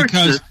not, sources.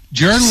 because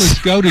journalists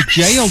go to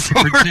jail to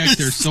protect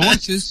their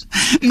sources.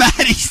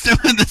 Maddie's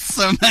doing the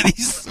so many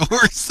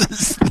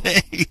sources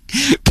thing.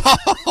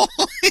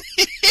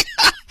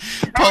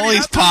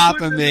 Paulie's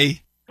popping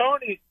me.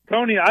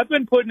 Tony, I've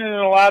been putting in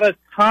a lot of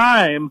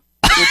time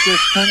with this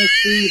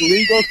Tennessee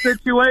legal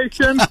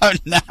situation. Oh,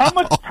 no. How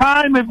much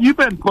time have you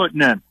been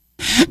putting in?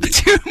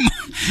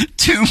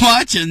 Too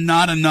much and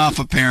not enough,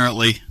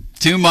 apparently.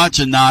 Too much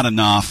and not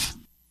enough.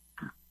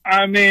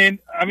 I mean,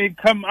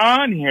 come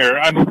on here.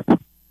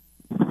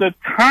 The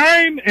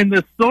time and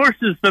the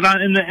sources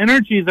and the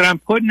energy that I'm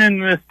putting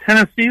in this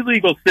Tennessee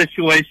legal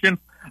situation,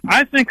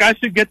 I think I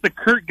should get the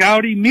Kurt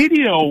Gowdy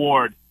Media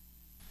Award.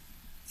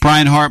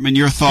 Brian Hartman,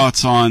 your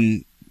thoughts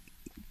on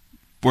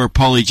where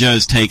Paulie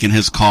Joe's taking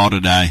his call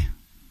today?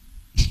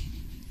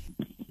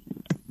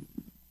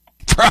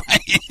 Brian.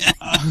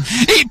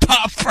 He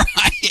popped Brian.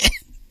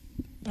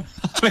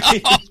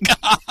 Oh,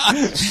 God.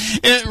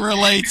 It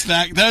relates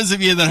back. Those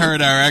of you that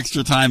heard our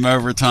extra time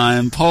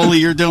overtime, Paulie,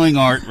 you're doing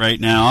art right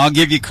now. I'll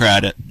give you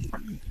credit.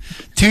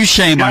 Touche,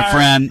 my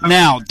friend.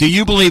 Now, do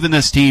you believe in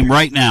this team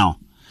right now?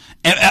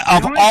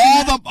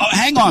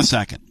 Hang on a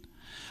second.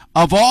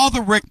 Of all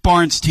the Rick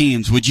Barnes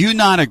teams, would you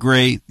not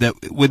agree that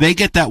when they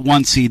get that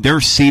 1 seed,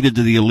 they're seeded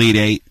to the Elite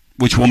Eight,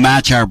 which will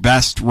match our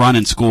best run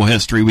in school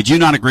history? Would you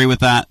not agree with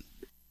that?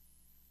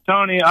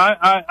 Tony,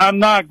 I'm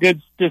not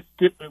good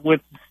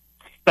with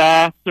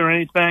stats or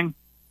anything,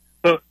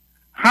 but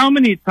how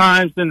many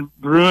times in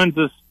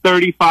Bruins'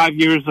 35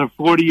 years or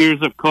 40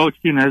 years of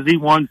coaching has he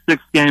won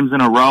 6 games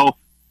in a row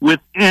with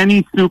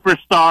any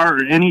superstar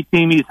or any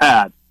team he's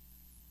had?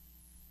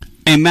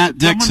 Hey, Matt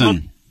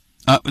Dixon,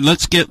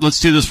 let's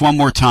do this one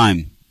more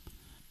time.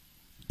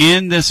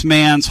 In this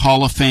man's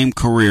Hall of Fame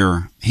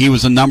career, he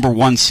was a number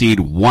 1 seed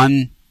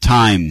one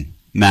time,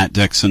 Matt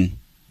Dixon,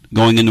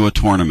 going into a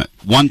tournament.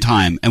 One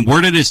time. And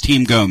where did his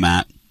team go,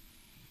 Matt?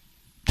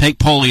 Take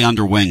Paulie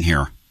under wing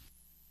here.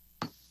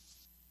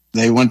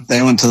 They went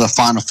to the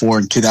Final Four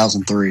in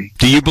 2003.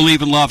 Do you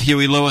believe in Love,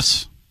 Huey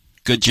Lewis?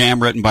 Good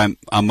jam written by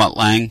Mutt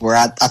Lang. Where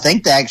I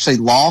think they actually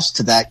lost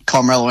to that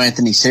Carmelo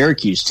Anthony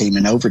Syracuse team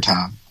in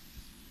overtime.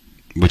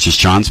 Which is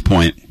John's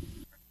point.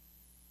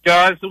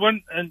 Guys,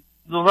 the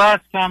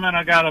last comment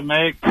I got to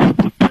make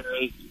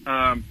is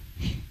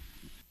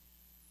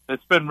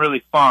it's been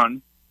really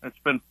fun. It's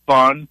been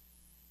fun.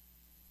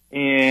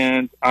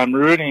 And I'm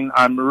rooting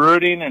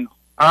and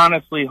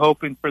honestly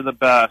hoping for the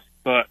best.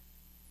 But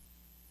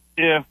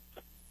if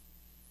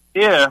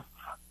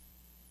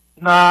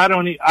No, I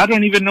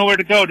don't even know where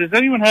to go. Does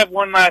anyone have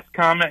one last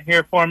comment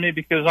here for me?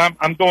 Because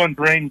I'm going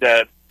brain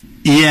dead.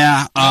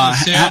 Yeah.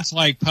 It sounds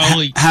like,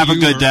 Paulie, have a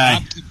good day.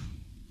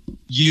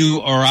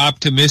 You are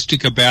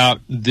optimistic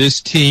about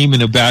this team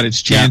and about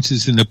its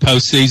chances in the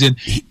postseason.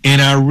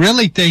 And I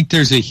really think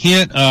there's a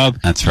hint of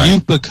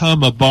you've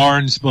become a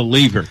Barnes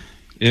believer.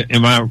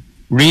 Am I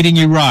reading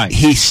you right?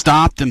 He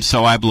stopped him,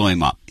 so I blew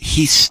him up.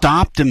 He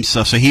stopped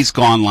himself, so he's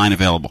gone line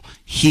available.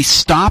 He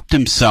stopped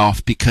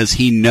himself because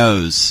he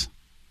knows.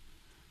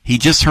 He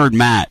just heard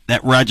Matt.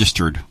 That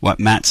registered what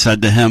Matt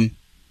said to him.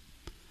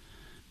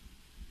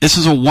 This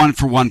is a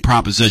one-for-one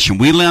proposition.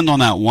 We land on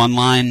that one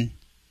line,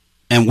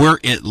 and we're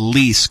at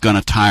least going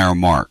to tie our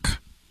mark.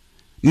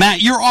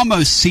 Matt, you're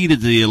almost seeded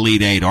to the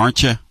Elite Eight,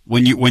 aren't you?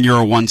 When you're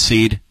a one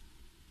seed,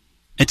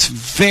 it's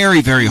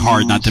very, very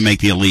hard not to make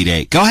the Elite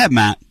Eight. Go ahead,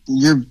 Matt.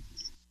 You're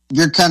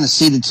kind of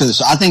seeded to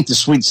this. I think the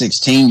Sweet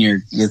 16.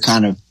 You're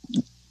kind of,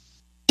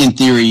 in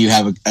theory, you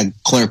have a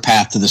clear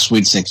path to the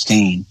Sweet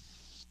 16.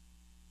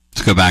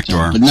 Let's go back to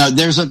our. But no,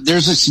 there's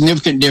a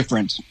significant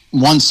difference.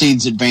 One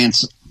seeds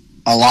advance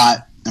a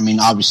lot. I mean,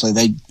 obviously,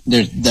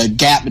 the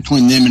gap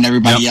between them and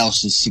everybody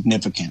else is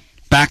significant.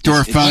 Back to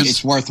our phones.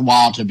 It's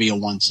worthwhile to be a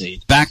one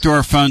seed. Back to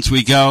our phones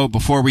we go.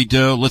 Before we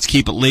do, let's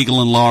keep it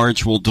legal and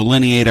large. We'll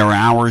delineate our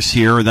hours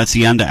here. That's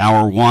the end of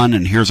hour one,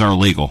 and here's our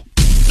legal.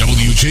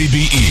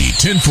 WJBE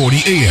 1040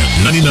 AM,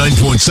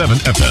 99.7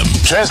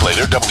 FM.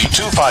 Translator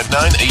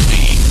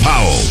W259AP.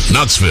 Powell,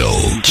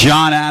 Knoxville.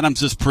 John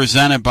Adams is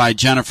presented by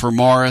Jennifer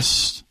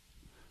Morris.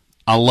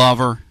 I love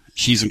her.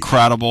 She's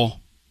incredible.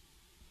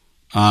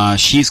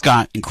 She's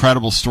got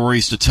incredible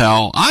stories to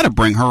tell. I ought to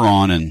bring her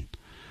on and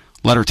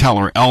let her tell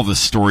her Elvis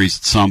stories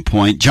at some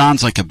point.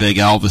 John's like a big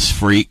Elvis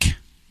freak.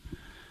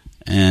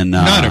 And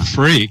not a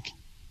freak.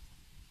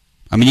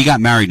 I mean, you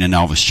got married in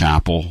Elvis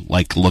Chapel,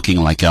 like looking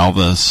like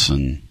Elvis,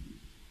 and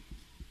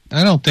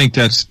I don't think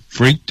that's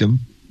freakdom.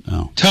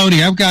 Oh.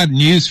 Tony, I've got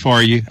news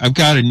for you. I've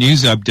got a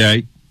news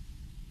update.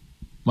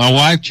 My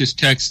wife just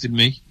texted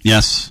me.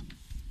 Yes.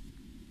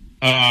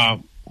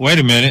 Wait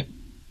a minute.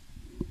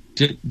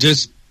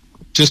 Just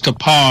a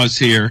pause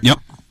here. Yep.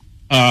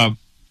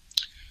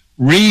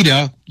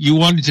 Rita, you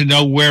wanted to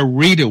know where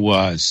Rita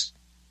was.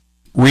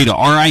 Rita,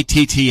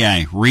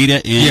 R-I-T-T-A.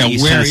 Rita in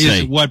East where Tennessee. is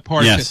it? What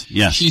part? Yes,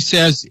 yes. She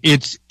says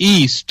it's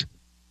east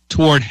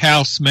toward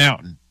House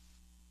Mountain.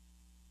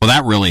 Well,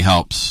 that really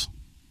helps.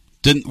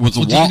 Do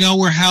you know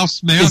where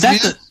House Mountain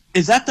is?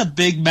 Is that the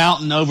big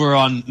mountain over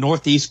on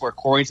northeast where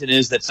Corrington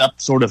is that's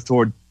up sort of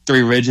toward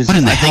Three Ridges? What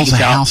in the hell's a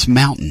House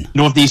Mountain?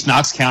 Northeast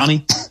Knox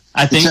County,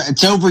 I think.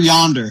 It's over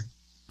yonder.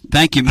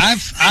 Thank you.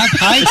 I've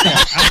hiked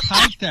that. I've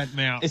hiked that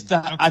mountain.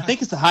 I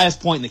think it's the highest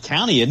point in the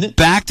county, isn't it?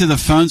 Back to the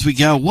phones we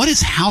go. What is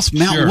House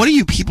Mountain? Sure. What are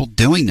you people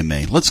doing to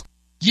me? Are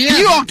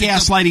you all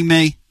gaslighting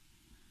me?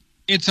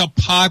 It's a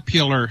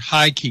popular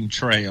hiking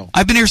trail.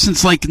 I've been here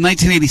since like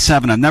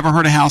 1987. I've never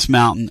heard of House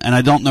Mountain, and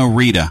I don't know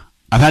Rita.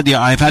 I've had the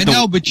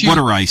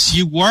water ice.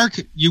 You work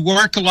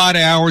a lot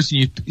of hours, and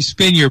you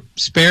spend your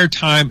spare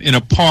time in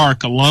a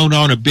park alone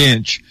on a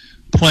bench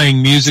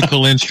playing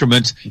musical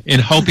instruments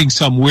and hoping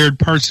some weird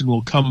person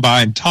will come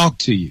by and talk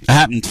to you. It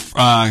happened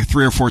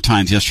 3 or 4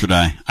 times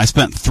yesterday. I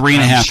spent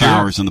 3.5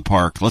 hours in the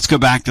park. Let's go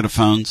back to the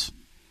phones.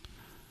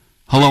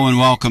 Hello and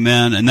welcome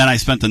in. And then I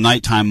spent the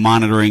nighttime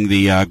monitoring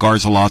the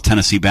Garza Law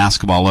Tennessee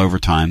basketball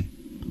overtime.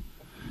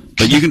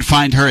 But you can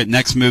find her at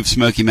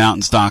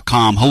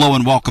nextmovesmokymountains.com. Hello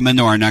and welcome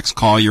into our next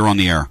call. You're on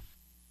the air.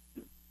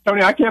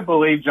 Tony, I can't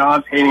believe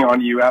John's hating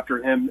on you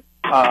after him.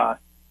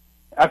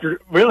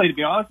 After, really, to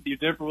be honest with you,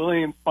 Jennifer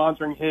Williams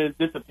sponsoring his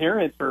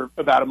disappearance for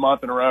about a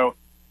month in a row.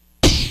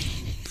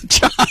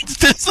 John's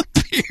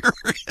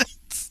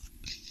disappearance.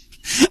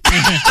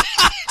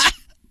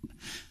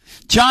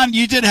 John,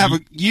 you did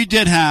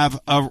have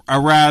a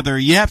rather,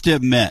 you have to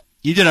admit,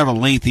 you did have a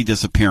lengthy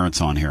disappearance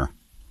on here.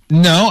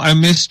 No, I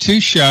missed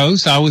 2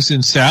 shows. I was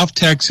in South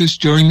Texas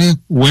during the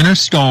winter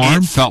storm.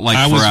 It felt like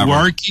forever. I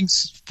was working.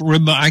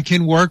 I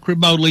can work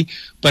remotely,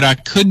 but I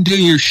couldn't do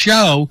your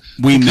show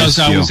because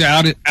I was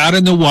out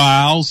in the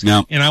wilds,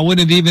 and I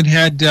wouldn't have even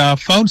had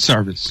phone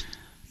service.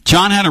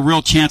 John had a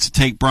real chance to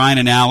take Brian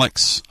and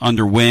Alex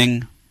under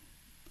wing,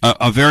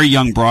 a very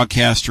young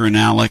broadcaster in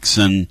Alex,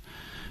 and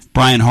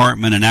Brian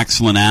Hartman, an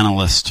excellent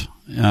analyst,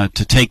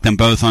 to take them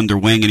both under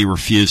wing, and he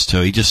refused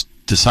to. He just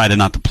decided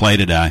not to play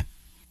today.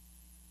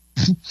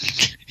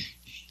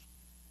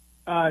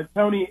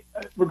 Tony,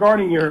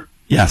 regarding your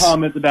Yes.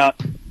 comments about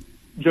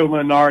Joe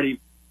Lunardi.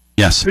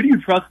 Yes. Who do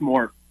you trust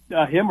more,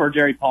 him or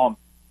Jerry Palm?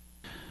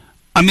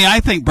 I mean, I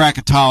think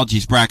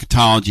bracketology's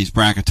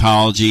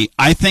bracketology.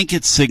 I think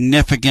it's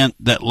significant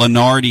that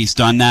Lunardi's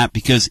done that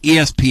because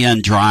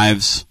ESPN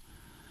drives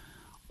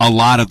a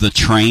lot of the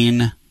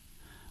train.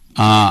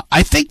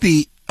 I think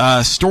the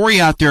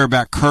story out there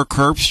about Kirk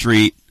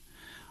Herbstreit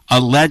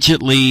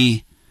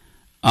allegedly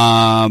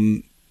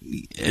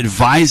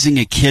advising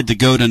a kid to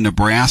go to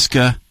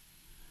Nebraska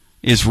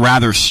is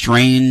rather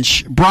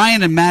strange.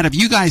 Brian and Matt, have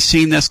you guys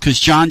seen this? Because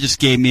John just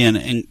gave me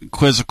an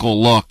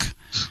quizzical look.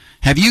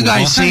 Have you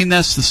guys seen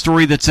this, the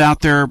story that's out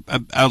there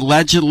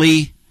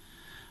allegedly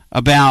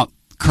about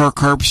Kirk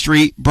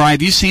Herbstreit. Brian,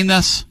 have you seen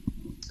this?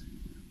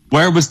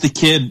 Where was the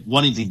kid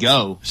wanting to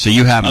go? So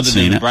you haven't other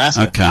seen than it?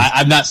 Nebraska? Okay.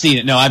 I've not seen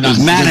it. No, I've not.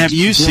 Matt, seen have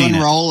you seen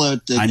it?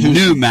 I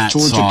knew Matt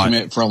Georgia saw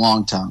commit it. for a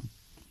long time.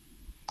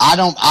 I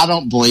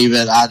don't believe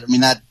it. I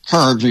mean, that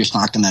Herbstreit's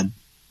not going to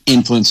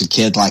influence a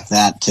kid like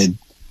that in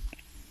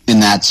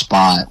that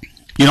spot.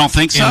 You don't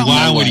think so? And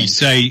why No would way. he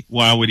say?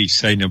 Why would he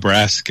say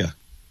Nebraska,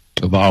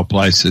 of all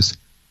places?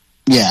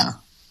 Yeah.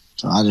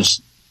 So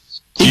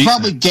he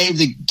probably gave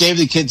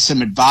the kid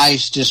some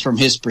advice just from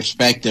his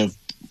perspective,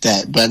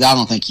 but I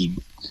don't think he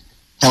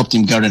helped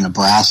him go to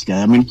Nebraska.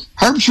 I mean,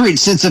 Herbstreit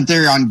sits up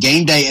there on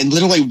game day and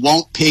literally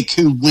won't pick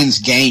who wins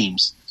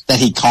games that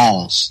he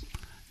calls.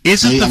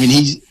 He's for all the Isn't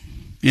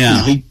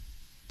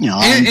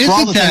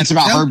things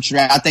about that-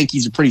 Herbstreit, I think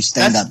he's a pretty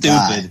stand-up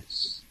guy.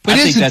 But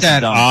isn't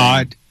that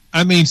odd?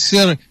 I mean,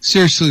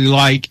 seriously,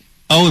 like,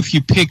 if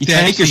you pick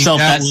that, take yourself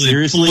that that will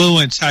seriously?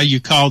 influence how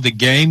you call the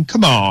game.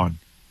 Come on,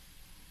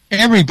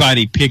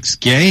 everybody picks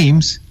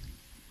games.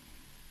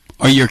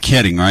 Oh, you're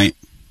kidding, right?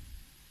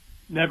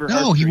 Never.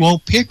 No, he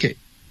won't pick it.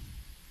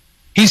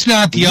 He's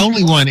not the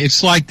only one.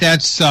 It's like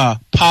that's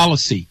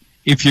policy.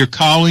 If you're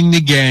calling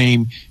the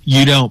game,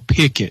 you don't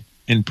pick it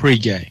in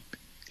pregame.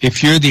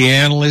 If you're the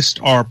analyst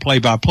or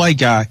play-by-play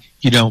guy,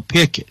 you don't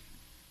pick it.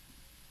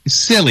 It's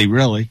silly,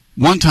 really.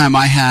 One time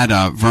I had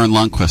Vern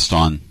Lundquist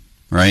on,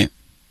 right?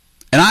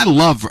 And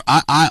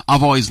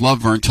I've always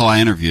loved Vern until I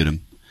interviewed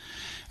him.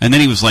 And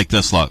then he was like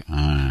this, look. He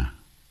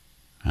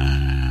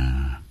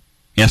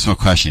asked me a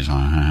question. He's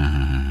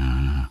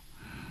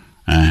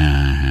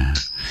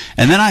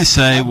and then I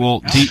say, well,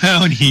 do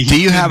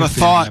you have a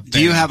thought?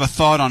 Do you have a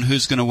thought on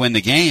who's going to win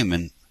the game?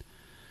 And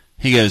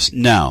he goes,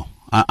 no,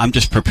 I'm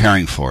just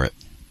preparing for it.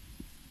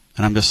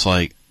 And I'm just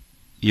like,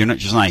 you're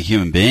just not a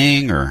human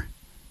being, or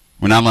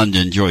we're not allowed to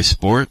enjoy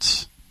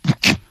sports.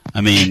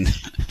 I mean,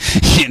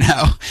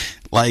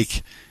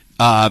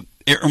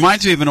 it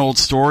reminds me of an old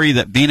story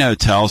that Bino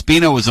tells.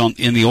 Bino was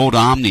in the old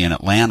Omni in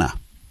Atlanta,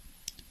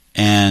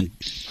 and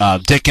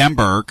Dick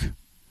Enberg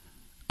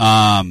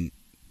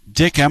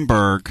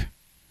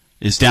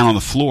is down on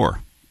the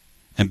floor,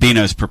 and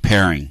Bino's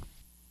preparing.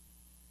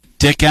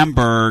 Dick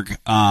Enberg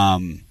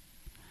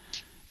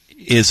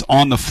is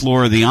on the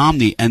floor of the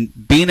Omni,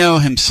 and Bino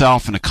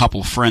himself and a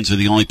couple of friends are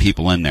the only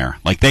people in there.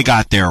 Like, they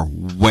got there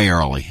way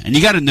early. And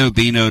you got to know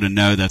Bino to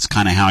know that's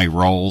kind of how he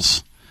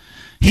rolls.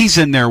 He's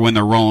in there when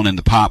they're rolling in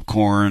the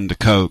popcorn, the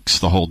Cokes,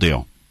 the whole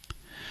deal.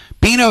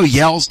 Bino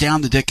yells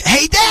down to Dick,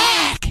 "Hey,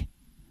 Dick!"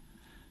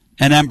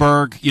 And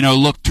Enberg,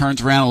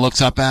 turns around and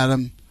looks up at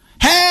him.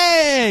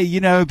 "Hey!"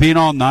 Being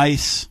all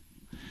nice.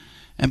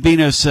 And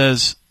Bino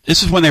says,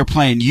 this is when they were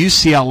playing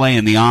UCLA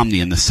in the Omni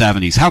in the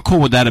 70s. How cool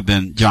would that have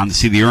been, John, to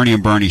see the Ernie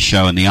and Bernie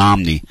show in the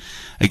Omni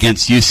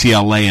against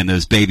UCLA and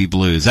those Baby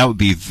Blues? That would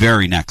be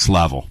very next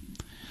level.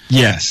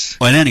 Yes.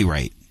 Well, at any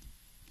rate,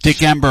 Dick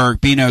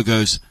Enberg, Bino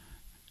goes,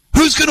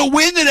 "Who's going to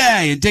win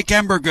today?" And Dick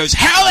Enberg goes,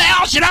 "How the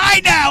hell should I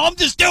know? I'm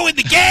just doing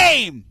the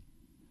game."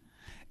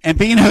 And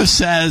Bino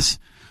says,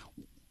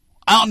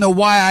 "I don't know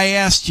why I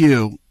asked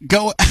you.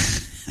 Go."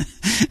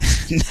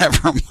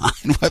 Never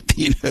mind what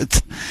Bino...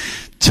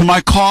 To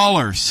my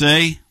caller,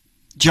 see?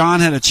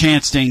 John had a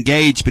chance to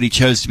engage, but he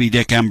chose to be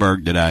Dick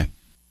Enberg today.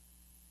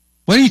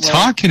 What are you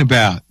talking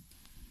about?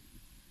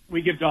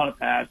 We give John a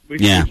pass. We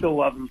still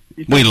love him.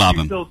 We love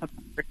him. We still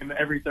bring him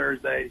every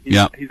Thursday.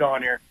 He's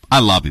on here. I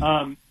love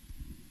him.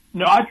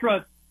 No, I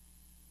trust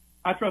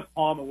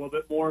Palm a little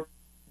bit more,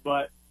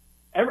 but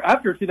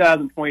after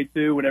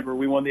 2022, whenever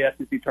we won the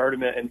SEC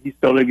tournament and he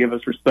still didn't give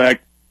us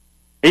respect,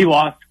 he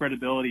lost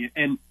credibility.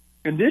 And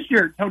this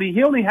year, Tony,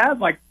 he only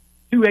had like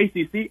 2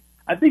 ACC.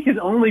 I think his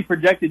only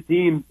projected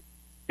teams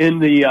in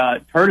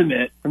the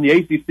tournament from the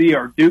ACC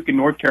are Duke and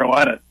North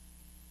Carolina.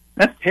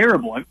 That's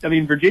terrible. I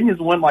mean, Virginia's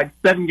won like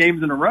 7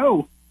 games in a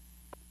row.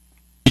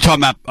 You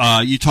talking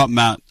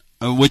about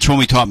which one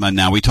we talking about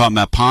now? We talking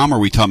about Palm or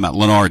we talking about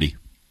Lenardi?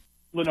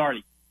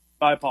 Lenardi.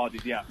 My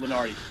apologies. Yeah,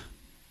 Lenardi.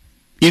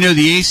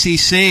 The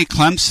ACC,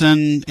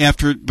 Clemson,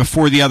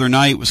 before the other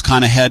night, was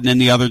kind of heading in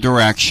the other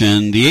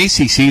direction. The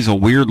ACC is a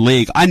weird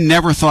league. I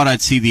never thought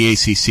I'd see the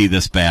ACC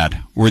this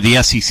bad, where the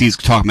SEC's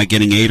talking about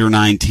getting 8 or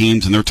 9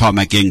 teams, and they're talking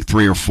about getting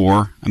 3 or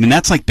 4. I mean,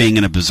 that's like being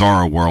in a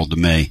bizarro world to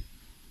me.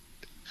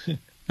 It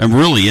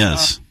really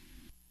is.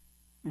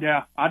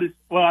 The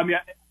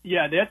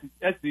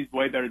SEC's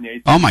way better than the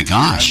ACC. Oh my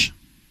gosh.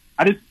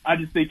 I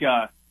just think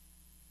I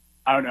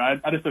don't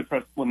know. I just don't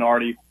trust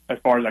Lenardi as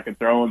far as I can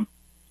throw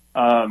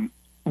him.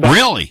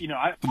 Really?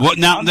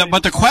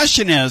 But the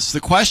question is,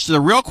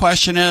 the real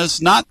question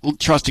is not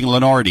trusting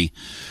Lenardi.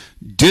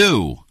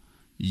 Do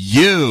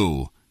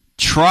you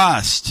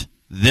trust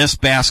this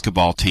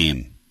basketball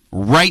team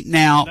right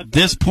now,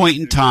 this point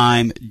in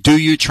time? Do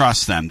you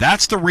trust them?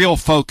 That's the real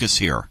focus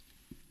here.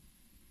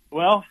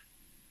 Well,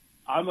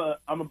 I'm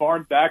a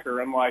Barnes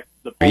backer, unlike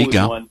the Polish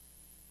one.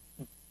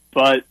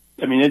 But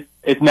I mean,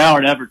 it's now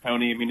or never,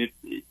 Tony. I mean,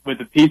 with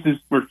the pieces,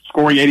 we're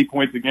scoring 80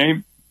 points a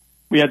game.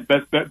 We had the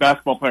best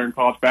basketball player in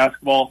college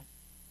basketball.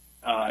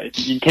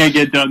 If you can't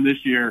get it done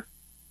this year,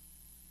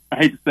 I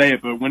hate to say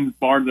it, but when is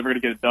Barnes ever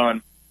going to get it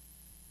done?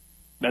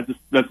 That's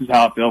just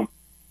how I feel.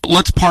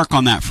 Let's park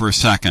on that for a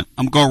second.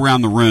 I'm going to go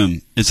around the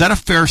room. Is that a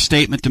fair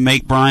statement to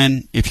make,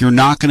 Brian? If you're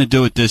not going to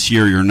do it this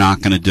year, you're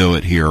not going to do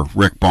it here,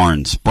 Rick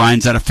Barnes. Brian,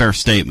 is that a fair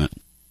statement?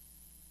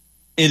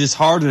 It is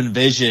hard to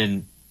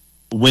envision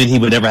when he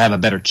would ever have a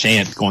better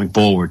chance going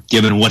forward,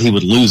 given what he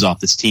would lose off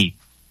this team.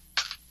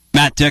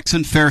 Matt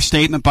Dixon, fair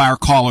statement by our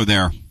caller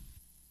there.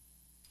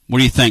 What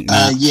do you think,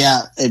 Matt?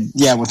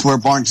 Yeah, with where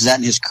Barnes is at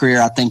in his career,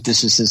 I think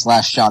this is his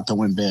last shot to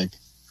win big.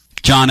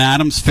 John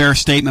Adams, fair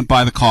statement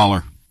by the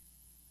caller.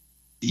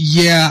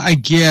 Yeah, I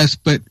guess,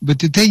 but the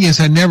thing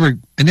is, I never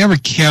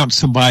count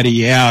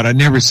somebody out. I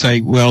never say,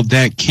 well,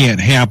 that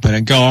can't happen.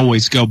 I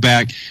always go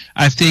back.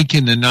 I think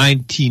in the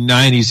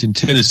 1990s in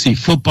Tennessee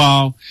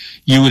football,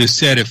 you would have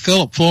said if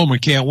Philip Fulmer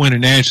can't win a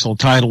national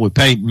title with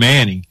Peyton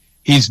Manning,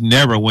 he's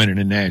never winning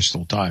a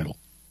national title.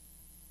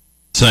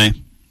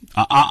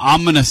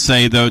 I'm going to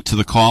say, though, to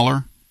the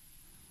caller,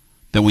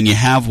 that when you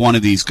have one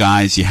of these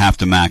guys, you have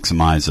to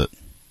maximize it.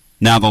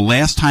 Now, the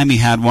last time he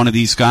had one of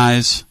these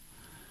guys,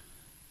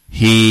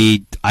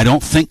 I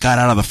don't think got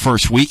out of the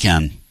first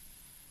weekend.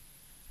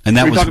 And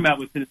that was talking about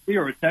with Tennessee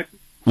or with Texas?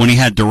 When he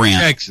had Durant.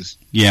 Texas.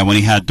 Yeah, when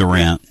he had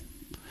Durant.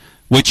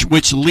 Which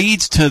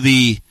leads to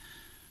the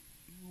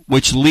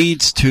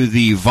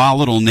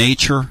volatile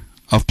nature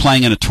of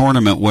playing in a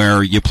tournament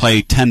where you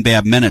play 10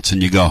 bad minutes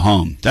and you go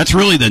home. That's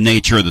really the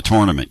nature of the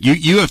tournament.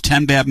 You have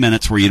 10 bad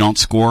minutes where you don't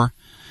score,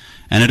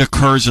 and it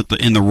occurs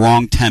in the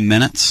wrong 10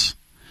 minutes,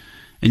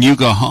 and you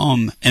go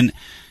home. And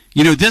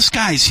you know, this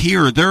guy's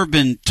here. There have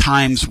been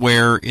times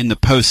where in the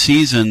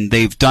postseason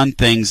they've done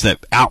things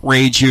that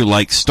outrage you,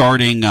 like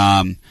starting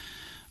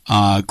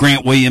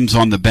Grant Williams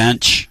on the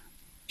bench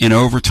in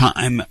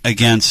overtime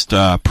against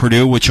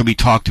Purdue, which will be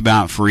talked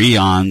about for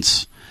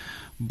eons.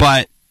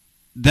 But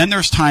then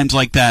there's times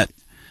like that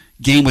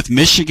game with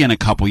Michigan a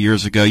couple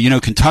years ago. You know,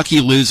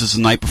 Kentucky loses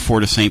the night before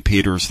to St.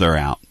 Peter's. They're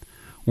out.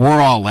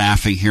 We're all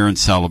laughing here and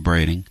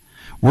celebrating.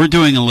 We're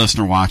doing a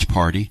listener watch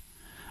party.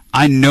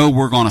 I know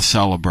we're going to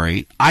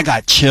celebrate. I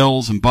got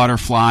chills and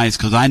butterflies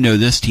because I know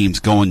this team's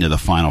going to the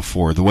Final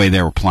Four the way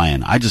they were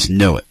playing. I just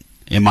knew it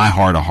in my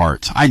heart of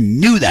hearts. I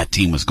knew that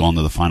team was going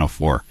to the Final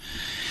Four.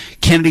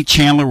 Kennedy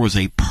Chandler was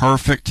a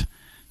perfect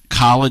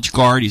college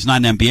guard. He's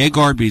not an NBA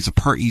guard, but he's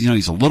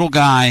a little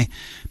guy,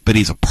 but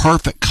he's a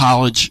perfect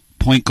college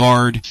point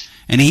guard.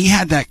 And he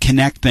had that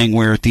connect thing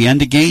where at the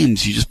end of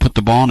games, you just put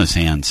the ball in his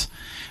hands.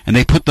 And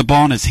they put the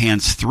ball in his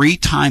hands 3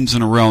 times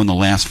in a row in the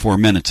last 4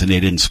 minutes, and they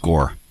didn't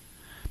score.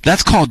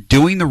 That's called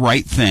doing the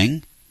right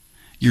thing.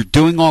 You're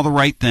doing all the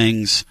right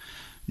things.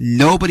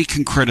 Nobody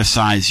can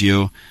criticize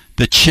you.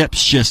 The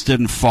chips just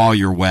didn't fall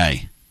your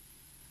way.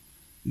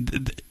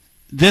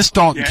 This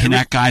Dalton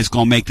Knecht guy is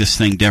going to make this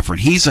thing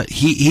different. He's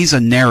a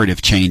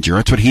narrative changer.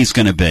 That's what he's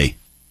going to be.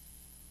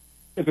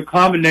 It's a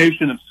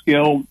combination of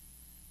skill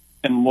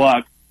and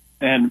luck.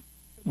 And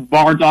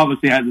Barnes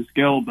obviously has the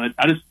skill, but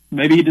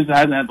maybe he just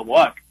hasn't had the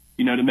luck,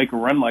 to make a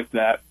run like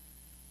that.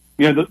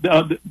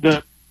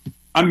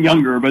 I'm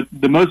younger, but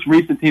the most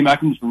recent team I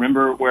can just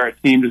remember where a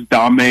team just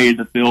dominated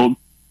the field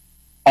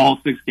all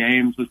 6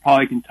 games was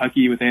probably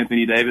Kentucky with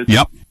Anthony Davis.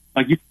 Yep.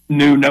 Like, you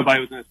knew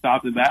nobody was going to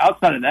stop them.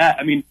 Outside of that,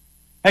 I mean,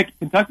 heck,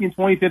 Kentucky in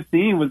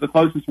 2015 was the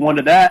closest one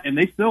to that, and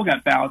they still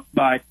got bounced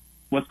by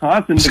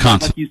Wisconsin.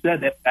 Because, like you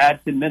said, that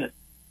bad 10 minutes.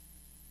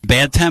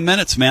 Bad 10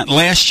 minutes, man.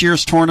 Last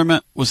year's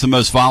tournament was the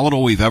most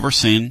volatile we've ever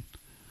seen.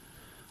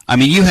 I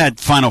mean, you had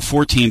Final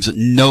Four teams that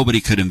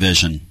nobody could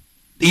envision.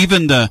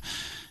 Even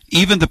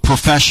the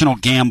professional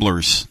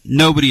gamblers,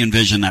 nobody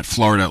envisioned that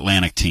Florida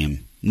Atlantic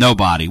team.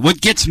 Nobody.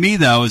 What gets me,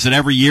 though, is that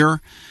every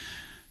year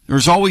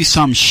there's always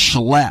some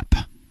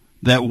schlep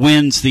that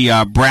wins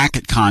the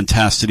bracket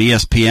contest at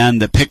ESPN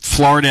that picked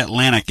Florida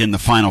Atlantic in the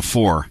Final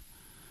Four.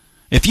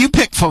 If you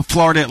pick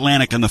Florida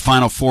Atlantic in the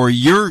Final Four,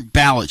 your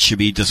ballot should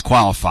be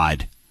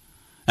disqualified.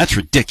 That's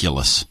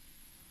ridiculous.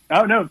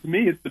 Oh, no, to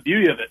me, it's the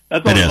beauty of it.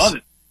 That's why I love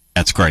it.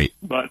 That's great.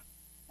 But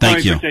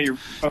thank you. Appreciate your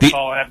phone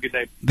call. Have a good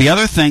day. The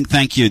other thing,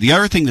 thank you. The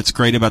other thing that's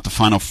great about the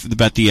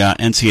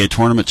NCAA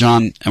tournament,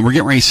 John, and we're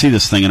getting ready to see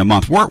this thing in a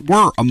month.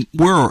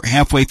 We're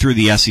halfway through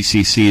the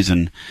SEC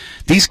season.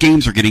 These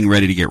games are getting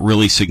ready to get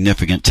really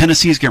significant.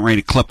 Tennessee's getting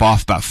ready to clip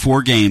off about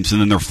 4 games,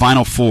 and then their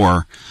final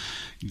 4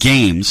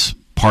 games,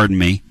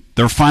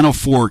 their final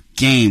 4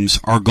 games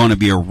are going to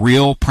be a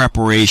real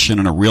preparation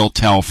and a real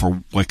tell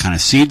for what kind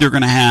of seed they're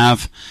going to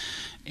have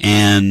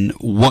and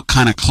what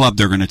kind of club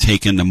they're going to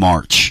take into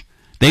March.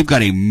 They've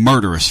got a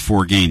murderous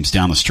 4 games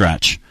down the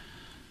stretch.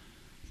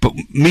 But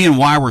me and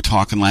Y were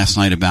talking last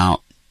night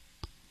about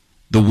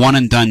the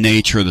one-and-done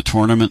nature of the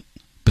tournament.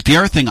 But the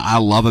other thing I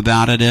love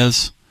about it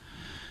is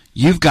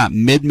you've got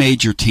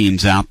mid-major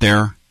teams out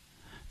there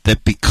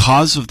that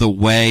because of the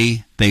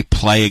way they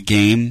play a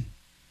game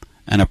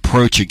and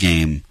approach a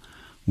game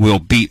will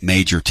beat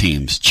major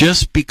teams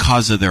just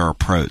because of their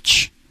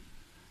approach.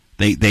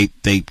 They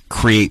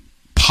create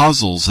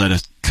puzzles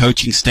that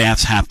coaching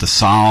staffs have to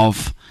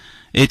solve.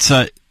 It's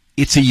a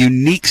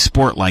unique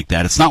sport like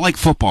that. It's not like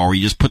football where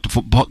you just put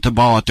the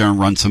ball out there and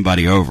run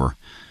somebody over.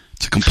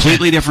 It's a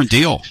completely different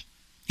deal.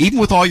 Even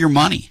with all your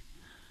money,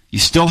 you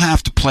still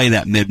have to play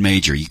that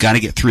mid-major. You got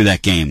to get through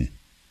that game.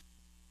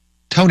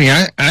 Tony,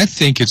 I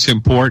think it's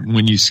important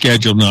when you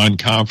schedule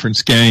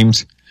non-conference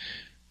games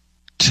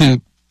to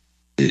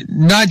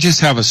not just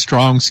have a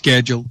strong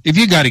schedule. If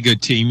you got a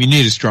good team, you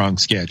need a strong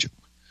schedule.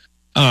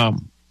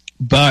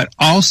 But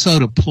also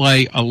to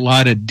play a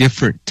lot of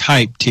different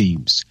type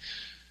teams,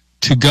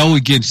 to go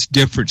against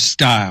different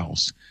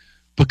styles,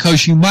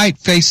 because you might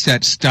face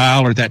that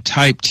style or that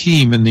type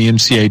team in the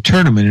NCAA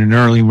tournament in an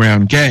early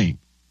round game.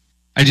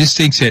 I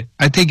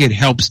think it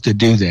helps to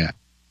do that.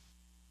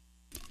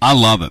 I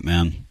love it,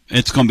 man.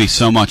 It's going to be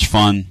so much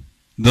fun.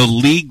 The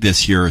league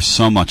this year is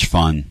so much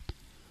fun.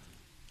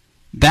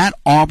 That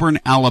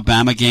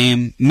Auburn-Alabama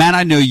game, Matt,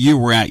 I know you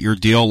were at your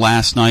deal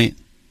last night.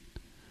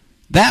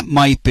 That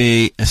might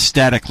be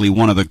aesthetically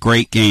one of the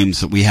great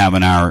games that we have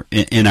in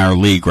our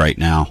league right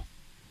now.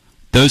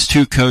 Those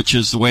two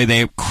coaches, the way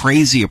they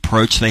crazy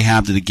approach they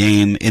have to the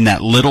game in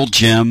that little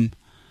gym.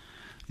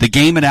 The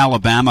game at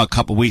Alabama a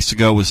couple weeks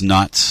ago was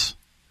nuts.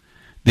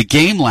 The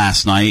game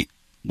last night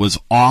was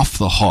off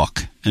the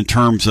hook in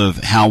terms of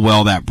how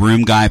well that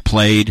Broom guy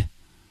played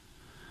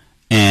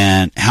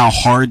and how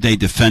hard they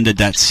defended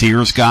that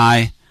Sears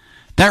guy.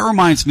 That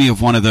reminds me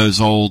of one of those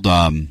old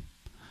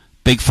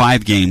Big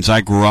Five games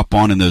I grew up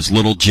on in those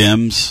little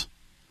gyms.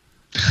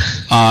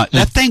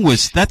 That thing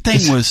was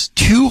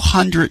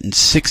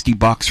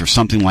 $260 or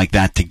something like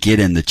that to get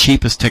in, the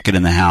cheapest ticket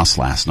in the house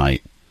last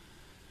night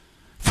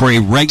for a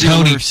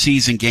regular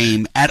season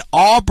game at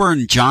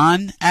Auburn,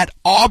 John, at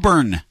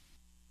Auburn.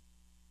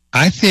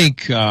 I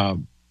think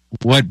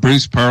what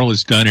Bruce Pearl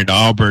has done at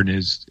Auburn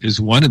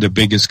is one of the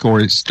biggest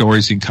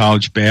stories in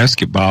college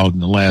basketball in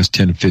the last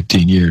 10 to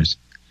 15 years.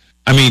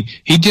 I mean,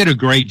 he did a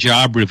great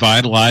job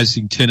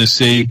revitalizing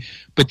Tennessee,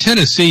 but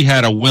Tennessee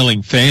had a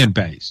willing fan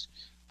base.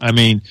 I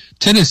mean,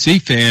 Tennessee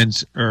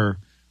fans are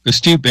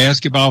astute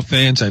basketball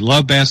fans. They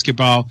love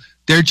basketball.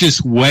 They're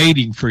just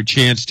waiting for a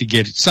chance to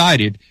get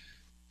excited.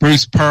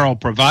 Bruce Pearl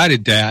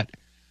provided that.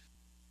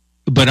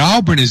 But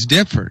Auburn is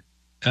different.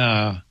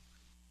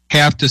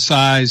 Half the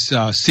size,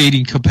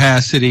 seating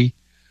capacity,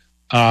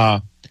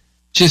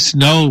 just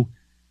no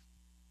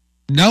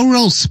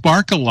real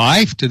spark of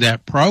life to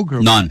that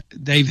program. None.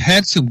 They've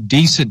had some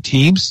decent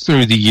teams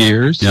through the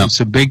years and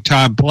some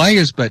big-time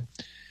players, but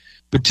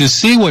to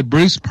see what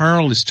Bruce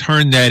Pearl has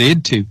turned that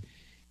into,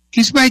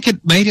 he's made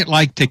it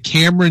like the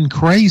Cameron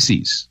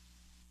Crazies.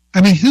 I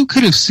mean, who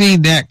could have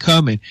seen that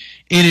coming?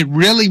 And it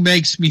really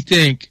makes me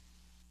think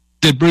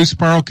that Bruce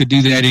Pearl could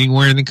do that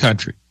anywhere in the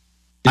country.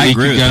 I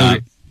agree with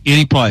that.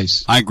 Any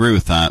place. I agree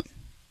with that.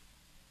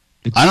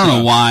 I don't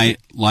know why,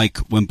 like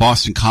when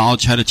Boston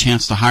College had a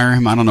chance to hire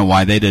him, I don't know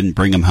why they didn't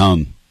bring him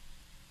home.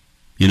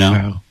 You know?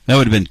 Wow. That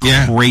would have been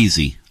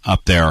crazy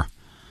up there.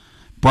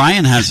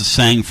 Brian has a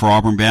saying for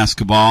Auburn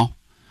basketball.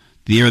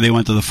 The year they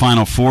went to the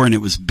Final Four, and it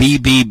was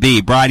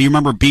BBB. Brian, do you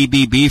remember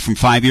BBB from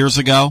 5 years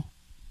ago?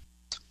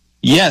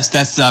 Yes,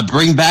 that's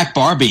Bring Back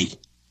Barbie.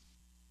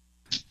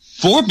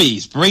 4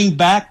 B's. Bring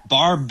Back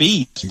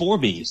Barbie. 4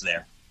 B's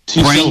there.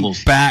 2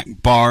 syllables. Bring Back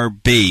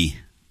Barbie.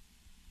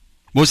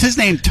 Was his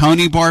name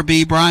Tony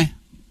Barbie, Brian?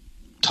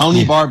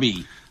 Tony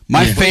Barbie.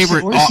 My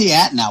favorite. Where's he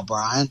at now,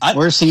 Brian?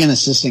 Where's he an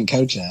assistant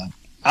coach at?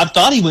 I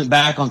thought he went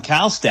back on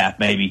Cal staff,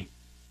 maybe.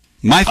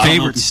 My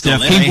favorite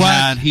stuff he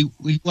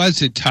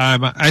was at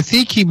time. I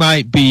think he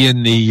might be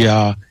in the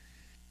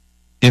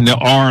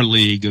R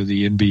League of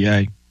the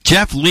NBA.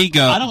 Jeff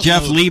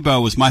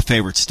Lebo was my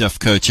favorite stiff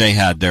coach they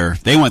had there.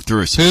 They went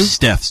through some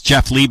stiffs.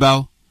 Jeff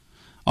Lebo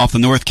off the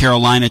North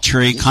Carolina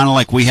tree, kind of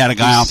like we had a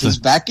guy He's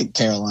back at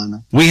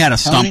Carolina. We had a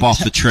stump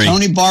off the tree.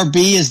 Tony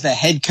Barbie is the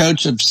head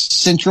coach of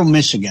Central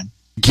Michigan.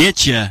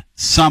 Get you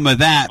some of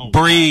that.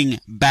 Bring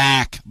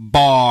back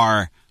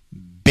Barbie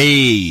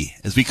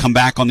as we come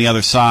back on the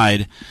other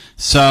side.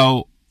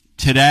 So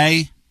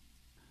today,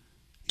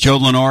 Joe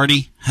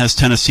Lenardi has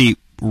Tennessee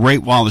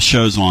right while the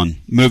show's on.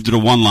 Moved to the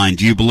one line.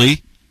 Do you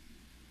believe?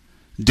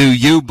 Do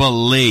you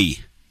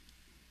believe?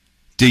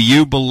 Do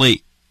you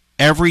believe?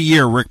 Every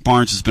year, Rick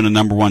Barnes has been a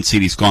number 1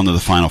 seed. He's gone to the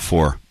Final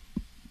Four.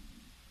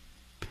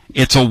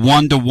 It's a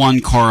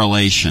 1-to-1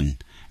 correlation.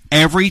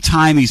 Every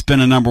time he's been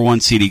a number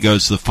 1 seed, he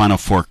goes to the Final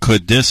Four.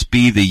 Could this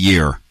be the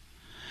year?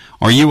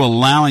 Are you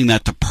allowing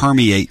that to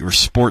permeate your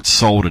sports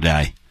soul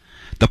today?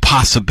 The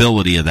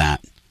possibility of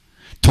that.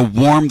 To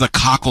warm the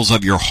cockles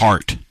of your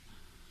heart.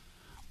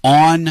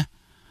 On a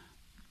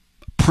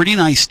pretty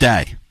nice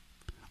day,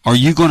 are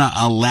you going to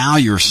allow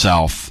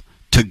yourself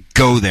to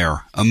go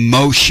there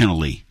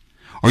emotionally?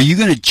 Are you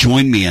going to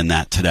join me in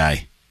that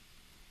today?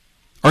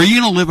 Or are you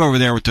going to live over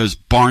there with those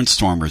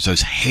barnstormers,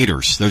 those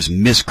haters, those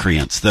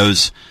miscreants,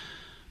 those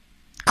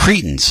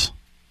cretins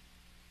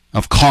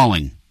of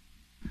calling?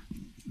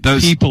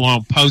 Those people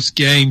on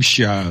post-game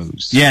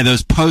shows. Yeah,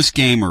 those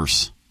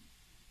post-gamers.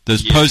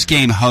 Those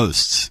post-game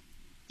hosts.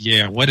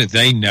 Yeah, what do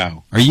they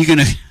know? Are you going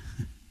to...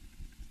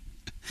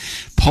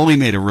 Paulie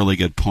made a really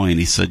good point.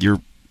 He said,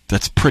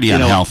 that's pretty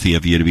unhealthy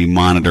of you to be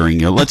monitoring.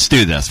 Let's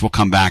do this. We'll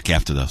come back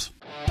after this.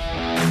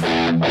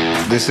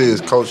 This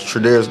is Coach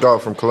Tredaris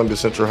Goff from Columbia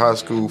Central High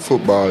School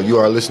football. You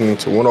are listening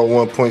to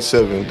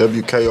 101.7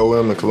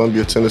 WKOM in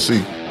Columbia,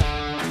 Tennessee.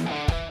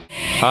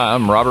 Hi,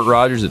 I'm Robert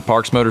Rogers at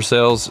Parks Motor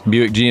Sales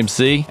Buick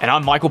GMC. And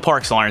I'm Michael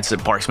Parks Lawrence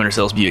at Parks Motor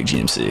Sales Buick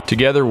GMC.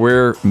 Together,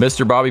 we're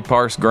Mr. Bobby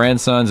Parks'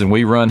 grandsons, and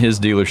we run his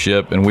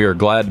dealership, and we are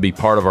glad to be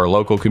part of our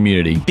local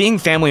community. Being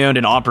family owned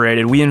and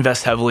operated, we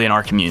invest heavily in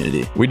our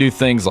community. We do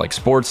things like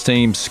sports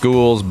teams,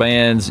 schools,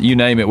 bands, you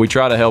name it. We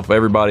try to help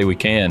everybody we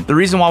can. The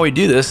reason why we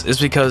do this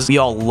is because we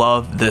all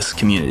love this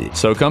community.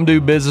 So come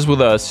do business with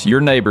us,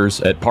 your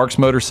neighbors, at Parks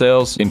Motor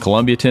Sales in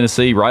Columbia,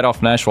 Tennessee, right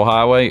off Nashville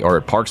Highway, or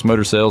at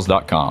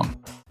parksmotorsales.com.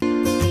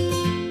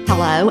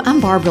 Hello, I'm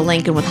Barbara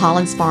Lincoln with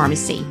Hollins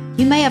Pharmacy.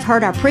 You may have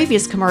heard our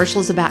previous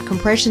commercials about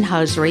compression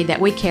hosiery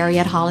that we carry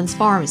at Hollins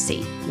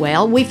Pharmacy.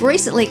 Well, we've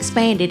recently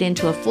expanded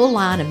into a full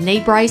line of knee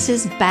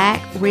braces,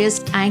 back,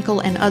 wrist, ankle,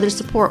 and other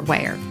support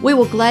wear. We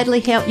will gladly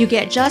help you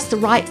get just the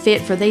right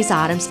fit for these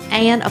items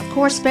and, of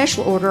course,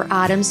 special order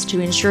items to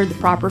ensure the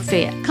proper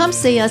fit. Come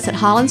see us at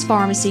Hollins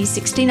Pharmacy,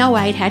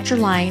 1608 Hatcher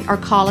Lane, or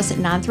call us at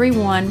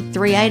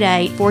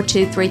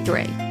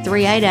 931-388-4233.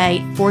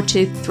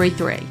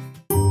 388-4233.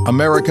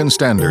 American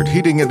Standard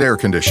Heating and Air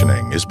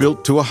Conditioning is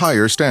built to a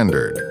higher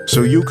standard,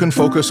 so you can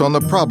focus on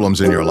the problems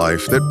in your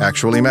life that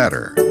actually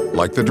matter,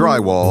 like the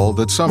drywall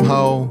that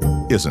somehow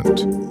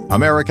isn't.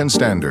 American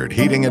Standard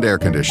Heating and Air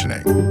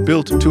Conditioning,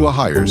 built to a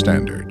higher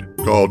standard.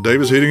 Call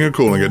Davis Heating and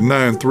Cooling at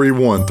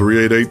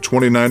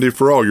 931-388-2090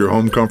 for all your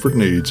home comfort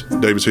needs.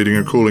 Davis Heating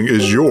and Cooling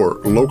is your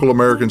local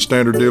American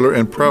Standard dealer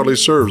and proudly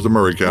serves the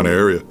Murray County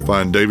area.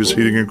 Find Davis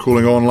Heating and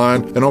Cooling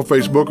online and on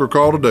Facebook or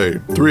call today,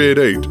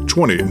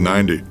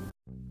 388-2090.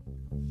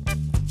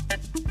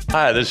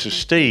 Hi, this is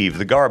Steve,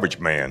 the garbage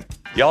man.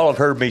 Y'all have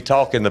heard me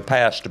talk in the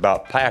past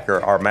about Packer,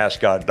 our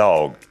mascot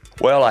dog.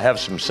 Well, I have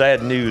some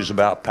sad news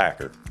about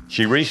Packer.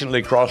 She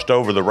recently crossed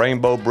over the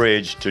Rainbow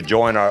Bridge to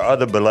join our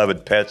other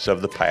beloved pets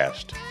of the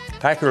past.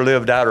 Packer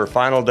lived out her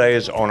final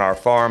days on our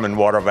farm in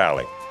Water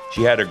Valley.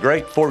 She had a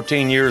great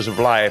 14 years of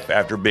life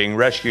after being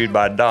rescued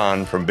by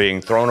Don from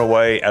being thrown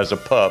away as a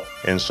pup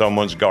in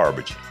someone's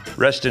garbage.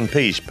 Rest in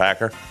peace,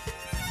 Packer.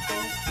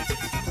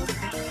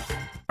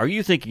 Are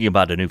you thinking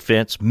about a new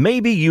fence?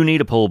 Maybe you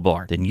need a pole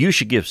barn. Then you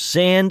should give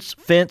Sands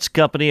Fence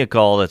Company a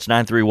call. That's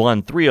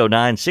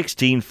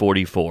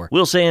 931-309-1644.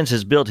 Will Sands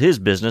has built his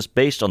business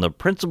based on the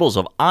principles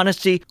of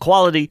honesty,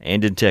 quality,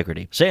 and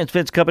integrity. Sands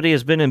Fence Company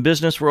has been in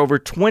business for over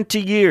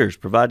 20 years,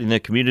 providing the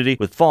community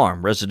with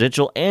farm,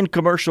 residential, and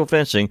commercial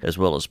fencing, as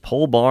well as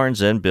pole barns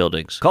and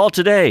buildings. Call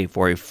today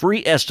for a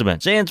free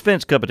estimate. Sands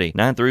Fence Company,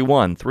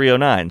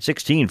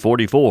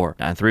 931-309-1644.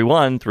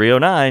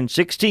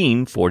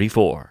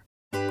 931-309-1644.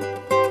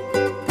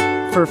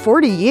 For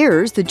 40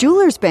 years, the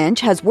Jewelers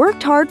Bench has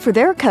worked hard for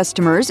their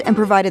customers and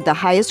provided the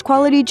highest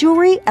quality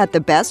jewelry at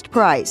the best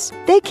price.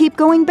 They keep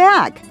going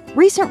back.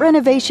 Recent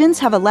renovations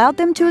have allowed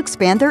them to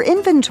expand their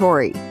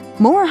inventory.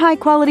 More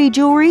high-quality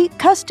jewelry,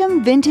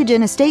 custom vintage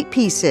and estate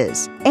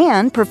pieces,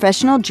 and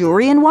professional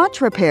jewelry and watch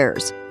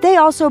repairs. They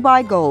also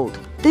buy gold.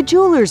 The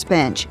Jewelers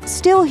Bench,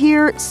 still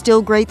here,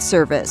 still great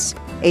service.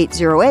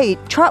 808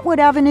 Trotwood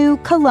Avenue,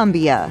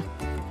 Columbia.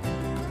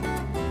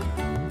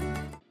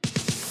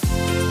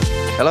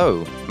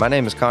 Hello, my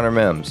name is Connor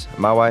Mims.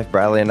 My wife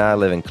Bradley and I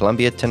live in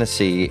Columbia,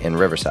 Tennessee in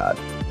Riverside.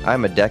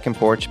 I'm a deck and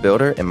porch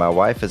builder and my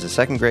wife is a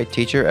second grade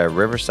teacher at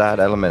Riverside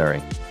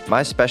Elementary.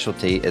 My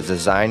specialty is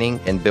designing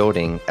and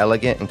building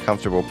elegant and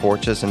comfortable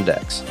porches and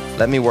decks.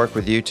 Let me work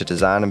with you to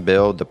design and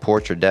build the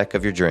porch or deck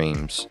of your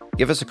dreams.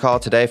 Give us a call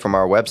today from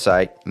our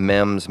website,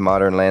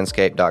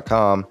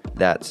 mimsmodernlandscape.com.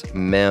 That's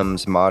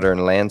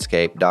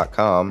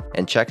mimsmodernlandscape.com,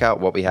 and check out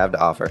what we have to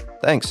offer.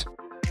 Thanks.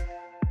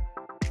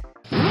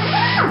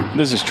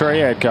 This is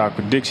Trey Adcock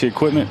with Dixie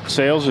Equipment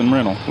Sales and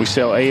Rental. We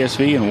sell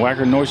ASV and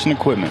Wacker Neuson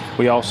equipment.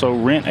 We also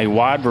rent a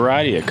wide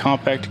variety of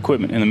compact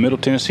equipment in the Middle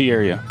Tennessee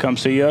area. Come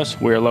see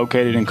us. We are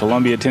located in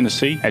Columbia,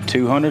 Tennessee at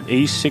 200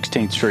 East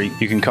 16th Street.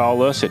 You can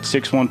call us at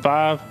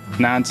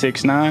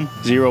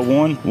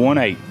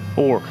 615-969-0118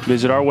 or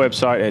visit our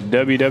website at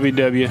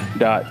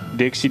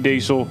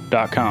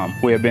www.dixiediesel.com.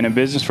 We have been in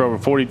business for over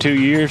 42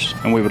 years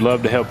and we would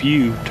love to help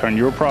you turn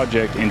your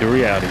project into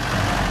reality.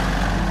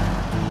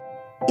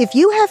 If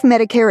you have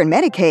Medicare and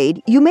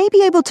Medicaid, you may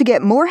be able to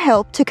get more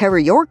help to cover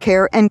your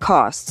care and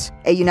costs.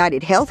 A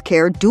United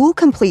Healthcare Dual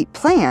Complete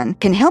Plan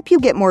can help you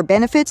get more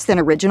benefits than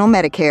original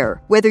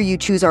Medicare. Whether you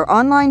choose our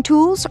online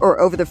tools or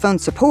over-the-phone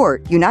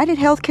support, United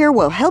Healthcare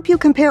will help you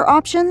compare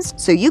options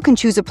so you can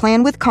choose a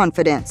plan with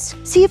confidence.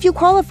 See if you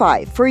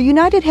qualify for a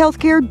United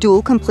Healthcare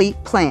Dual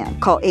Complete Plan.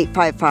 Call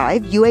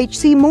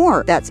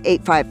 855-UHC-MORE. That's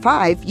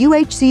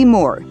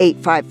 855-UHC-MORE.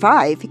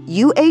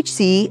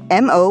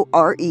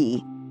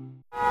 855-UHC-MORE.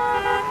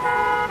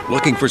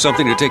 Looking for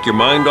something to take your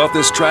mind off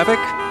this traffic?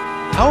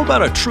 How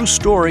about a true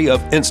story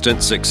of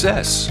instant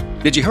success?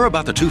 Did you hear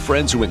about the two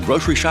friends who went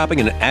grocery shopping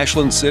in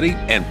Ashland City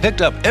and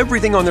picked up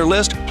everything on their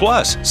list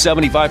plus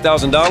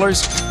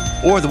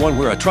 $75,000? Or the one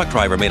where a truck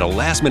driver made a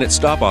last-minute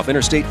stop off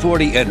Interstate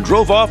 40 and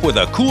drove off with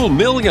a cool $1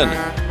 million?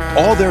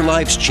 all their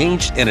lives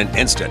changed in an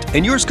instant,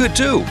 and yours could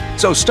too.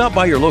 So stop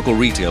by your local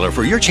retailer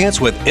for your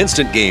chance with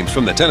instant games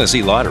from the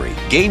Tennessee Lottery.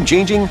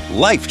 Game-changing,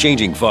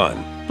 life-changing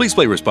fun. Please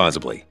play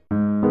responsibly.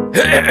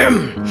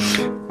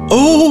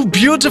 Oh,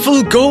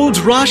 beautiful Gold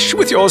Rush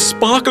with your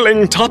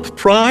sparkling top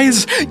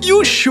prize.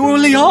 You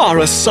surely are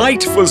a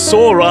sight for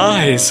sore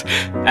eyes.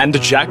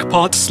 And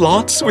jackpot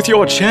slots with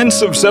your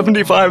chance of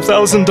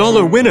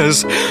 $75,000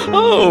 winners.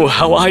 Oh,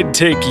 how I'd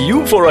take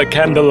you for a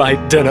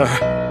candlelight dinner.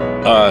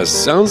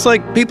 Sounds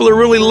like people are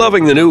really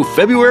loving the new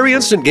February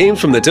instant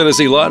games from the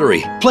Tennessee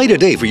Lottery. Play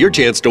today for your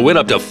chance to win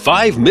up to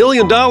 $5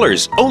 million,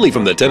 only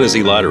from the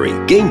Tennessee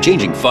Lottery.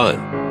 Game-changing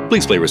fun.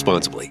 Please play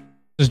responsibly.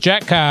 This is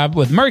Jack Cobb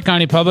with Murray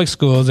County Public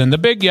Schools and the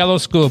Big Yellow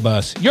School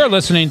Bus. You're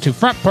listening to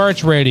Front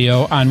Porch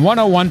Radio on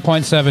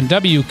 101.7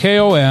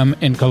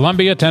 WKOM in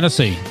Columbia,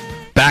 Tennessee.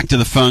 Back to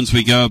the phones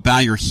we go. Bow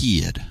your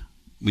head.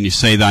 When you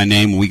say thy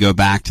name, we go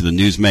back to the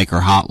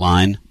Newsmaker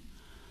hotline.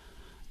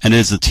 And it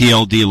is the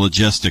TLD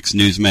Logistics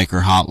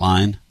Newsmaker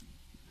hotline.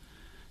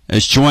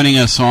 It's joining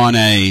us on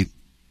a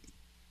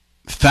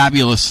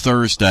fabulous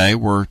Thursday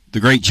where the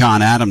great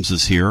John Adams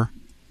is here.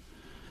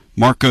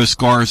 Marcos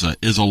Garza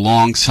is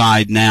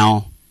alongside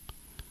now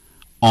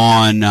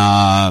on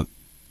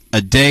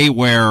a day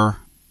where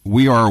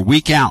we are a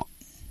week out.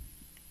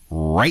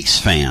 Race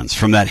fans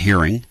from that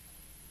hearing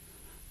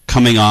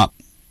coming up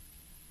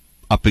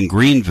in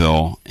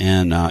Greenville.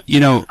 And,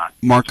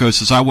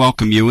 Marcos, as I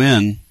welcome you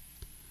in,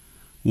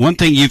 one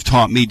thing you've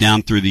taught me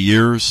down through the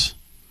years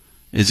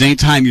is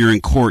anytime you're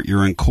in court,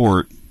 you're in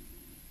court.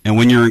 And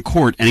when you're in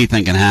court,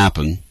 anything can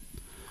happen.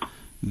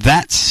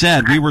 That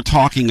said, we were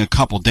talking a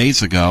couple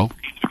days ago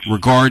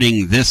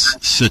regarding this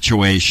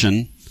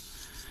situation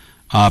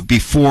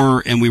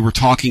before, and we were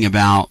talking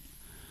about,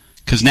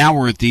 because now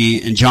we're at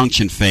the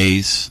injunction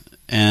phase,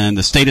 and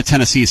the state of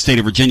Tennessee, the state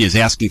of Virginia is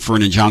asking for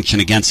an injunction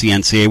against the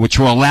NCAA, which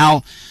will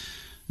allow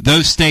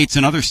those states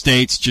and other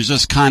states to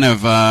just kind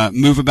of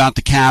move about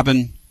the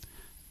cabin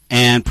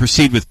and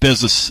proceed with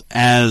business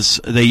as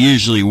they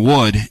usually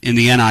would in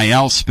the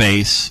NIL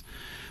space.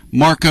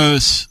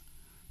 Marcos,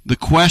 the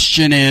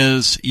question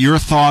is your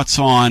thoughts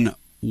on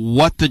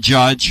what the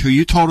judge, who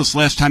you told us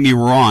last time you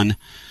were on,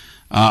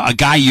 a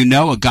guy you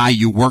know, a guy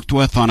you worked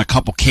with on a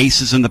couple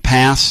cases in the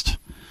past,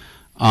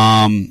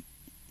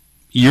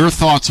 your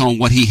thoughts on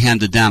what he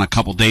handed down a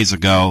couple days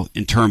ago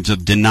in terms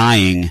of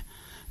denying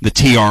the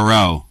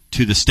TRO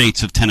to the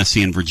states of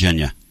Tennessee and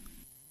Virginia?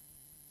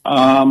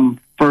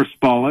 First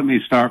of all, let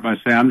me start by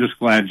saying I'm just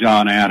glad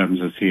John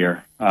Adams is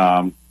here.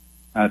 Always,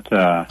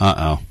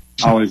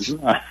 he's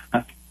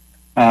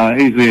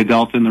the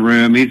adult in the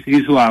room.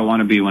 He's who I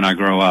want to be when I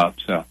grow up.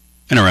 So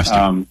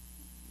interesting.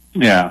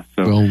 Yeah.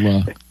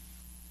 So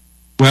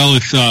well,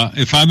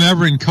 if I'm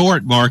ever in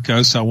court,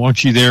 Marcos, I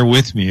want you there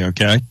with me.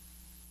 Okay.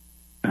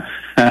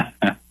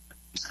 I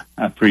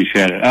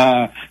appreciate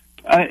it.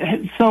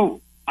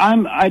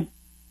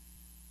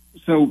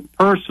 So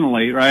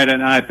personally, right,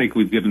 and I think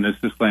we've given this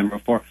disclaimer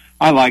before,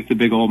 I like the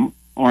big old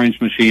orange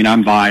machine.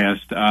 I'm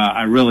biased.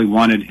 I really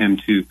wanted him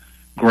to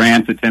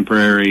grant the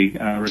temporary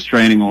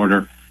restraining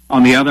order.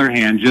 On the other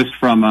hand, just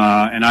from,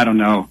 and I don't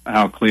know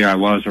how clear I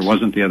was or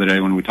wasn't the other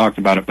day when we talked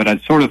about it, but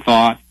I'd sort of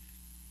thought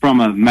from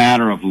a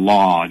matter of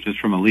law, just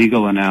from a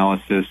legal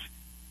analysis,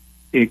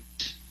 it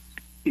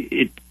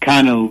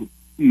kind of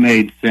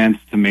made sense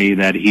to me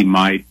that he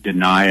might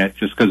deny it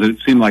just because it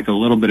seemed like a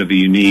little bit of a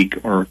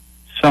unique or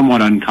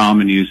somewhat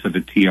uncommon use of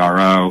a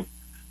TRO.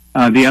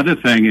 The other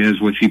thing is,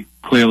 which he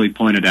clearly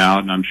pointed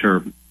out, and I'm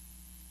sure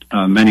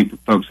many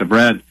folks have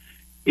read,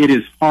 it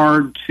is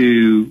hard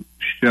to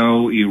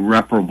show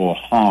irreparable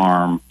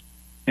harm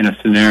in a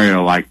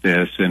scenario like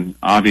this. And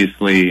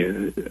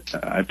obviously,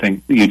 I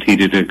think UT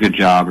did a good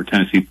job, or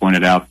Tennessee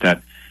pointed out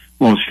that,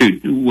 well,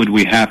 shoot, would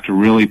we have to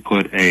really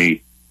put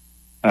a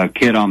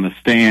kid on the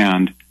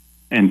stand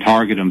and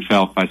target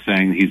himself by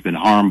saying he's been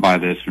harmed by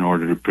this in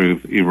order to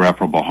prove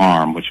irreparable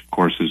harm, which, of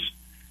course, is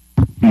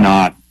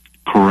not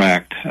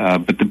correct.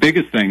 But the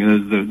biggest thing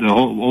is the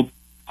whole,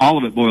 all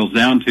of it boils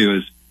down to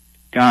is,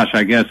 gosh,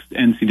 I guess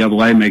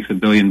NCAA makes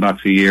 $1 billion a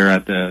year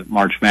at the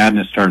March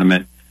Madness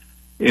tournament.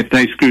 If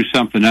they screw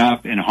something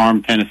up and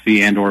harm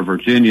Tennessee and or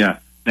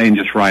Virginia, they can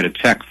just write a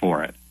check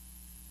for it,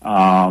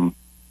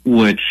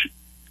 which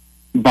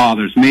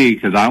bothers me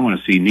because I want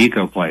to see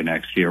Nico play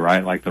next year,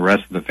 right, like the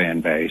rest of the fan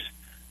base.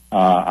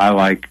 I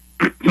like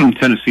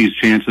Tennessee's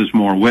chances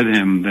more with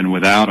him than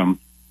without him.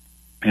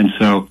 And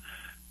so,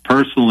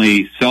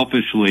 personally,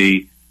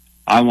 selfishly,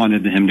 I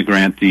wanted him to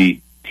grant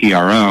the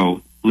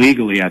TRO.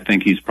 Legally, I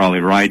think he's probably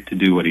right to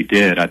do what he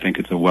did. I think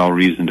it's a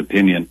well-reasoned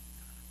opinion.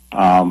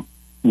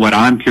 What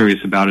I'm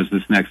curious about is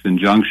this next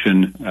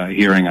injunction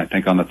hearing, I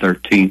think on the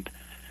 13th,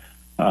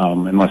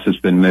 unless it's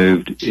been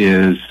moved,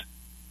 is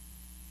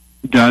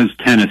does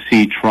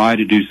Tennessee try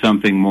to do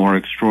something more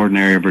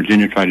extraordinary, or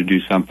Virginia try to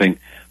do something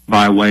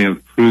by way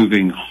of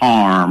proving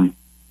harm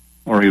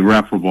or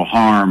irreparable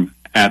harm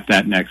at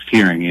that next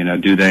hearing? You know,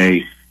 do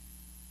they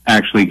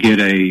actually get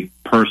a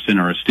person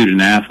or a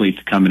student athlete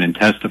to come in and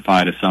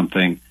testify to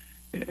something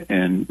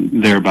and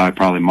thereby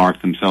probably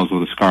mark themselves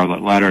with a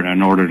scarlet letter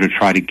in order to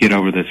try to get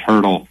over this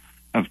hurdle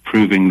of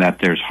proving that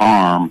there's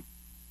harm,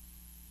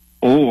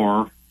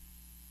 or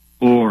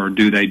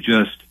do they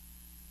just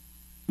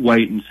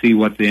wait and see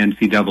what the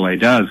NCAA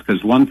does?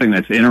 Because one thing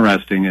that's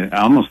interesting,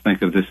 I almost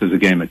think of this as a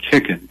game of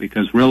chicken,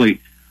 because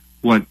really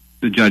what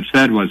the judge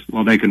said was,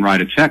 well, they can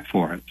write a check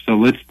for it. So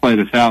let's play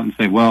this out and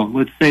say, well,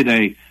 let's say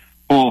they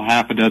pull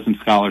half a dozen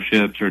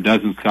scholarships or a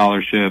dozen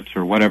scholarships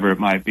or whatever it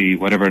might be,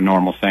 whatever a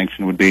normal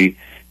sanction would be,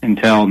 and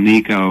tell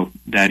Nico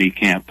that he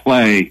can't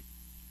play.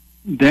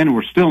 Then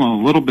we're still in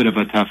a little bit of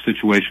a tough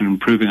situation in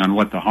proving on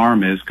what the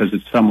harm is, because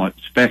it's somewhat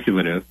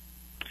speculative.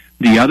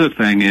 The other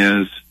thing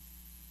is,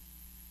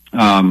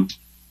 the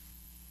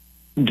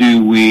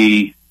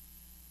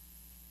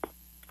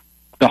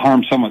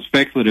harm somewhat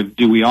speculative,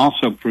 do we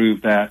also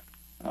prove that,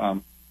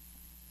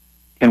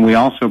 can we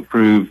also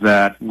prove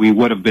that we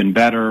would have been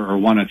better or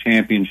won a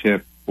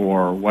championship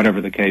or whatever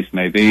the case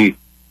may be?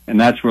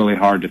 And that's really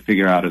hard to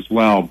figure out as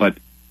well. But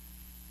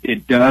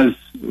it does,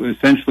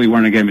 essentially we're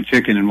in a game of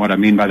chicken, and what I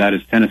mean by that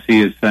is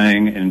Tennessee is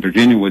saying, and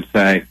Virginia would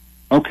say,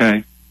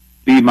 okay,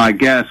 be my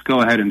guest, go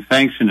ahead and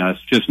sanction us.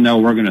 Just know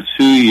we're going to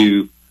sue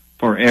you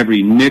for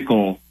every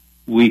nickel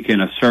we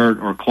can assert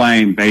or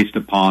claim based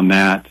upon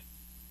that,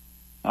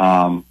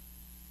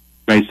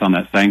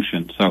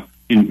 sanction. So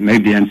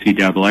maybe the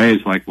NCAA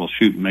is like, well,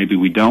 shoot, maybe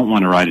we don't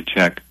want to write a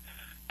check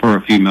for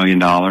a few $1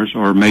 million,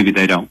 or maybe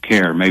they don't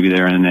care. Maybe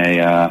they're in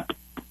a,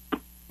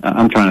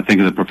 I'm trying to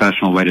think of the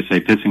professional way to say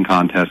pissing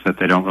contest, that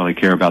they don't really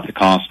care about the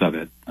cost of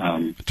it.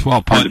 It's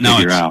well put.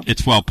 No,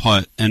 it's well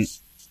put. And,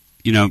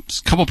 you know,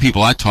 a couple of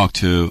people I talked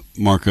to,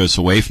 Marcos,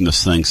 away from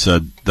this thing,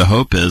 said the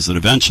hope is that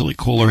eventually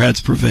cooler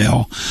heads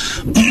prevail.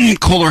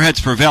 Cooler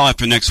heads prevail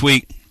after next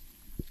week,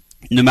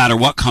 no matter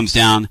what comes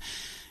down.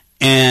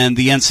 And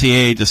the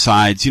NCAA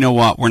decides, you know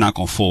what, we're not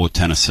going to fool with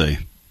Tennessee.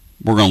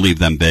 We're going to leave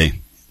them be.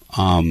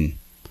 And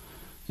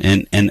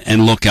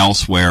look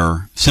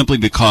elsewhere, simply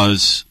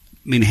because,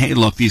 I mean, hey,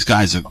 look, these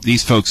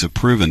folks have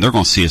proven they're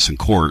going to see us in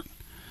court.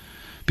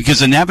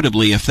 Because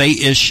inevitably, if they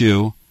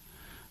issue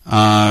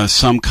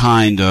some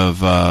kind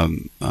of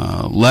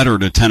letter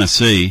to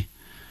Tennessee,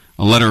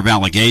 a letter of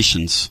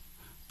allegations,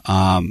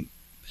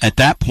 at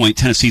that point,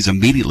 Tennessee's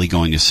immediately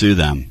going to sue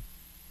them.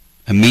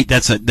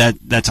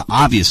 That's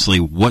obviously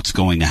what's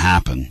going to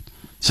happen.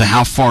 So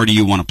how far do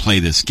you want to play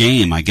this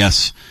game, I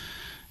guess,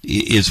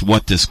 is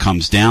what this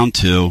comes down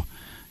to.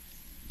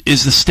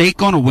 Is the state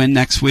going to win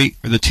next week,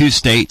 or the two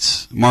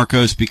states,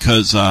 Marcos?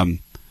 Because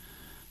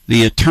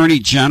the Attorney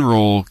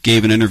General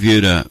gave an interview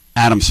to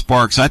Adam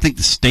Sparks. I think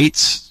the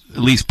states,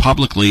 at least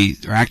publicly,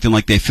 are acting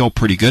like they feel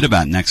pretty good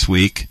about next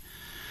week,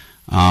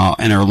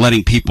 and are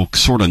letting people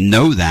sort of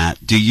know that.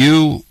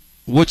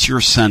 What's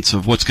your sense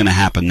of what's going to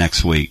happen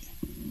next week?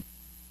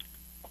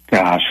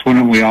 Gosh,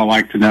 wouldn't we all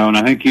like to know? And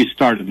I think you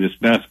started this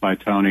best by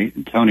Tony,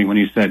 when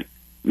you said,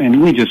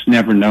 man, we just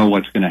never know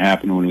what's going to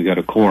happen when we go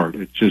to court.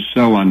 It's just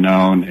so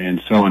unknown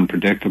and so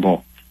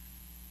unpredictable.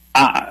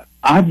 I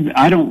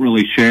don't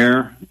really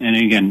share, and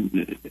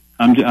again,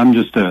 I'm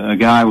just a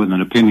guy with an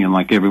opinion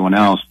like everyone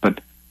else,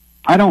 but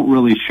I don't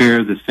really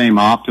share the same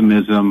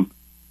optimism,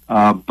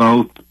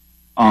 both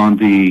on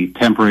the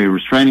temporary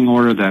restraining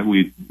order that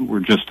we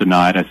were just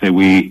denied. I say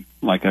we,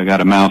 like I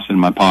got a mouse in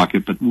my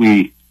pocket, but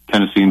we,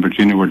 Tennessee and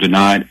Virginia, were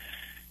denied.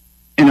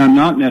 And I'm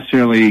not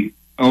necessarily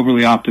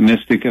overly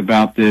optimistic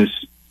about this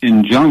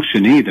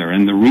injunction either.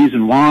 And the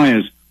reason why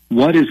is,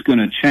 what is going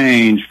to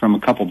change from a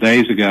couple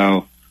days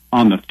ago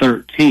on the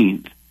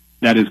 13th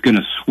that is going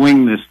to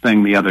swing this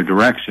thing the other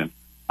direction?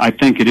 I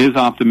think it is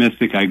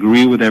optimistic. I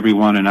agree with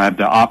everyone, and I have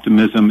the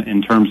optimism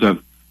in terms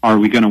of, are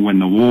we going to win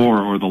the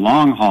war or the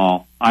long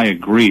haul? I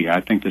agree.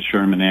 I think the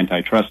Sherman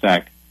Antitrust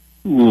Act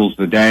rules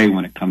the day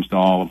when it comes to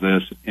all of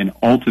this, and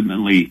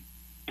ultimately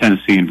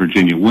Tennessee and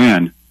Virginia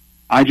win.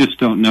 I just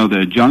don't know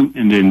the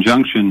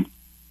injunction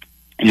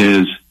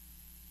is,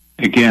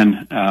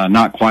 again,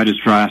 not quite as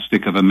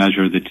drastic of a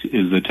measure that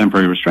is the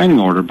temporary restraining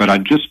order, but I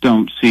just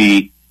don't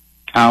see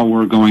how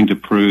we're going to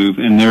prove,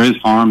 and there is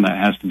harm that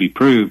has to be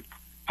proved,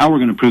 how we're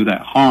going to prove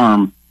that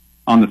harm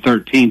on the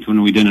 13th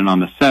when we didn't on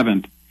the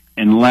 7th,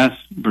 unless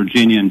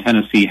Virginia and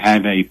Tennessee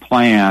have a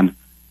plan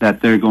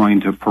that they're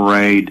going to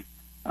parade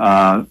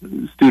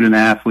student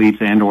athletes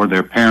and or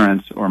their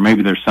parents, or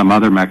maybe there's some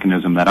other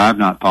mechanism that I've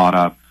not thought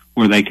of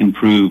where they can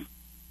prove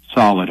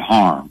solid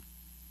harm.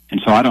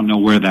 And so I don't know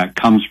where that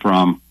comes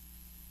from.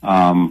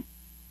 I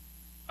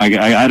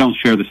don't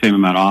share the same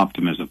amount of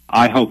optimism.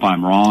 I hope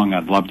I'm wrong.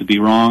 I'd love to be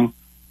wrong.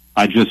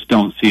 I just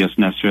don't see us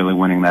necessarily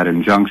winning that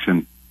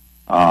injunction.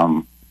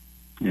 Again,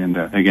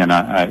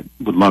 I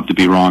would love to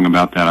be wrong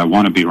about that. I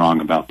want to be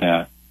wrong about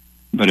that.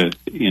 But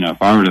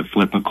if I were to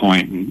flip a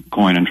coin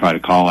and try to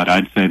call it,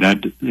 I'd say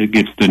that it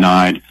gets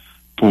denied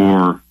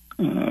for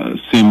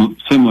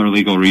similar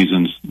legal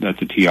reasons that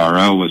the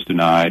TRO was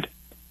denied.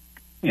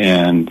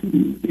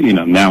 And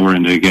now we're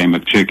into a game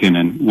of chicken.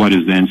 And what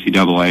is the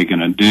NCAA going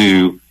to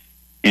do?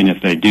 And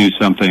if they do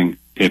something,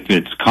 if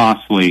it's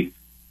costly,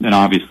 then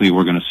obviously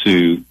we're going to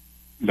sue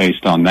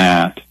based on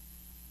that.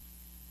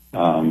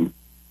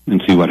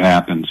 see what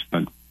happens.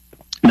 But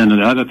then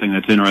the other thing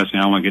that's interesting,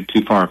 I don't want to get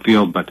too far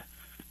afield, but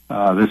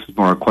this is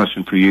more a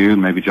question for you,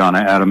 and maybe John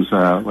Adams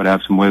would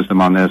have some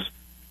wisdom on this.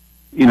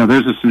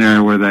 There's a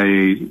scenario where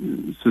they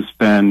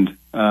suspend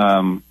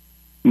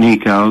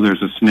Nico.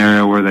 There's a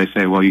scenario where they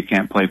say, well, you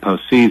can't play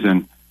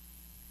postseason.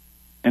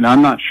 And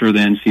I'm not sure the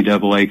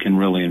NCAA can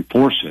really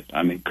enforce it.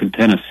 I mean, could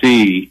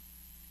Tennessee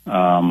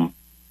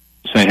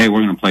say, hey,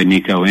 we're going to play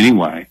Nico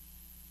anyway?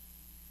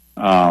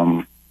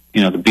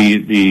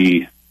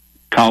 The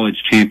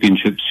college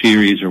championship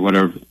series or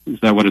whatever, is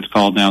that what it's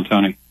called now,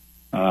 Tony?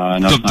 No,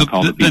 it's not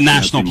called the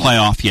national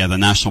playoff. Yeah, the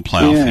national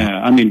playoff. Yeah.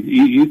 I mean,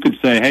 you could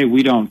say, hey,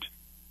 we don't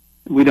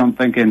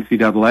think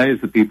NCAA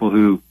is the people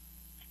who,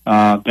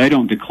 they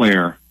don't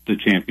declare the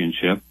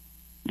championship.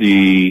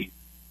 The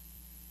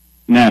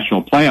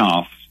national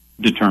playoff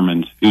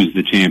determines who's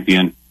the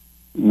champion.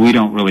 We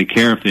don't really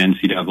care if the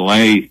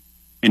NCAA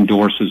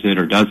endorses it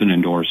or doesn't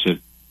endorse it.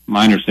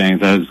 My understanding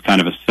is that is kind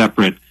of a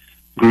separate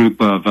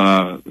group of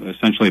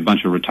essentially a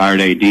bunch of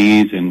retired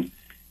ADs and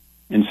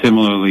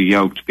similarly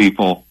yoked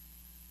people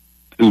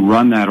who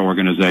run that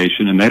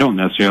organization, and they don't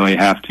necessarily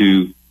have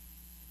to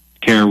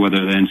care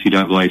whether the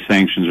NCAA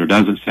sanctions or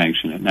doesn't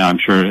sanction it. Now, I'm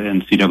sure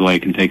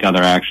NCAA can take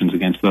other actions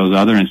against those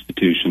other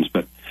institutions,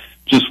 but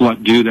just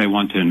what do they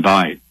want to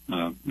invite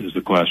is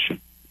the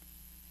question.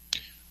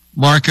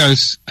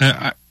 Marcos,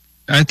 I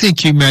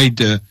think you made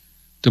the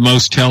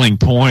most telling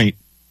point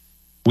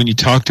when you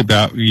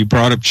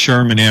brought up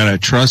Sherman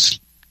Antitrust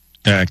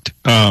Act.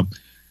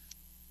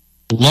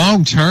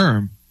 Long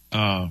term,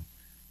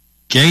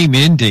 game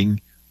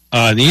ending,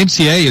 the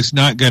NCAA is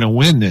not going to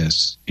win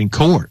this in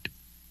court.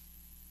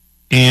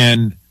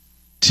 And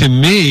to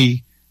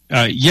me,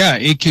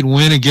 it can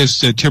win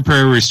against a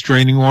temporary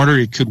restraining order.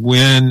 It could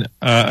win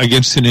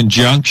against an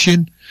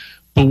injunction.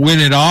 But when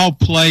it all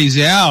plays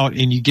out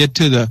and you get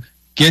to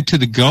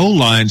the goal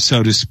line,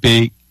 so to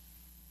speak,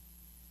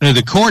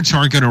 the courts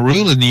aren't going to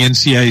rule in the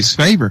NCAA's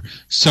favor.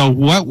 So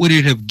what would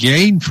it have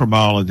gained from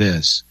all of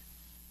this?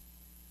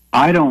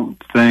 I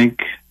don't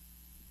think,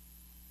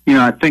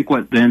 I think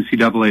what the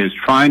NCAA is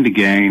trying to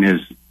gain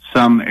is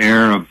some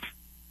air of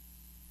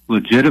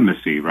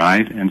legitimacy,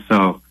 right? And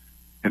so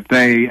if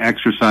they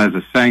exercise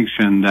a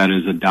sanction that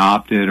is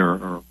adopted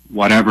or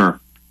whatever,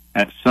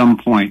 at some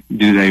point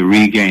do they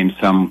regain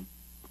some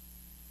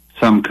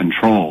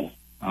control?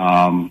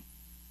 And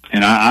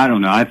I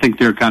don't know. I think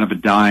they're kind of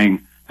I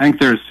think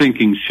they're a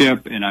sinking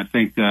ship, and I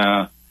think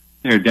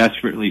they're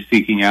desperately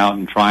seeking out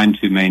and trying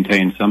to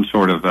maintain some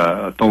sort of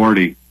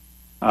authority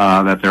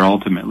that they're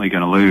ultimately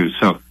going to lose.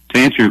 So to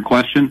answer your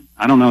question,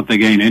 I don't know if they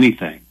gain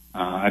anything.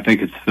 I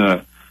think it's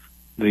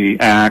the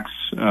acts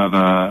of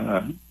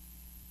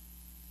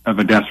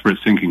a desperate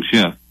sinking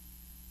ship.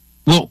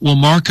 Well,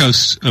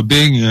 Marcos,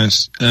 being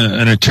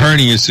an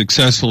attorney as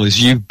successful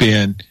as you've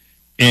been,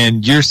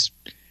 and you're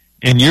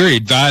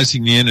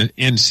advising the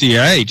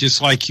NCAA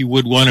just like you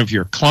would one of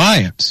your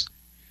clients.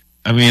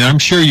 I mean, I'm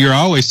sure you're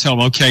always telling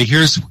them, okay,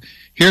 here's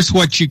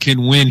what you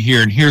can win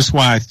here, and here's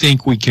why I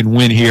think we can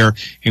win here,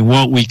 and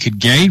what we could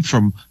gain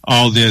from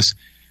all this.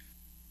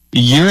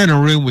 You're in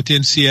a room with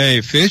NCAA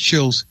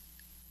officials.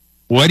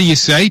 What do you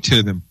say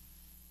to them?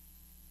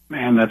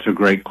 Man, that's a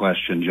great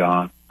question,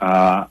 John.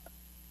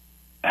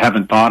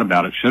 Haven't thought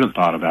about it, should have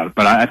thought about it.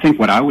 But I think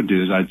what I would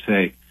do is I'd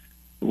say,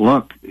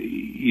 look,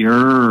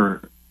 the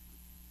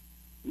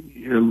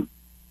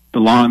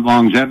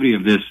longevity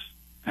of this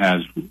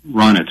has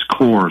run its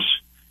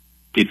course.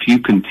 If you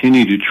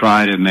continue to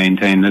try to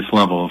maintain this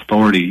level of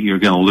authority, you're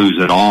going to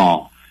lose it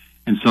all.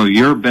 And so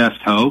your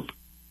best hope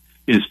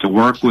is to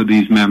work with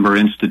these member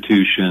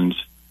institutions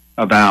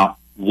about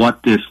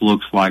what this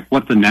looks like,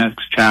 what the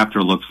next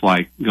chapter looks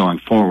like going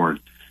forward.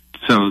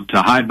 So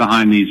to hide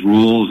behind these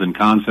rules and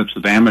concepts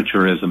of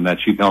amateurism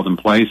that you've held in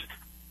place,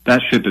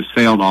 that ship has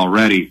sailed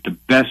already. The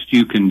best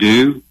you can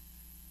do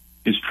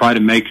is try to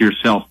make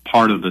yourself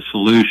part of the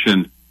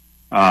solution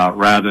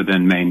rather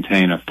than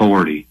maintain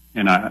authority.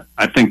 And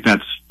I think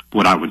that's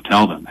what I would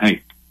tell them.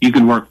 Hey, you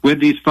can work with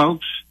these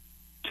folks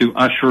to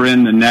usher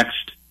in the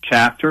next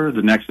chapter,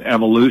 the next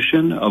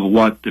evolution of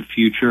what the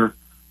future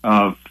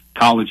of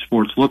college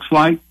sports looks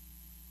like,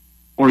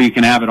 or you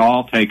can have it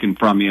all taken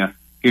from you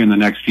here in the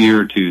next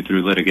year or two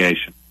through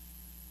litigation.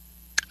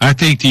 I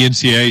think the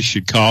NCAA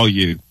should call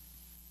you.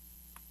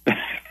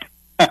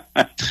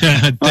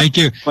 Thank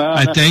you. Well,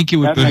 I think it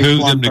would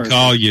behoove them to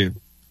call you.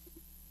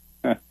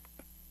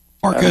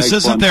 Marcus,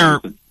 isn't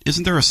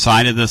there a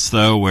side of this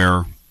though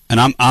where,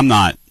 and I'm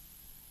not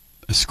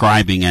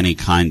ascribing any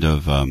kind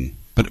of,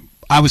 but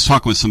I was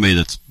talking with somebody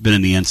that's been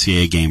in the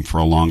NCAA game for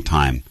a long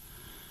time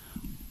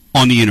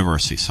on the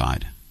university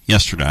side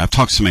yesterday. I've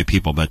talked to so many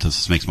people about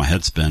this makes my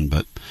head spin,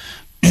 but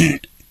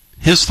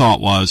his thought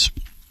was,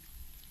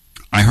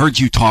 I heard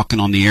you talking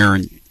on the air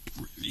and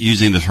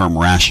using the term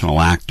rational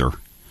actor.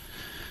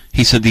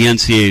 He said the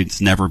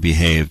NCAA's never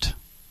behaved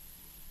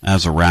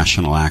as a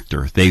rational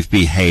actor. They've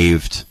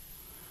behaved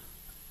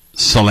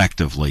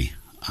selectively,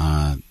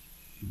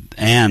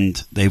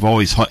 and they've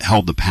always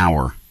held the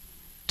power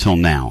till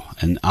now.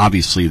 And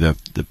obviously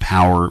the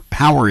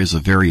power is a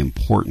very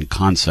important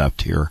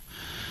concept here.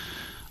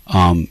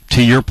 To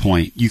your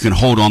point, you can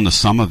hold on to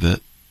some of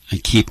it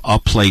and keep a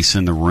place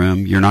in the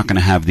room. You're not going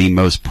to have the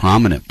most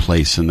prominent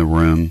place in the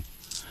room.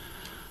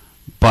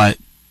 But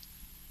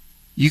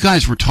you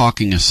guys were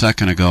talking a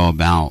second ago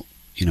about,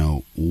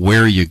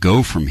 where you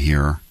go from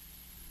here.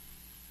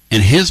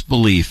 And his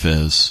belief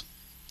is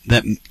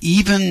that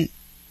even,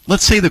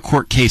 let's say the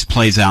court case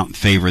plays out in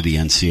favor of the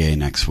NCAA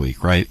next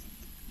week, right?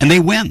 And they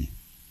win,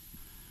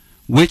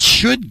 which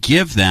should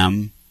give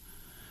them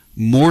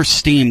more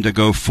steam to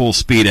go full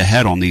speed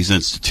ahead on these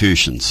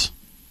institutions.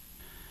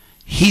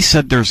 He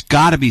said there's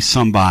got to be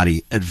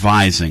somebody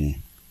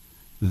advising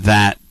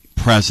that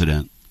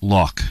president,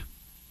 look,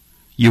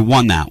 you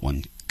won that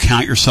one.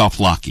 Count yourself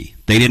lucky.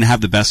 They didn't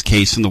have the best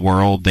case in the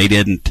world. They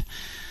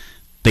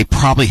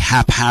probably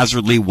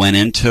haphazardly went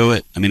into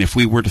it. I mean, if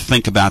we were to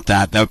think about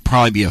that, that would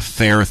probably be a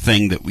fair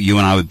thing that you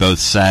and I would both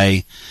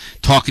say.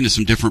 Talking to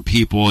some different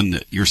people,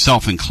 and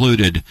yourself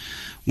included,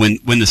 when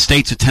the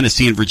states of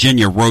Tennessee and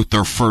Virginia wrote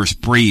their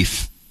first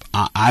brief,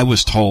 I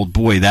was told,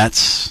 boy, they're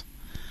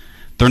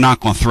not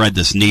going to thread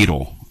this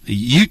needle.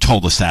 You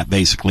told us that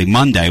basically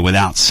Monday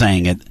without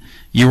saying it.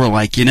 You were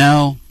like, it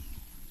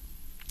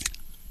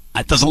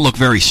doesn't look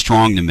very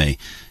strong to me.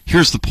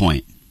 Here's the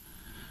point.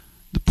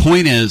 The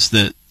point is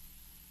that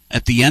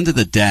at the end of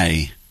the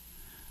day,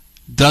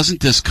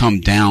 doesn't this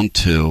come down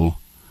to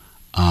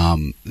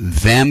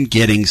them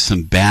getting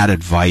some bad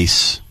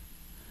advice,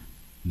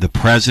 the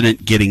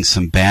president getting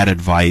some bad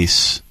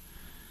advice?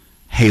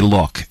 Hey,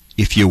 look,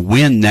 if you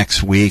win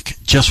next week,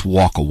 just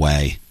walk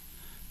away.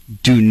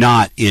 Do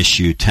not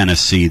issue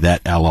Tennessee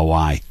that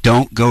LOI.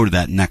 Don't go to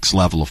that next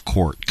level of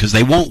court, because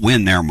they won't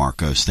win there,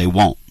 Marcos. They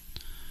won't.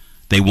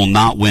 They will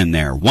not win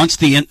there. Once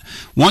the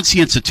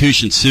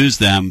institution sues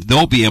them,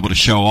 they'll be able to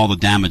show all the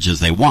damages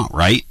they want,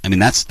 right? I mean,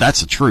 that's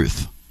the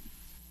truth.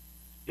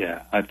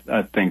 Yeah,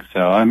 I think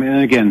so. I mean,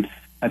 again,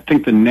 I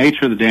think the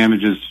nature of the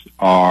damages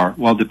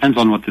it depends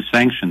on what the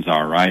sanctions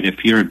are, right?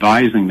 If you're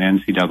advising the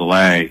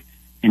NCAA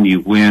and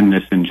you win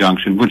this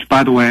injunction, which,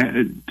 by the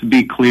way, to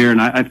be clear,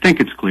 and I think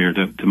it's clear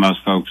to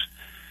most folks,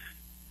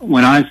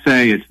 when I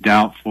say it's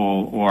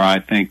doubtful or I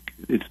think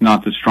it's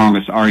not the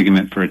strongest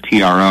argument for a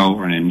TRO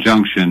or an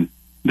injunction,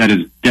 that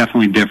is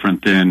definitely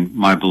different than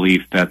my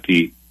belief that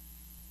the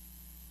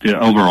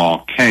overall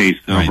case,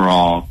 the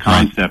overall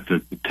concept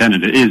of the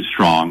tenant is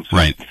strong. So,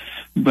 right.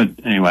 But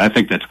anyway, I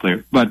think that's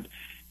clear. But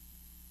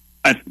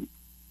I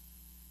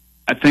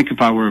think if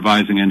I were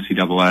advising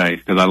NCAA,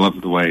 because I love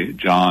the way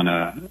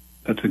John,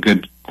 that's a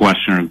good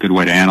question or a good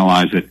way to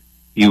analyze it,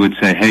 you would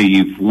say, hey,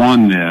 you've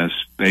won this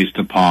based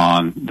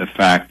upon the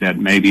fact that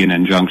maybe an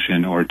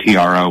injunction or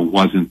TRO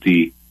wasn't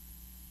the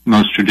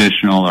most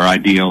traditional or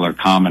ideal or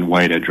common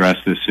way to address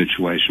this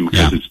situation,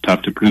 because it's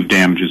tough to prove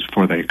damages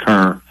before they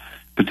occur,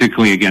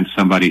 particularly against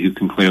somebody who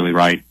can clearly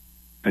write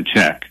a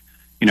check.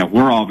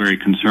 We're all very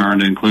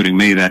concerned, including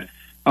me, that,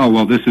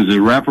 this is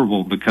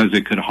irreparable because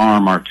it could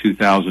harm our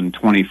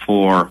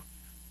 2024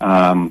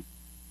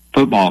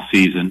 football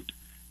season.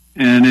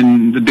 And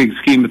in the big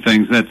scheme of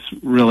things, that's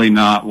really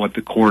not what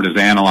the court is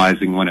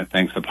analyzing when it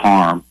thinks of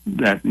harm.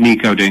 That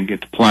Nico didn't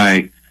get to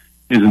play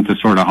isn't the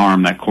sort of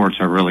harm that courts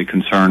are really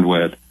concerned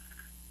with,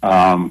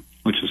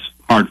 which is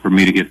hard for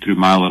me to get through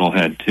my little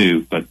head,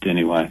 too. But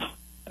anyway,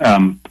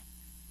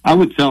 I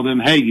would tell them,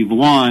 hey, you've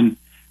won.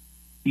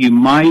 You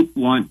might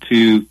want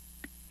to,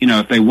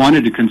 if they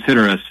wanted to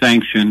consider a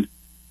sanction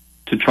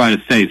to try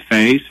to save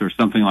face or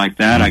something like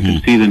that, I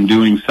could see them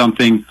doing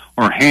something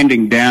or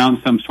handing down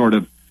some sort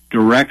of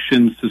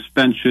direction,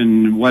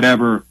 suspension,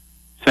 whatever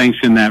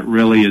sanction that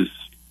really is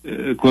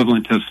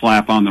equivalent to a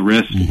slap on the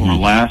wrist or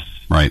less.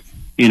 Right.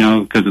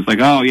 Because it's like,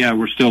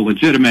 we're still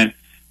legitimate.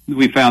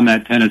 We found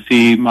that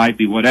Tennessee might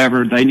be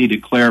whatever. They need to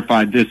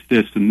clarify this,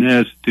 and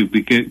this to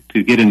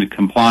get into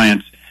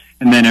compliance,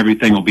 and then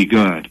everything will be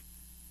good.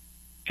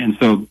 And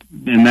so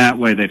in that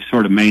way, they've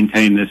sort of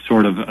maintained this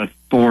sort of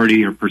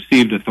authority or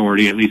perceived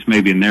authority, at least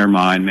maybe in their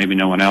mind, maybe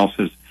no one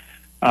else's,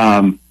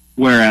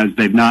 whereas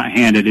they've not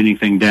handed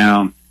anything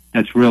down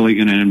that's really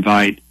going to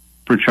invite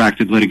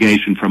protracted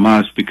litigation from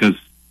us, because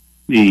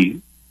the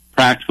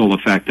practical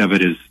effect of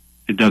it is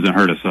it doesn't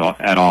hurt us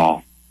at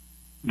all.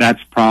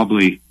 That's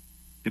probably,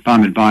 if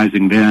I'm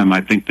advising them,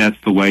 I think that's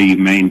the way you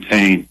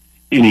maintain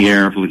any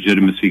air of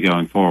legitimacy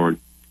going forward.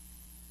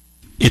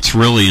 It's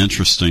really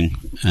interesting.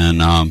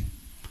 And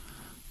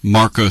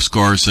Marcos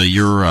Garza,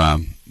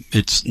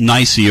 it's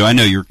nice of you. I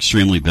know you're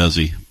extremely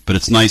busy, but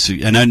it's nice of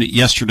you. And then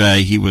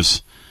yesterday he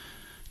was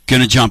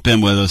going to jump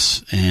in with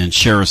us and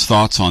share his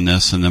thoughts on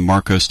this, and then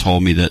Marcos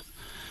told me that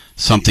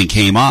something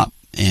came up,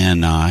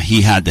 and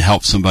he had to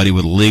help somebody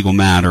with a legal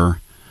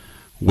matter,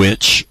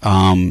 which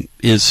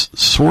is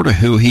sort of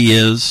who he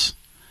is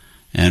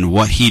and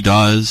what he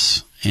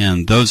does.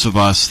 And those of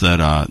us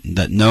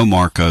that know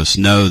Marcos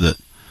know that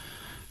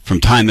from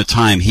time to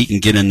time he can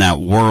get in that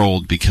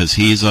world, because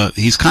he's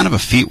kind of a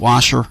feet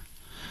washer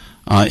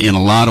in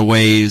a lot of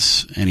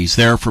ways, and he's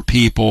there for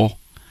people.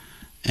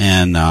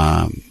 And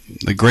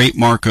the great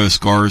Marcos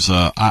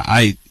Garza,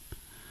 I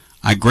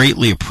I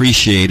greatly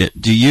appreciate it.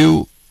 Do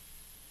you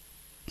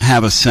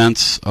have a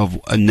sense of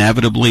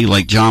inevitably,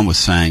 like John was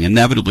saying,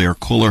 inevitably are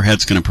cooler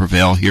heads going to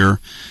prevail here?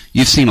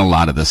 You've seen a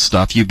lot of this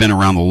stuff. You've been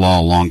around the law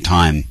a long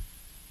time.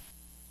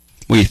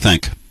 What do you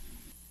think?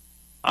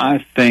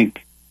 I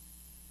think,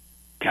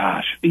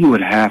 gosh,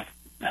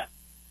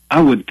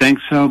 I would think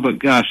so, but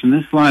gosh, in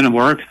this line of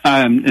work,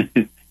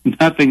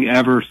 nothing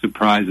ever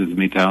surprises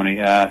me, Tony.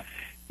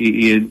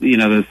 You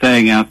know, the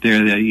saying out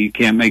there that you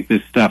can't make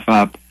this stuff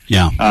up.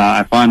 Yeah.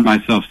 I find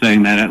myself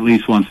saying that at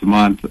least once a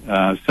month.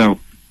 So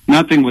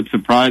nothing would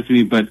surprise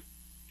me, but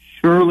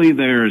surely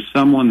there is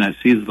someone that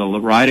sees the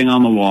writing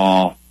on the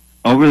wall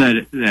over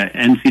that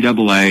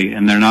NCAA,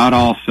 and they're not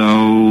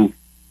also,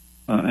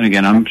 and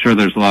again, I'm sure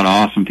there's a lot of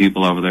awesome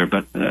people over there,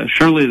 but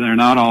surely they're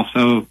not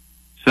also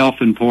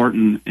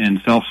self-important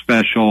and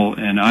self-special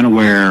and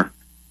unaware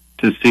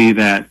to see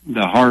that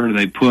the harder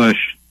they push,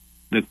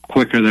 the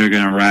quicker they're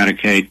going to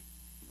eradicate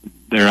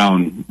their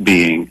own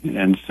being.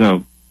 And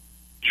so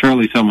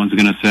surely someone's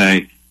going to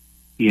say,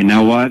 you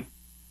know what?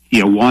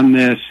 You won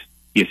this.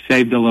 You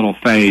saved a little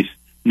face.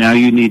 Now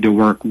you need to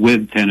work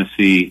with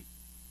Tennessee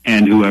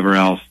and whoever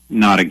else,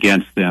 not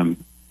against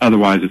them.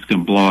 Otherwise, it's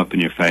going to blow up in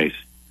your face.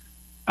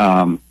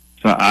 So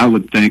I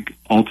would think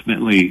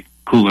ultimately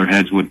cooler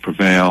heads would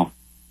prevail.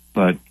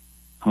 But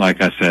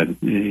like I said,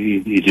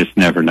 you just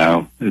never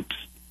know.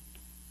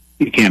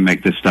 You can't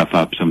make this stuff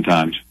up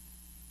sometimes.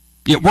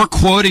 Yeah, we're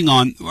counting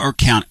on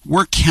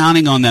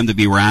them to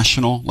be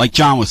rational, like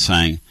John was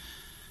saying.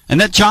 And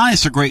that, John,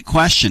 is a great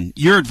question.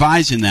 You're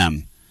advising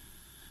them,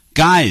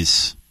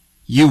 guys,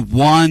 you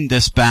won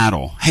this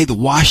battle. Hey, the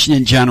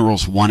Washington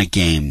Generals won a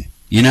game.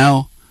 You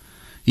know,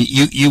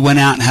 you went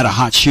out and had a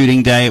hot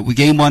shooting day. The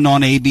game wasn't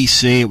on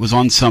ABC. It was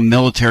on some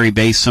military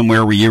base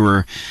somewhere where you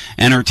were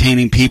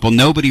entertaining people.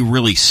 Nobody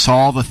really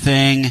saw the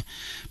thing,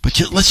 but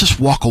let's just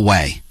walk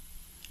away.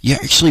 You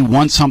actually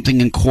won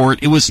something in court.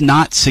 It was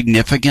not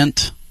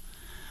significant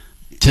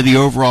to the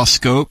overall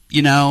scope,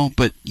 you know,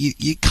 but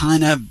you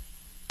kind of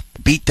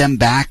beat them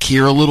back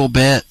here a little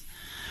bit.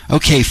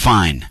 Okay,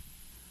 fine.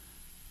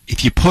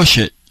 If you push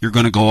it, you're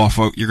going to go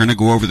over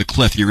the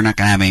cliff. You're not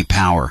going to have any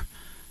power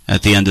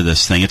at the end of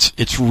this thing.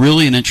 It's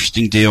really an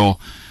interesting deal.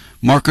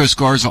 Marcos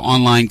Garza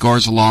online,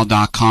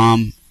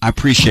 garzalaw.com. I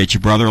appreciate you,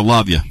 brother. I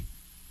love you.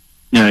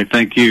 Yeah,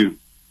 thank you.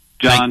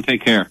 John,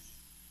 take care.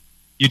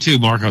 You too,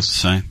 Marcos.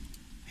 Same.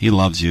 He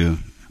loves you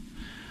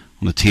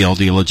on the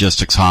TLD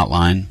Logistics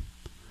Hotline.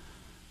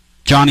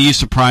 John, are you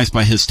surprised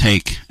by his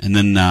take? And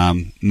then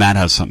Matt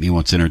has something he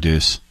wants to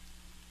introduce.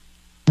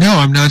 No,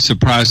 I'm not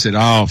surprised at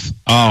all.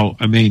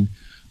 I mean,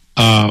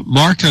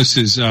 Marcos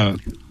is a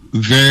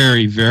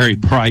very, very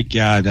bright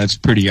guy. That's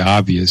pretty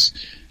obvious.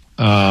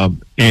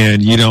 And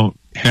you don't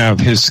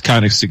have his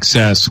kind of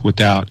success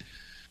without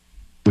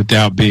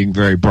being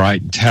very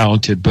bright and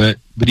talented. But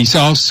he's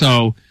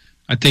also,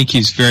 I think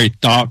he's very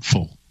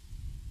thoughtful.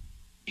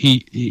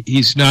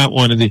 He's not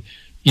one of the,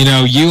 you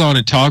know, you on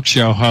a talk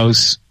show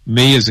host,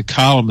 me as a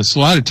columnist, a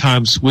lot of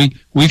times we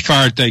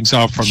fire things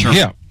off from the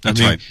hip. That's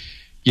right.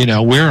 You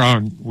know, we're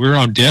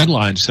on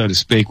deadline, so to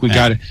speak. We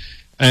got to,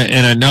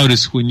 and I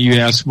noticed when you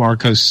asked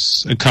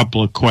Marcos a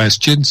couple of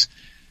questions,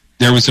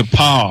 there was a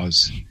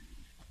pause.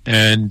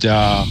 And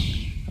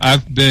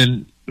I've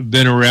been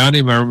around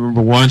him. I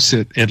remember once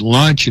at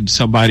lunch, and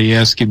somebody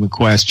asked him a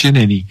question,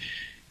 and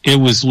it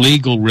was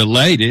legal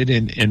related,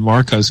 and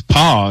Marcos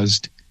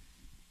paused.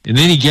 And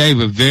then he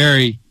gave a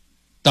very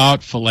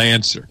thoughtful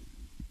answer.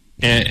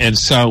 And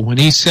so when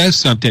he says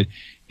something,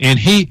 and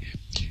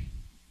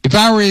if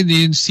I were in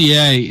the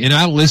NCAA and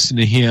I listened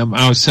to him,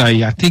 I would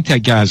say, I think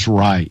that guy's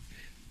right.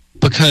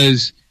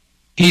 Because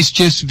he's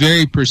just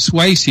very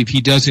persuasive. He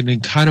does it in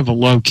kind of a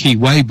low-key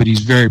way, but he's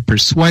very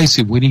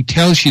persuasive. When he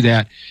tells you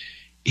that,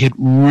 he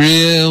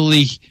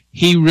really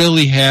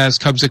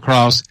comes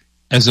across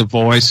as a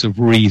voice of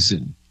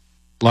reason.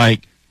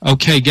 Like,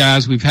 okay,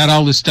 guys, we've had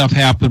all this stuff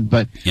happen,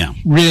 but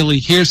really,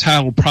 here's how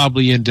it'll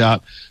probably end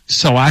up.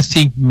 So I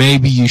think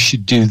maybe you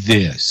should do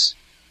this.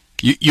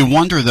 You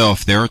wonder, though,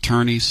 if they're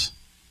attorneys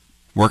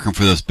working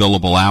for those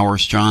billable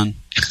hours, John.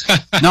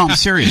 No, I'm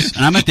serious.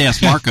 And I meant to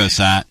ask Marcos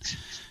that.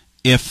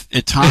 If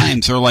at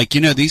times they're like,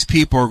 you know, these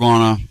people are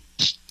going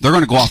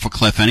to go off a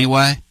cliff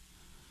anyway.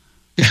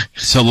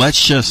 So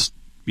let's just,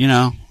 you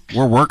know,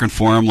 we're working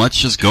for them. Let's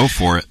just go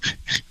for it.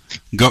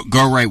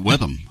 Go right with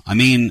them. I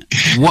mean,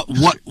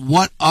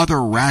 what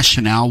other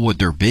rationale would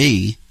there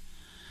be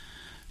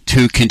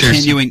to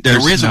continuing? There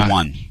isn't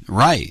one,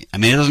 right? I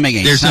mean, it doesn't make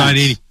any sense. There's not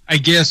any. I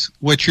guess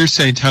what you're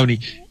saying, Tony,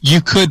 you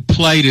could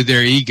play to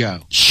their ego.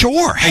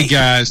 Sure. Hey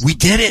guys, we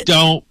did it.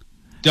 Don't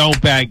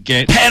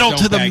pedal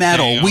to the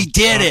metal. Down. We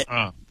did it.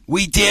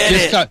 We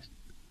did it.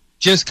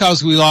 Just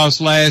because we lost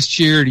last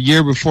year, the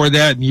year before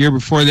that, and the year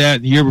before that,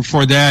 and the year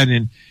before that,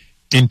 and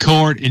in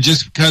court, and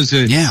just because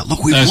the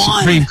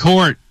Supreme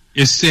Court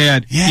has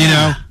said, you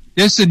know,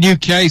 this is a new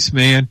case,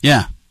 man.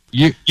 Yeah.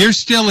 You're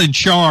still in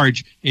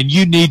charge, and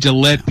you need to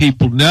let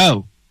people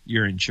know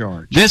you're in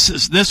charge.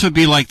 This would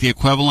be like the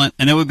equivalent,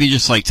 and it would be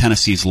just like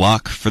Tennessee's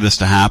luck for this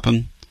to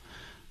happen.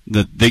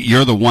 that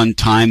you're the one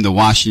time the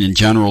Washington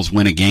Generals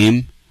win a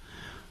game,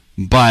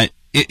 but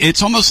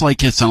it's almost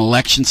like it's an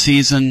election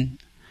season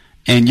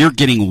and you're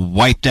getting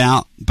wiped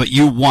out, but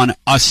you won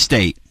a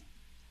state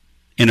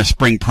in a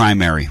spring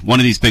primary, one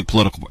of these big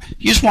political.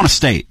 You just won a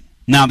state.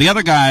 Now the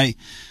other guy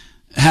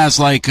has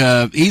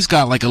he's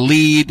got like a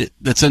lead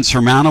that's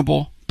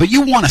insurmountable, but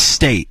you won a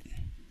state.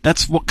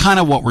 That's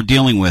what we're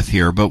dealing with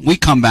here. But we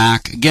come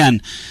back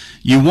again.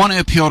 You want to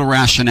appeal to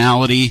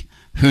rationality.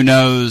 Who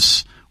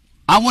knows?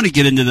 I want to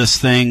get into this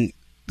thing.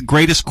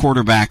 Greatest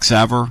quarterbacks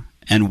ever,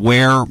 and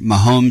where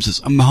Mahomes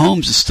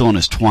is still in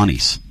his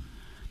 20s.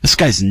 This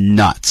guy's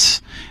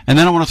nuts. And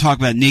then I want to talk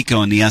about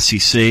Nico in the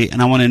SEC,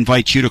 and I want to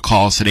invite you to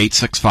call us at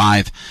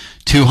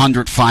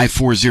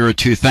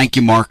 865-200-5402. Thank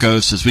you,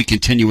 Marcos, as we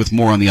continue with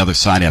more on the other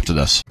side after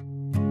this.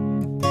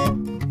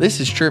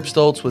 This is Trip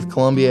Stoltz with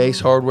Columbia Ace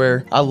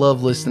Hardware. I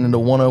love listening to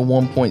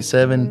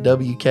 101.7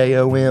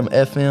 WKOM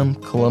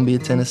FM, Columbia,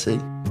 Tennessee.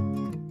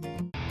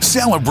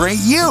 Celebrate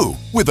you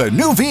with a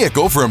new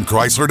vehicle from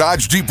Chrysler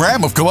Dodge Jeep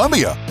Ram of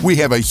Columbia. We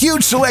have a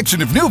huge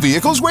selection of new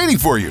vehicles waiting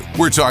for you.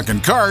 We're talking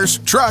cars,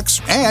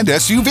 trucks, and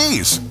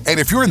SUVs. And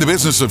if you're in the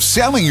business of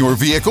selling your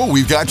vehicle,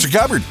 we've got you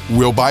covered.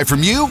 We'll buy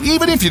from you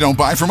even if you don't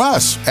buy from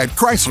us. At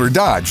Chrysler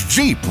Dodge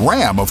Jeep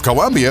Ram of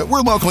Columbia, we're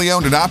locally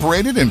owned and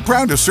operated and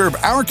proud to serve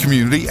our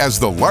community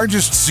as the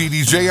largest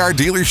CDJR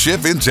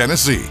dealership in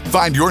Tennessee.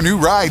 Find your new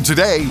ride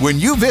today when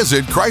you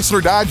visit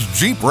Chrysler Dodge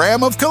Jeep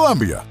Ram of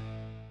Columbia.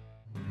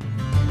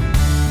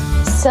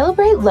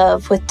 Celebrate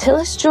love with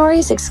Tillis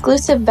Jewelry's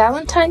exclusive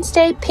Valentine's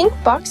Day Pink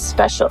Box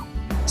Special.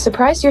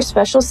 Surprise your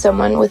special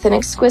someone with an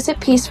exquisite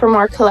piece from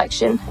our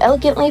collection,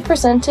 elegantly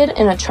presented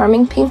in a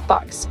charming pink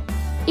box.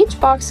 Each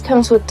box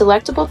comes with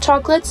delectable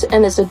chocolates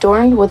and is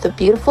adorned with a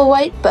beautiful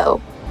white bow.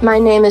 My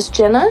name is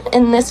Jenna,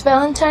 and this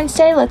Valentine's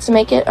Day, let's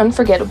make it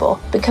unforgettable.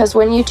 Because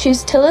when you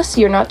choose Tillis,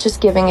 you're not just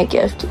giving a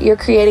gift, you're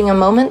creating a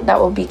moment that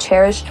will be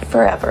cherished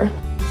forever.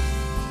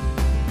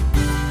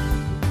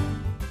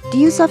 Do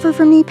you suffer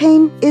from knee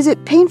pain? Is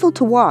it painful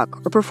to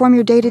walk or perform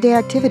your day-to-day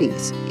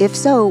activities? If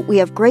so, we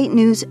have great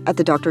news at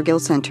the Dr. Gill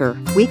Center.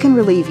 We can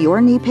relieve your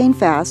knee pain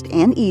fast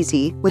and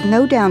easy with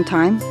no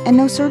downtime and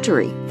no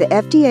surgery. The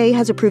FDA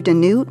has approved a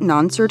new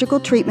non-surgical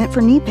treatment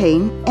for knee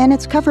pain, and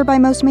it's covered by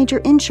most major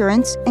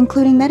insurance,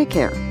 including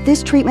Medicare.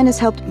 This treatment has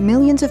helped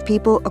millions of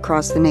people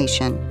across the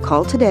nation.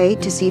 Call today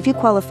to see if you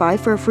qualify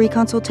for a free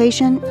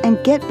consultation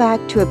and get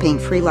back to a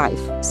pain-free life.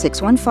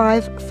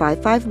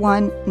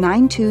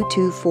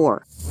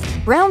 615-551-9224.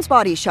 Brown's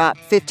Body Shop,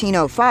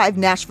 1505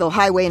 Nashville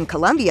Highway in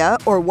Columbia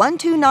or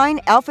 129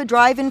 Alpha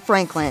Drive in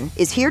Franklin,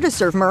 is here to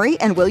serve Murray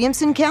and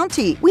Williamson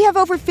County. We have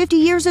over 50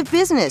 years of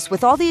business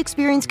with all the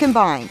experience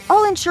combined.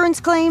 All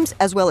insurance claims,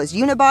 as well as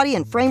unibody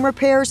and frame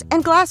repairs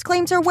and glass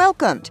claims are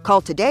welcomed.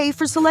 Call today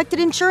for selected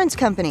insurance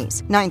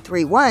companies.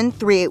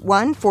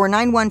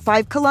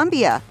 931-381-4915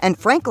 Columbia and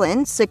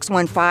Franklin,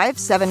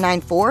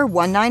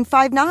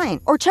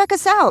 615-794-1959. Or check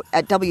us out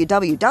at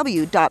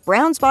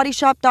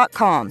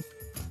www.brownsbodyshop.com.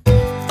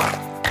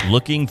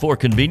 Looking for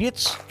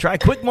convenience? Try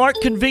Quick Mart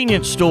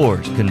Convenience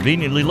Stores,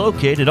 conveniently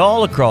located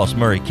all across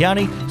Murray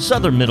County,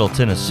 southern Middle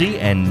Tennessee,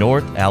 and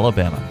North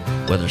Alabama.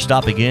 Whether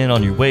stopping in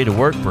on your way to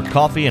work for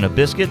coffee and a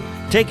biscuit,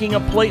 taking a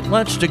plate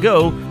lunch to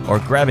go, or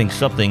grabbing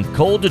something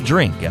cold to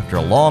drink after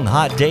a long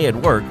hot day at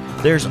work,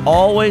 there's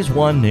always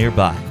one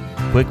nearby.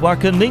 Quick Mart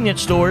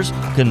Convenience Stores,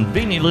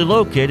 conveniently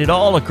located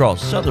all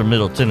across southern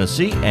Middle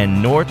Tennessee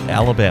and North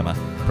Alabama.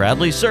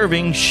 Proudly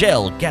serving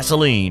Shell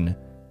gasoline.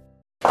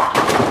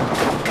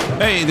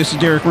 Hey, this is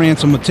Derek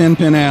Ransom with 10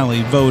 Pin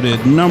Alley, voted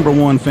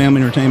 #1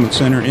 family entertainment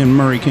center in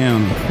Murray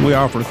County. We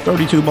offer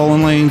 32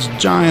 bowling lanes,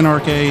 giant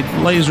arcade,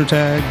 laser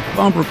tag,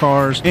 bumper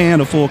cars,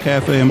 and a full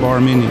cafe and bar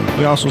menu.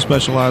 We also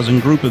specialize in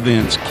group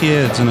events,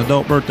 kids and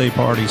adult birthday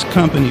parties,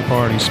 company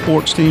parties,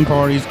 sports team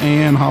parties,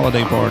 and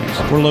holiday parties.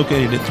 We're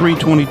located at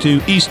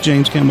 322 East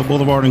James Campbell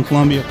Boulevard in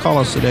Columbia. Call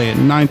us today at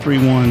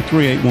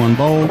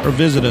 931-381-BOWL or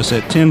visit us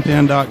at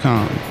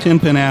 10pin.com. 10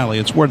 Pin Alley,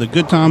 it's where the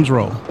good times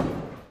roll.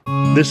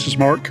 This is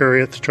Mark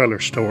Curry at the Trailer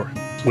Store.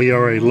 We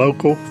are a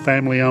local,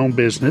 family-owned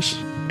business.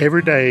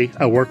 Every day,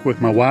 I work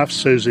with my wife,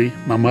 Susie,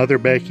 my mother,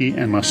 Becky,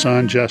 and my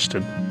son,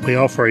 Justin. We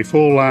offer a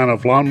full line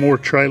of lawnmower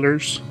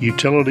trailers,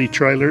 utility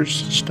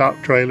trailers, stock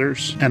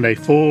trailers, and a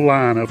full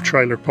line of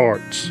trailer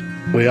parts.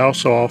 We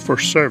also offer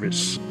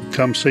service.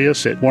 Come see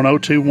us at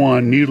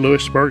 1021 New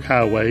Lewisburg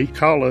Highway.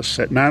 Call us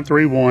at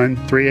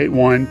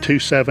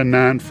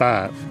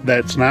 931-381-2795.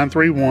 That's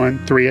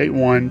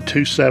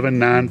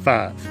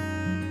 931-381-2795.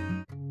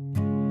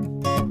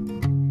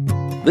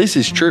 This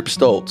is Trip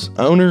Stoltz,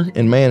 owner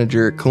and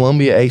manager at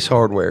Columbia Ace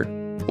Hardware.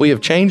 We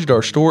have changed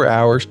our store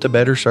hours to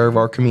better serve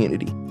our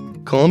community.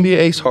 Columbia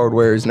Ace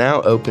Hardware is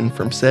now open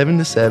from 7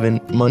 to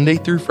 7 Monday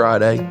through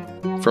Friday,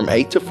 from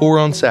 8 to 4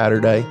 on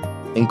Saturday,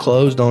 and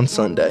closed on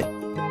Sunday.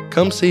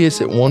 Come see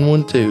us at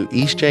 112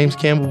 East James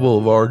Campbell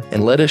Boulevard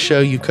and let us show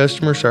you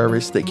customer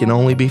service that can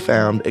only be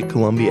found at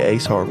Columbia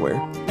Ace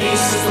Hardware.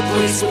 Ace is the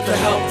place with the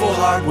helpful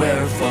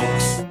hardware,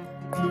 folks.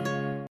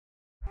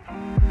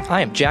 I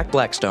am Jack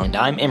Blackstone. And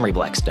I'm Emery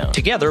Blackstone.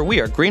 Together, we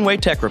are Greenway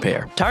Tech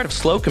Repair. Tired of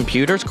slow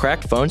computers,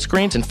 cracked phone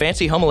screens, and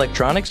fancy home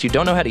electronics you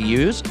don't know how to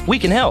use? We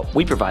can help.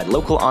 We provide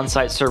local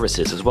on-site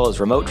services as well as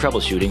remote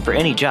troubleshooting for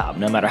any job,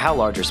 no matter how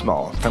large or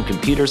small, from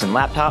computers and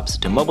laptops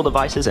to mobile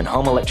devices and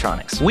home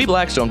electronics. We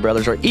Blackstone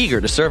brothers are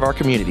eager to serve our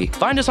community.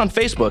 Find us on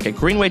Facebook at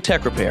Greenway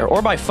Tech Repair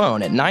or by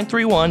phone at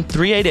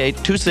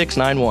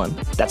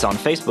 931-388-2691. That's on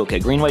Facebook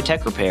at Greenway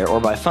Tech Repair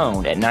or by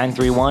phone at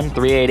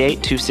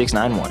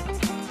 931-388-2691.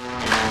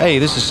 Hey,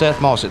 this is Seth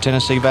Moss at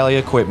Tennessee Valley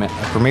Equipment,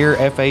 a premier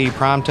FAE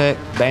Prime Tech,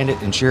 Bandit,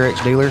 and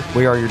Sure-X dealer.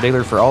 We are your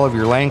dealer for all of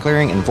your land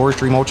clearing and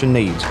forestry mulching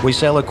needs. We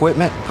sell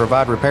equipment,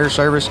 provide repair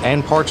service,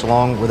 and parts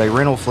along with a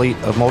rental fleet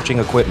of mulching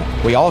equipment.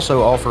 We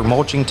also offer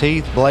mulching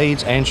teeth,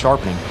 blades, and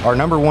sharpening. Our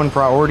number one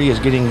priority is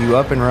getting you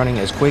up and running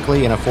as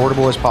quickly and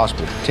affordable as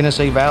possible.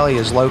 Tennessee Valley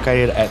is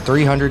located at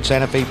 300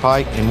 Santa Fe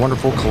Pike in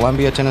wonderful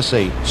Columbia,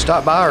 Tennessee.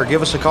 Stop by or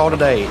give us a call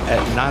today at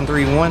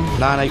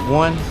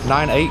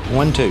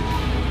 931-981-9812.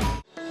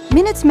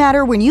 Minutes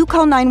matter when you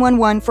call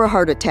 911 for a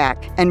heart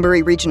attack, and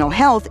Murray Regional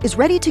Health is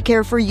ready to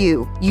care for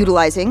you.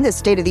 Utilizing the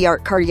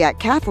state-of-the-art cardiac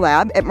cath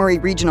lab at Murray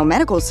Regional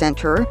Medical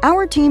Center,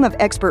 our team of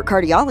expert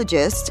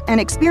cardiologists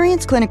and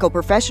experienced clinical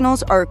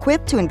professionals are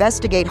equipped to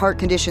investigate heart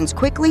conditions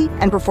quickly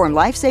and perform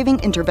life-saving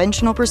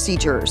interventional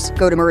procedures.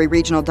 Go to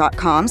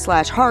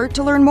murrayregional.com/heart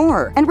to learn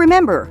more. And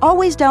remember,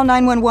 always dial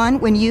 911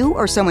 when you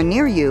or someone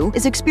near you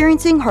is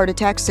experiencing heart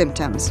attack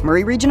symptoms.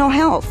 Murray Regional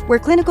Health, where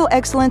clinical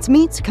excellence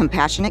meets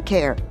compassionate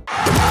care.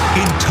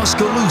 In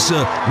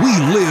Tuscaloosa, we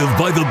live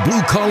by the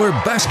blue-collar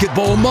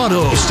basketball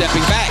motto.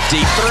 Stepping back,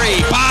 deep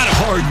three, bottom.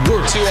 Hard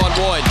work.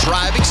 2-on-1,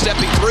 driving,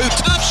 stepping through,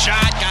 tough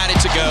shot, got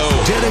it to go.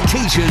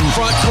 Dedication.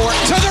 Front court,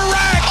 to the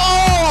rack,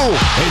 oh!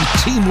 And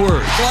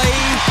teamwork. Play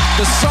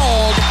the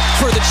song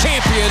for the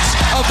champions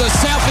of the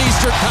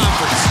Southeastern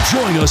Conference.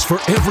 Join us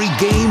for every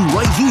game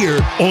right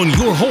here on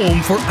your home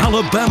for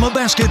Alabama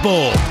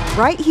basketball.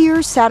 Right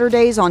here,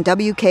 Saturdays on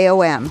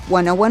WKOM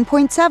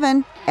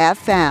 101.7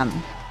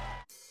 FM.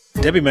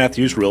 Debbie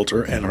Matthews,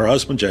 realtor, and her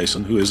husband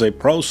Jason, who is a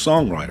prose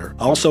songwriter,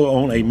 also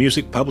own a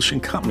music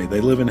publishing company.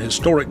 They live in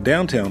historic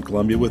downtown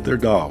Columbia with their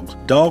dogs.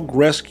 Dog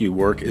rescue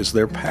work is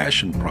their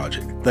passion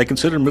project. They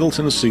consider Middle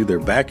Tennessee their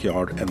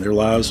backyard, and their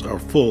lives are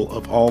full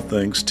of all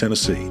things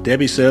Tennessee.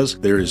 Debbie says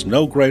there is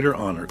no greater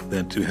honor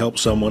than to help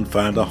someone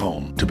find a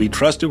home. To be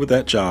trusted with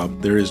that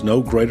job, there is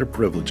no greater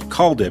privilege.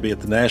 Call Debbie at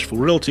the Nashville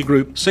Realty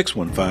Group,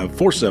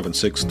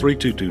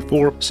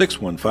 615-476-3224,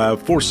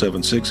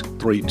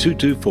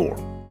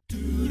 615-476-3224.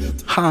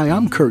 Hi,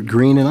 I'm Kurt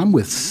Green, and I'm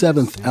with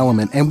Seventh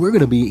Element, and we're going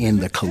to be in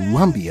the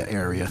Columbia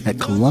area at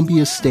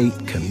Columbia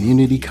State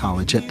Community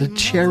College at the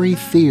Cherry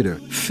Theater,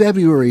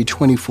 February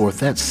 24th.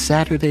 That's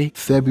Saturday,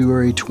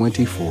 February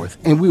 24th.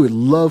 And we would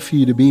love for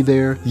you to be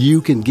there.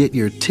 You can get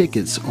your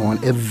tickets on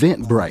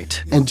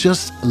Eventbrite, and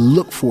just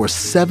look for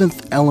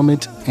Seventh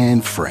Element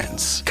and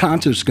Friends.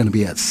 Concert's going to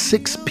be at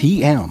 6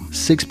 p.m.,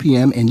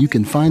 and you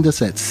can find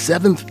us at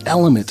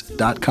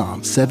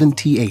seventhelement.com,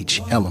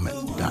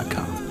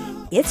 7THelement.com.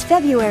 It's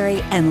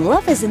February, and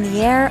love is in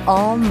the air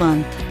all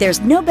month. There's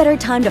no better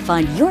time to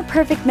find your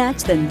perfect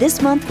match than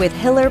this month with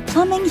Hiller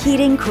Plumbing,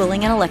 Heating,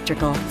 Cooling, and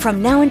Electrical.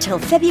 From now until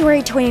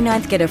February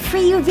 29th, get a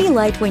free UV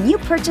light when you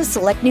purchase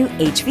select new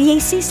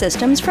HVAC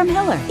systems from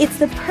Hiller. It's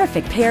the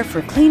perfect pair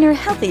for cleaner,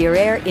 healthier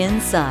air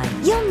inside.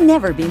 You'll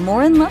never be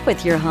more in love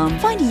with your home.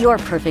 Find your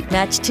perfect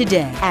match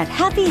today at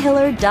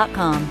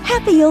happyhiller.com.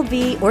 Happy you'll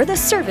be, or the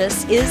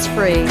service is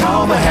free.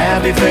 Call the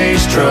Happy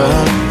Face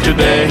Truck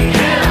today.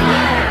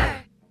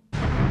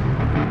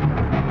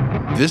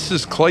 This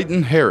is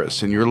Clayton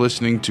Harris, and you're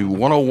listening to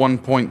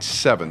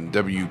 101.7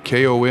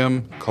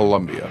 WKOM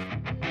Columbia.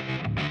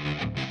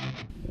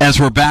 As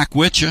we're back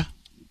with you,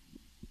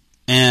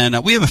 and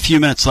we have a few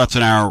minutes left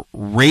in our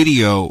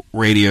radio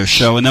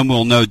show, and then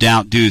we'll no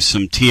doubt do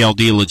some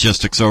TLD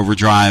logistics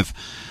overtime.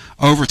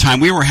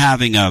 We were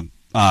having a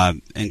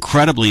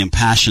incredibly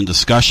impassioned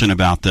discussion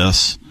about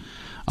this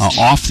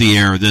off the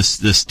air,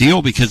 this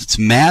deal, because it's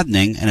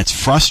maddening and it's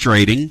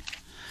frustrating,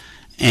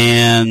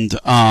 and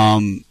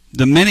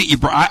the minute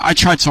I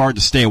tried so hard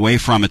to stay away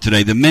from it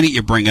today. The minute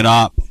you bring it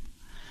up,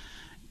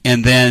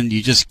 and then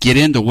you just get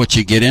into what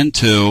you get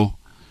into,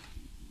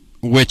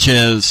 which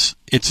is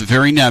it's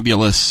very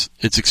nebulous,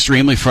 it's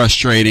extremely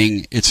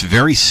frustrating, it's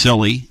very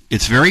silly,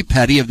 it's very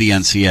petty of the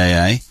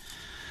NCAA.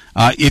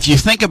 If you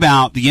think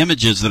about the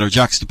images that are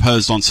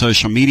juxtaposed on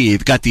social media,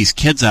 you've got these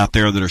kids out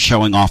there that are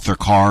showing off their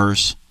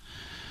cars.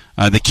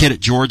 The kid at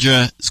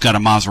Georgia has got a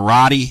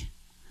Maserati.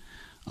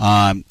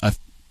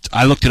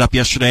 I looked it up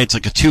yesterday. It's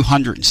like a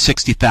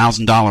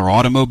 $260,000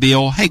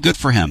 automobile. Hey, good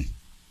for him.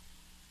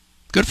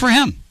 Good for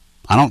him.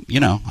 I don't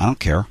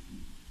care.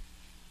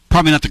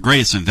 Probably not the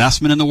greatest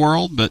investment in the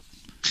world, but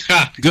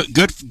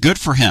good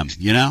for him.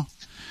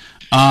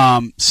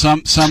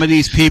 Some of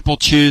these people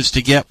choose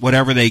to get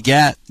whatever they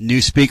get: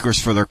 new speakers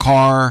for their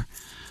car,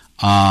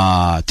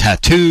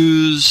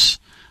 tattoos,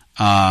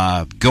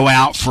 go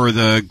out for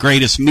the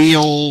greatest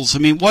meals. I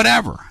mean,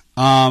 whatever.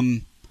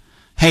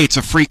 Hey, it's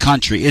a free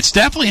country. It's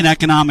definitely an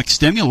economic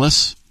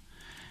stimulus.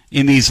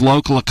 in these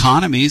local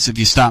economies, if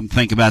you stop and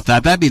think about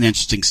that. That'd be an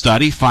interesting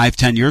study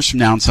 5-10 years from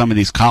now in some of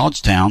these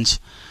college towns,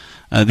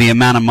 the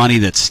amount of money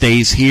that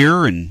stays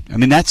here. And I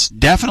mean, that's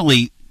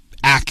definitely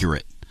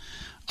accurate.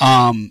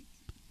 My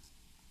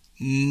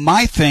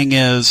thing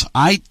is,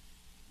 I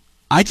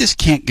just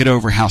can't get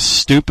over how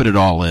stupid it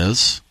all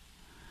is.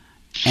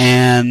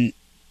 And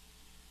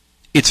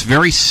it's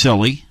very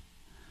silly.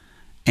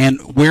 And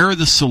where are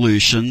the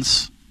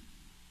solutions?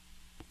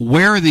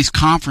 Where are these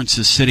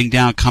conferences sitting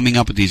down coming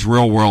up with these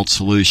real-world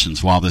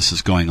solutions while this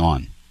is going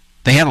on?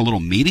 They had a little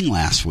meeting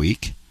last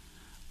week.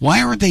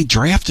 Why aren't they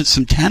drafted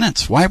some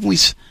tenants? Why haven't we...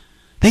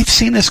 They've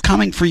seen this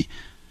coming for...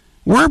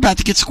 We're about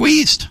to get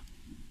squeezed.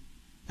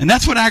 And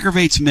that's what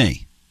aggravates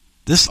me.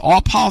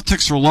 All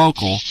politics are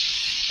local,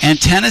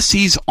 and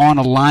Tennessee's on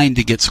a line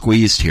to get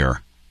squeezed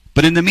here.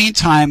 But in the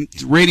meantime,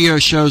 the radio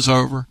show's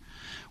over.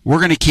 We're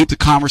going to keep the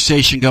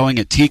conversation going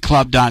at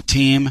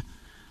tclub.team.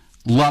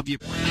 Love you.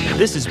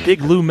 This is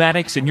Big Lou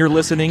Maddox, and you're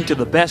listening to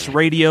the best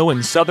radio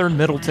in southern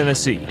Middle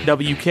Tennessee.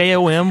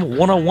 WKOM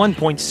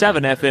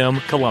 101.7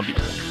 FM,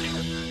 Columbia.